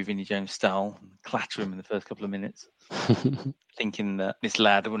in true Vinnie Jones style and clatter him in the first couple of minutes, thinking that this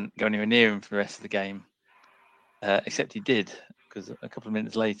lad wouldn't go anywhere near him for the rest of the game. Except he did, because a couple of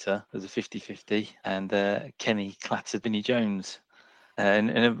minutes later, there was a 50-50, and Kenny clattered Vinnie Jones.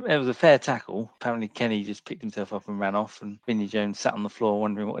 And it was a fair tackle. Apparently, Kenny just picked himself up and ran off, and Vinnie Jones sat on the floor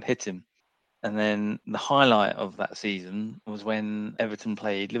wondering what had hit him. And then the highlight of that season was when Everton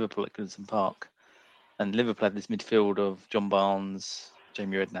played Liverpool at Goodison Park. And Liverpool had this midfield of John Barnes,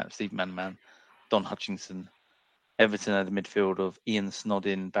 Jamie Redknapp, Steve Manman, Don Hutchinson. Everton had a midfield of Ian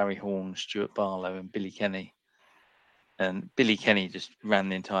Snodin, Barry Horn, Stuart Barlow, and Billy Kenny. And Billy Kenny just ran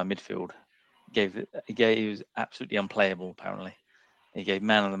the entire midfield. He was absolutely unplayable, apparently. He gave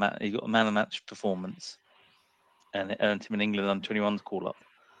man of the match. He got a man of the match performance, and it earned him an England under-21s call-up.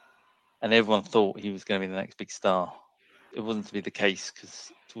 And everyone thought he was going to be the next big star. it wasn't to be the case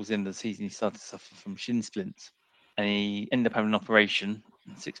because towards the end of the season he started to suffer from shin splints, and he ended up having an operation.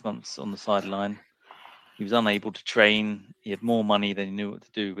 6 months on the sideline. He was unable to train. He had more money than he knew what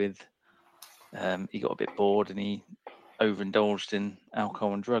to do with. He got a bit bored and he overindulged in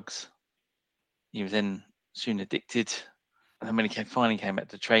alcohol and drugs. He was then soon addicted. And then when he finally came back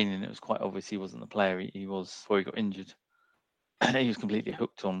to training, it was quite obvious he wasn't the player he was before he got injured. He was completely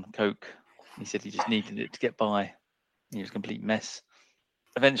hooked on coke. He said he just needed it to get by. He was a complete mess.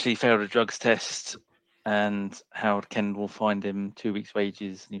 Eventually, he failed a drugs test, and Howard Kendall fined him 2 weeks'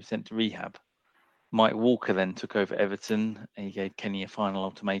 wages, and he was sent to rehab. Mike Walker then took over Everton, and he gave Kenny a final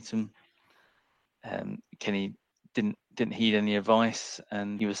ultimatum. Kenny didn't heed any advice,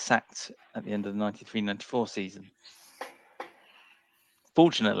 and he was sacked at the end of the 93-94 season.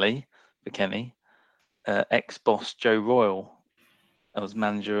 Fortunately for Kenny, ex-boss Joe Royal was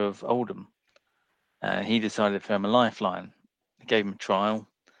manager of Oldham. He decided to throw him a lifeline. He gave him a trial,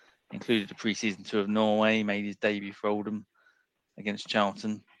 included a pre-season tour of Norway, made his debut for Oldham against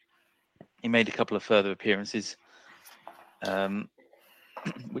Charlton. He made a couple of further appearances,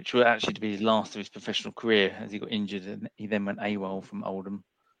 which were actually to be his last of his professional career, as he got injured, and he then went AWOL from Oldham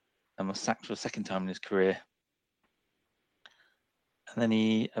and was sacked for a second time in his career. And then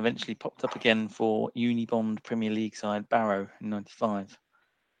he eventually popped up again for Unibond Premier League side Barrow in '95.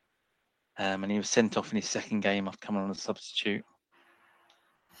 And he was sent off in his second game after coming on as a substitute.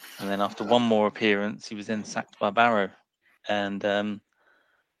 And then after one more appearance, he was then sacked by Barrow. And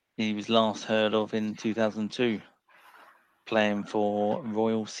he was last heard of in 2002, playing for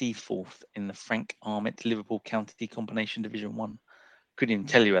Royal Seaforth in the Frank Armit Liverpool County Combination Division 1. Couldn't even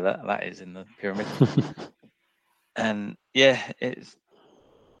tell you where that is in the pyramid. And yeah, it's,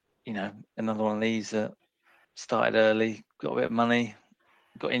 another one of these that started early, got a bit of money,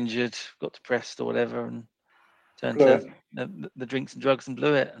 got injured, got depressed or whatever, and turned to the drinks and drugs and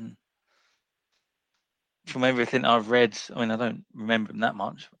blew it. And from everything I've read, I don't remember him that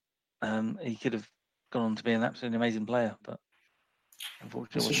much. He could have gone on to be an absolutely amazing player, but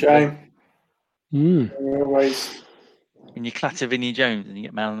unfortunately, it's a shame. Always. When you clatter Vinnie Jones and you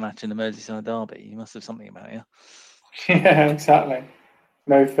get man of the match in the Merseyside derby, you must have something about you. Yeah, exactly.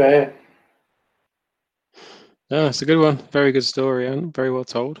 No fair. No, it's a good one. Very good story and very well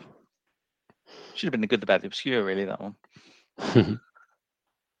told. Should have been the good, the bad, the obscure, really, that one.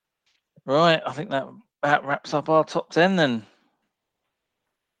 Right, I think that wraps up our top 10 then.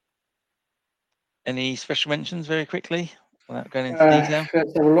 Any special mentions very quickly without going into detail?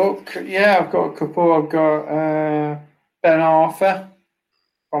 Let's have a look. Yeah, I've got a couple. I've got Ben Arthur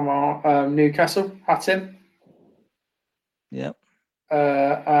from our Newcastle, Hatton. Yep.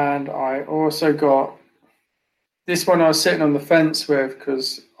 And I also got this one I was sitting on the fence with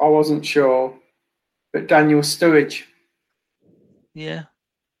because I wasn't sure, but Daniel Sturridge. Yeah.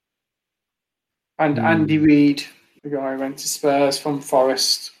 And Andy Reid, the guy who went to Spurs from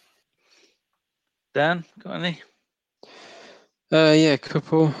Forest. Dan, got any? Yeah, a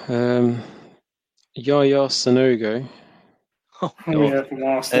couple. Yaya Sanogo. Oh, yeah, from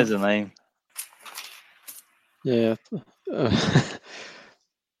Arsenal. There's a name. Yeah.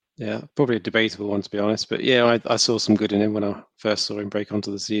 Yeah, probably a debatable one, to be honest. But yeah, I saw some good in him when I first saw him break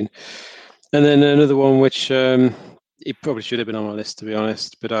onto the scene. And then another one, which he probably should have been on my list, to be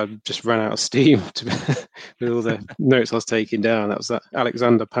honest, but I just ran out of steam with all the notes I was taking down. That was that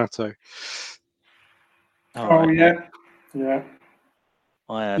Alexander Pato. Yeah.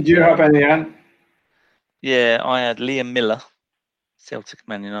 I Did you have any, Anne? Yeah, I had Liam Miller, Celtic,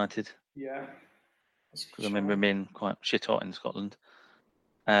 Man United. Yeah. Because I remember him being quite shit hot in Scotland.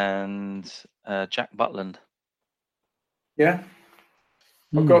 And Jack Butland. Yeah.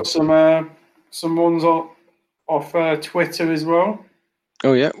 I've got some ones off Twitter as well.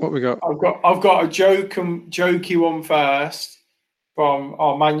 Oh yeah, what we got? I've got a jokey one first from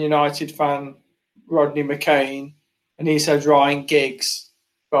our Man United fan Rodney McCain, and he said Ryan Giggs,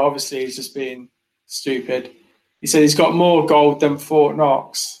 but obviously he's just being stupid. He said he's got more gold than Fort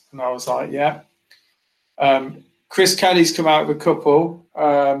Knox, and I was like, yeah. Chris Kelly's come out with a couple.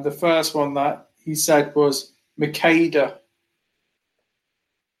 The first one that he said was Makeda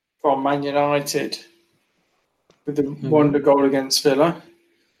from Man United with the wonder goal against Villa.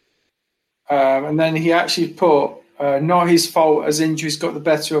 And then he actually put, not his fault as injuries got the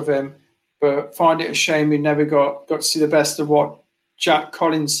better of him, but find it a shame he never got to see the best of what Jack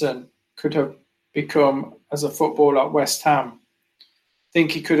Collinson could have become as a footballer at West Ham. I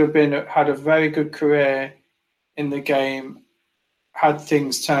think he could have had a very good career in the game had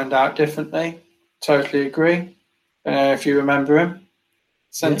things turned out differently. Totally agree. If you remember him.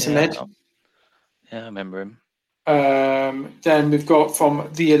 Centre mid. Yeah, I remember him. Then we've got from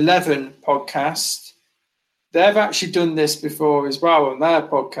the 11 podcast. They've actually done this before as well on their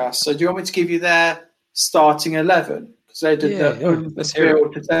podcast. So do you want me to give you their starting 11? Because they did let's hear unreal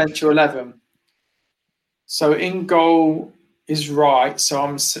potential 11. So in goal is right. So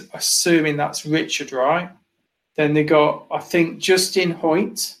I'm assuming that's Richard, right? Then they got, I think, Justin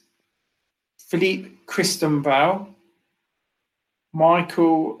Hoyt, Philippe Christenval,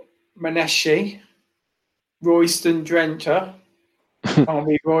 Michael Maneschi, Royston Drenter. Can't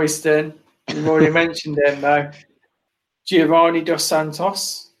be Royston. We've already mentioned him, though. Giovanni Dos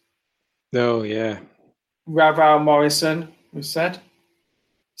Santos. Oh, yeah. Raval Morrison, we said.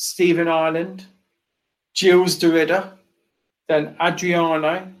 Stephen Ireland. Gilles Derrida. Then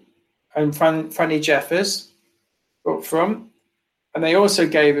Adriano and Fanny Jeffers up front. And they also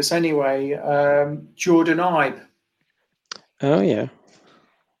gave us, anyway, Jordan Ibe. Oh, yeah.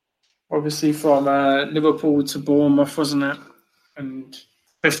 Obviously from Liverpool to Bournemouth, wasn't it? And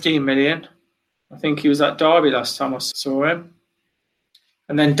 15 million. I think he was at Derby last time I saw him.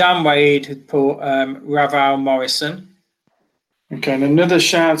 And then Dan Wade had put Raval Morrison. Okay, and another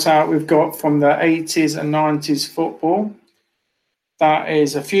shout out we've got from the 80s and 90s football. That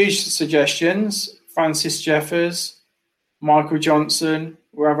is a few suggestions. Francis Jeffers, Michael Johnson,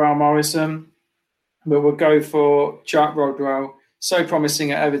 Raval Morrison. But we'll go for Jack Rodwell. So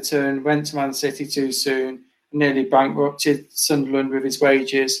promising at Everton, went to Man City too soon, nearly bankrupted Sunderland with his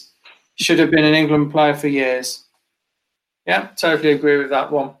wages. Should have been an England player for years. Yeah, totally agree with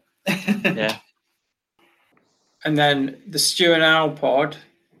that one. Yeah. And then the Stu and Al pod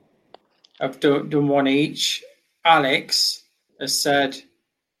have done one each. Alex has said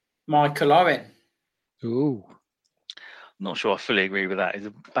Michael Owen. Ooh. I'm not sure I fully agree with that. He's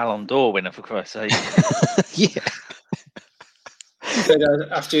a Ballon d'Or winner, for Christ's sake. Yeah. So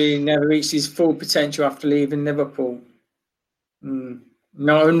after he never reached his full potential after leaving Liverpool.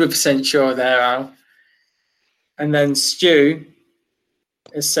 Not 100% sure there, Al. And then Stu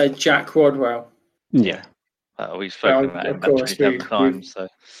has said Jack Rodwell. Yeah. We've spoken about him actually several times. So.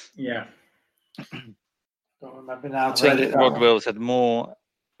 Yeah. Don't remember now. I think Rodwell's had more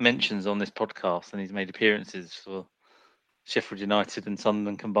mentions on this podcast than he's made appearances for Sheffield United and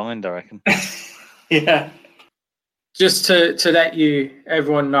Sunderland combined, I reckon. Yeah. Just to let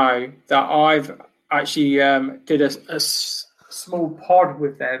everyone know that I've actually did a small pod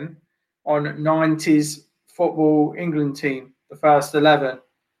with them on 90s football England team, the first 11.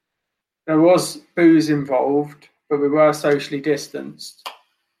 There was booze involved, but we were socially distanced.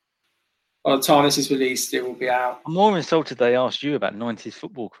 By the time this is released, it will be out. I'm more insulted they asked you about 90s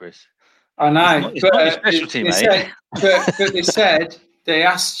football, Chris. I know. It's not your specialty, mate. But they said they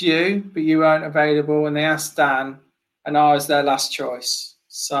asked you, but you weren't available, and they asked Dan, and I was their last choice.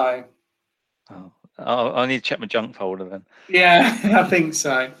 So, I need to check my junk folder then. Yeah, I think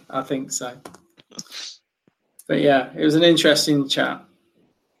so. But yeah, it was an interesting chat.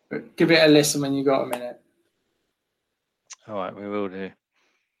 But give it a listen when you got a minute. All right, we will do.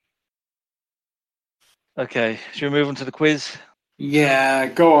 Okay, should we move on to the quiz? Yeah,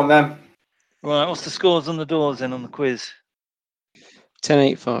 go on then. Right, what's the scores on the doors then on the quiz?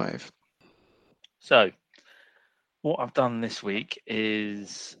 10-8-5. So, what I've done this week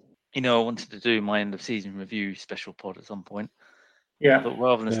is, I wanted to do my end of season review special pod at some point. Yeah. But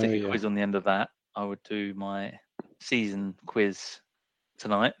rather than stick a quiz on the end of that, I would do my season quiz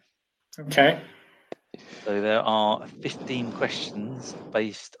tonight. Okay. So there are 15 questions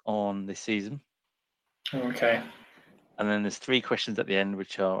based on this season. Okay. And then there's 3 questions at the end,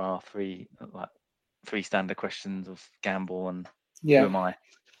 which are our three standard questions of gamble and who am I?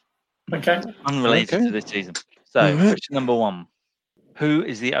 Okay. Unrelated to this season. So question number 1. Who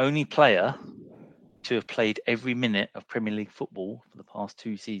is the only player to have played every minute of Premier League football for the past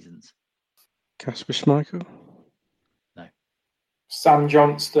 2 seasons? Kasper Schmeichel? No. Sam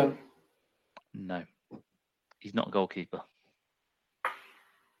Johnston? No. He's not a goalkeeper.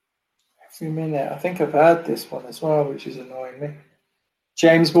 Every minute. I think I've heard this one as well, which is annoying me.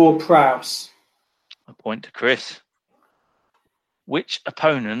 James Ward-Prowse. A point to Chris. Which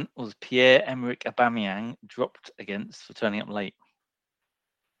opponent was Pierre-Emerick Aubameyang dropped against for turning up late?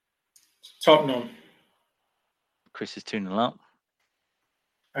 Tottenham. Chris is 2-0 up.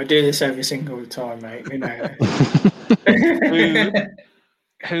 I do this every single time, mate. You know.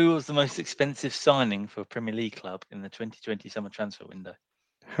 Who was the most expensive signing for a Premier League club in the 2020 summer transfer window?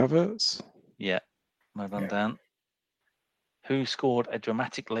 Havertz? Yeah. Well done, Dan. Who scored a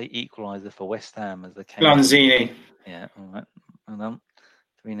dramatic late equaliser for West Ham as they came? Lanzini. Yeah, all right. Well done.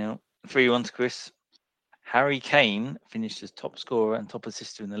 3-0. 3-1 to Chris. Harry Kane finished as top scorer and top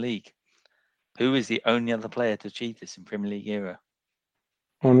assister in the league. Who is the only other player to achieve this in Premier League era?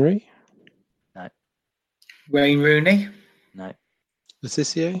 Henry? No. Wayne Rooney. No.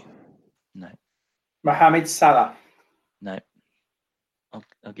 Letitia? No. Mohamed Salah. No.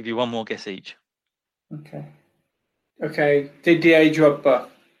 I'll give you one more guess each. Okay. Didier Drogba.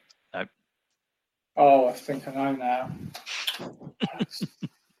 No. Oh, I think I know now.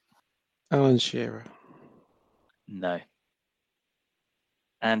 Alan Shearer? No.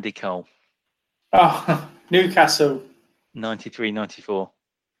 Andy Cole. Oh, Newcastle. 93-94.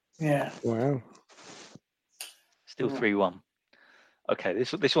 Yeah. Wow. Still 3-1. Okay,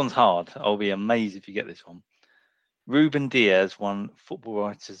 this one's hard. I'll be amazed if you get this one. Ruben Diaz won Football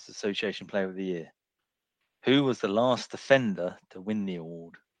Writers Association Player of the Year. Who was the last defender to win the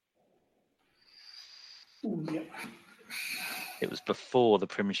award? Ooh, yeah. It was before the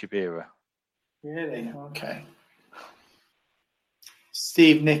Premiership era. Really? Okay.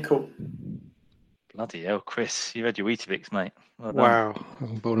 Steve Nicol. Bloody hell, Chris. You had your Weetabix, mate. Well done. Wow.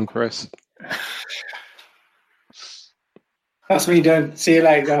 Bold and Chris. That's me done. See you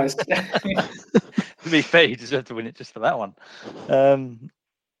later, guys. To be fair, you deserve to win it just for that one.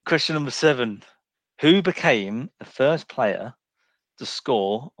 Question number 7. Who became the first player to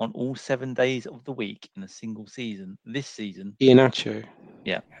score on all 7 days of the week in a single season this season? Iheanacho?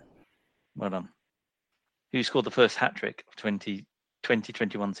 Yeah. Well done. Who scored the first hat-trick of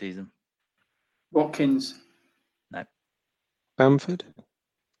 2021 season? Watkins. No. Bamford?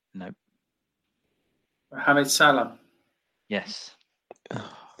 No. Mohamed Salah. Yes.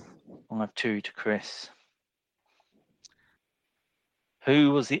 5-2 to Chris.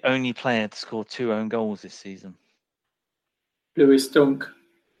 Who was the only player to score 2 own goals this season? Lewis Dunk.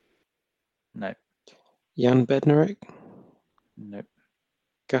 No. Jan Bednarek? No.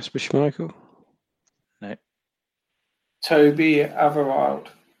 Gasper Schmeichel? No. Toby Alderweireld.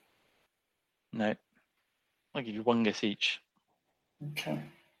 No. I'll give you one guess each. Okay.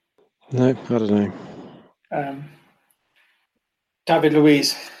 No, I don't know. David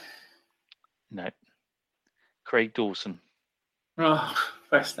Luiz. No. Craig Dawson. Oh,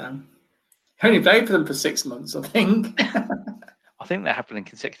 West Ham. He only played for them for 6 months, I think. I think that happened in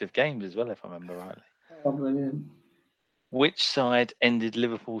consecutive games as well, if I remember rightly. Oh, brilliant. Which side ended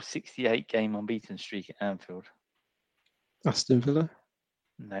Liverpool's 68-game unbeaten streak at Anfield? Aston Villa?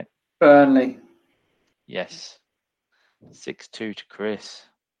 No. Burnley. Yes. 6-2 to Chris.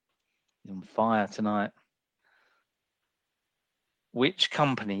 He's on fire tonight. Which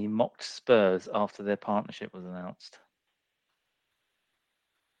company mocked Spurs after their partnership was announced?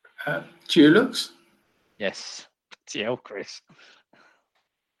 Dulux. Yes. TL, Chris.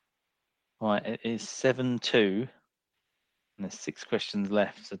 Right, it is 7-2. And there's 6 questions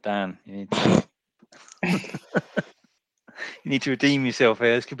left. So Dan, you need to redeem yourself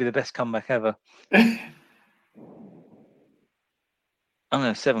here. This could be the best comeback ever. Oh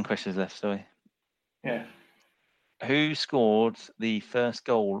no, 7 questions left, sorry. Yeah. Who scored the first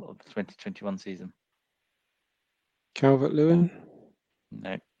goal of the 2021 season? Calvert-Lewin?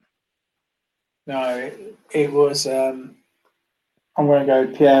 No. No, it was. I'm going to go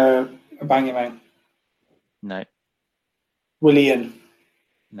Pierre Aubameyang. No. Willian.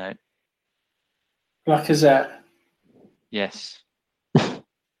 No. Lacazette. Yes.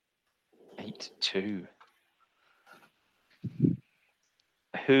 8-2.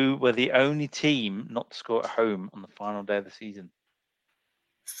 Who were the only team not to score at home on the final day of the season?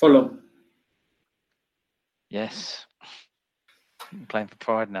 Fulham. Yes. You're playing for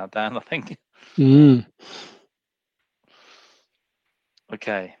pride now, Dan, I think.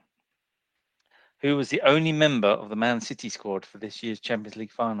 Okay. Who was the only member of the Man City squad for this year's Champions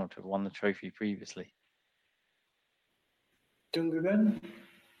League final to have won the trophy previously? Gundogan.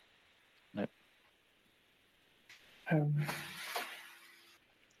 No. Um,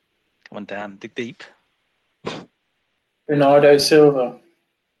 Come on, Dan, dig deep. Bernardo Silva.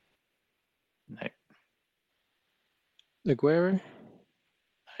 No. Aguero? No.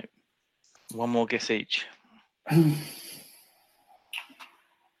 One more guess each. It's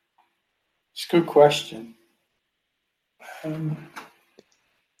a good question.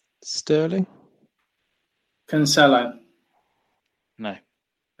 Sterling? Cancelo. No.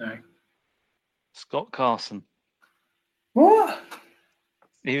 No. Scott Carson. What?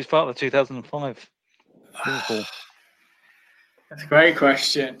 He was part of the 2005 Liverpool. That's a great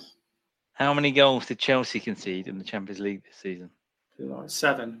question. How many goals did Chelsea concede in the Champions League this season? Like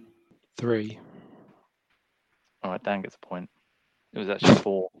 7. 3. All right, Dan gets a point. It was actually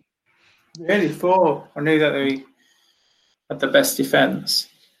 4. Really, 4. I knew that they had the best defence.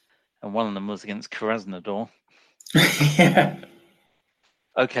 And one of them was against Krasnodar. Yeah.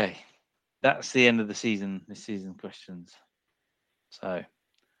 Okay. that's the end of the season. This season questions. So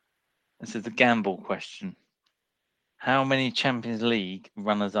this is the gamble question. How many Champions League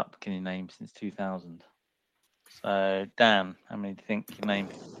runners-up can you name since 2000? So Dan, how many do you think you can name?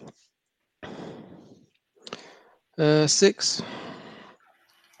 6.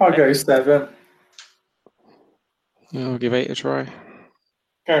 I'll go 7. I'll give 8 a try.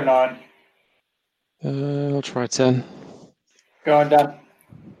 Go 9. I'll try 10. Go on, Dan.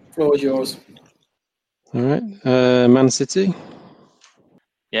 Floor is yours. All right. Man City.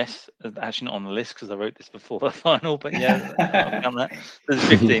 Yes, actually not on the list because I wrote this before the final, but yeah, I'll count that. There's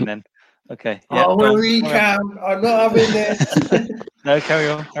 15 then. Okay. Yeah, I want to recount. I'm not having this. No, carry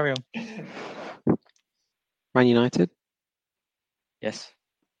on. Man United. Yes.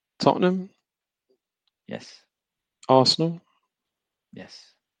 Tottenham. Yes. Arsenal.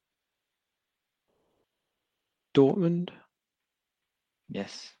 Yes. Dortmund.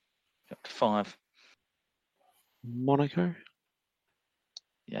 Yes. Up to 5. Monaco.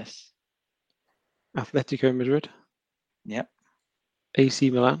 Yes. Atletico Madrid. Yep. AC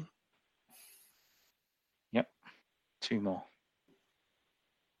Milan. Yep. 2 more.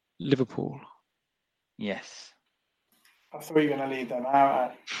 Liverpool. Yes. I thought you were going to leave them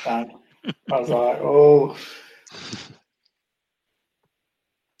out, Dan. I was like, oh.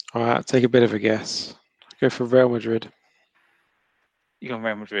 All right. Take a bit of a guess. Go for Real Madrid. You got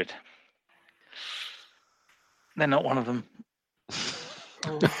Real Madrid. They're not one of them.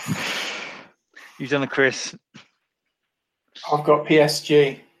 You've done a Chris. I've got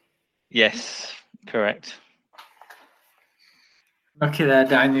PSG. Yes, correct. Lucky there,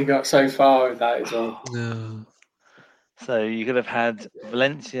 Dan. You got so far with that as well. No. So you could have had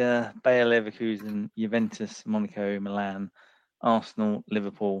Valencia, Bayer Leverkusen, Juventus, Monaco, Milan, Arsenal,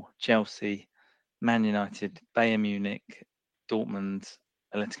 Liverpool, Chelsea, Man United, Bayern Munich, Dortmund,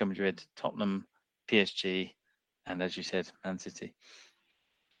 Atletico Madrid, Tottenham, PSG, and as you said, Man City.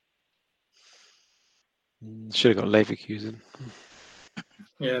 Should have got Leverkusen.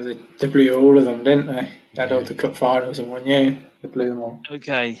 Yeah, they blew all of them, didn't they? They had all the cup finals in 1 year. They blew them all.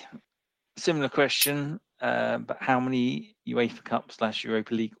 Okay, similar question, but how many UEFA Cup /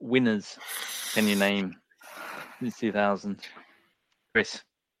 Europa League winners can you name since 2000? Chris?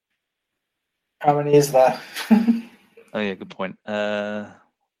 How many is there? Oh yeah, good point. 12.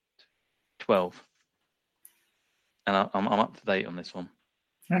 And I'm up to date on this one.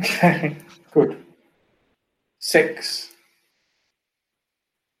 Okay, good. 6.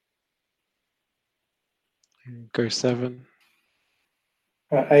 Go 7.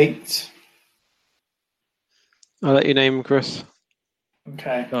 8. I'll let you name, Chris.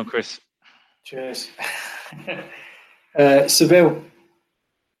 Okay. Go on, Chris. Cheers. Seville.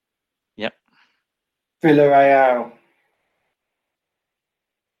 Yep. Villarreal.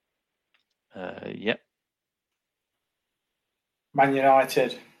 Yep. Man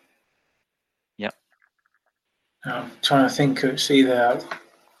United. Yep. I'm trying to think of either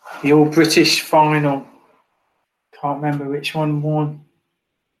the All British final. Can't remember which one won.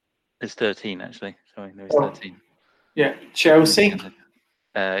 There's 13 actually. Sorry, there is Oh. 13. Yeah, Chelsea.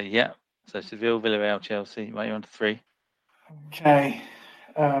 Yeah. So Seville, Villarreal, Chelsea. Right, you're on to 3. Okay.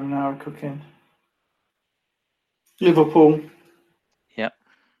 Now we're cooking. Liverpool. Yep.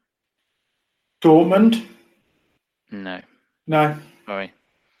 Dortmund. No. No. Sorry.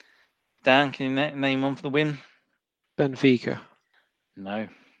 Dan, can you name one for the win? Benfica. No.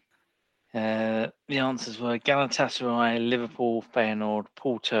 The answers were Galatasaray, Liverpool, Feyenoord,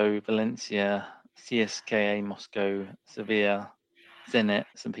 Porto, Valencia, CSKA Moscow, Sevilla, Zenit,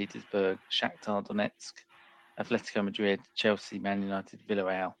 St. Petersburg, Shakhtar Donetsk, Atletico Madrid, Chelsea, Man United,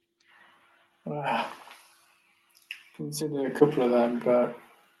 Villarreal. Consider a couple of them, but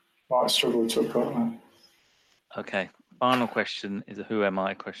might struggle to have got them. Okay. Final question is a who am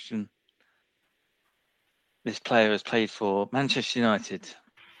I question. This player has played for Manchester United,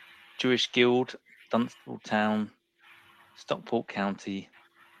 Jewish Guild, Dunstable Town, Stockport County,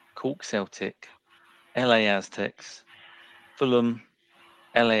 Cork Celtic, LA Aztecs, Fulham,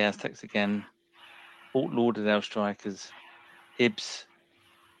 LA Aztecs again, Fort Lauderdale Strikers, Hibs,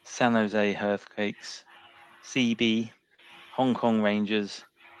 San Jose Earthquakes, CB, Hong Kong Rangers,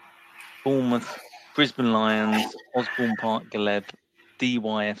 Bournemouth, Brisbane Lions, Osborne Park Galeb,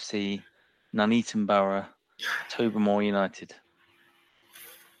 DYFC, Nuneaton Borough, Tobermoor United.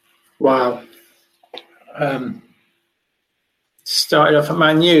 Wow. Started off at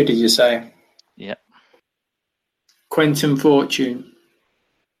Man U, did you say? Yep. Quentin Fortune.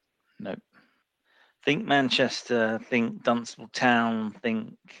 No. Think Manchester, think Dunstable Town,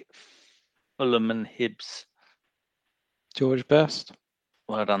 think Fulham and Hibs. George Best.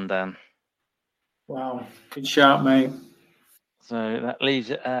 Well done, Dan. Wow, good shout, mate. So that leaves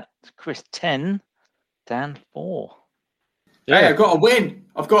it at Chris 10, Dan 4. Hey, I've got a win.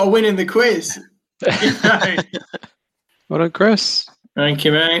 I've got a win in the quiz. Well done, Chris. Thank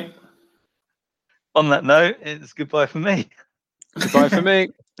you, mate. On that note, it's goodbye for me. Goodbye for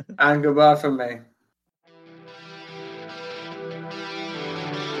me. And goodbye from me.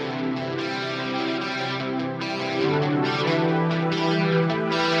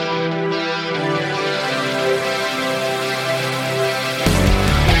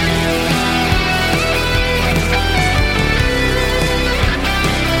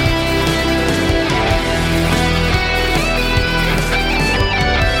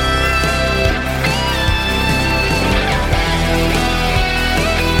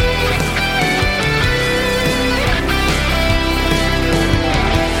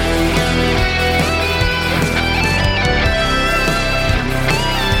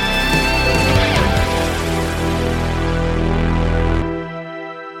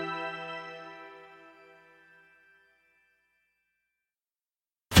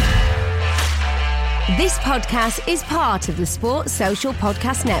 This podcast is part of the Sports Social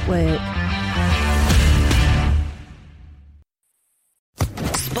Podcast Network.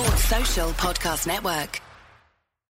 Sports Social Podcast Network.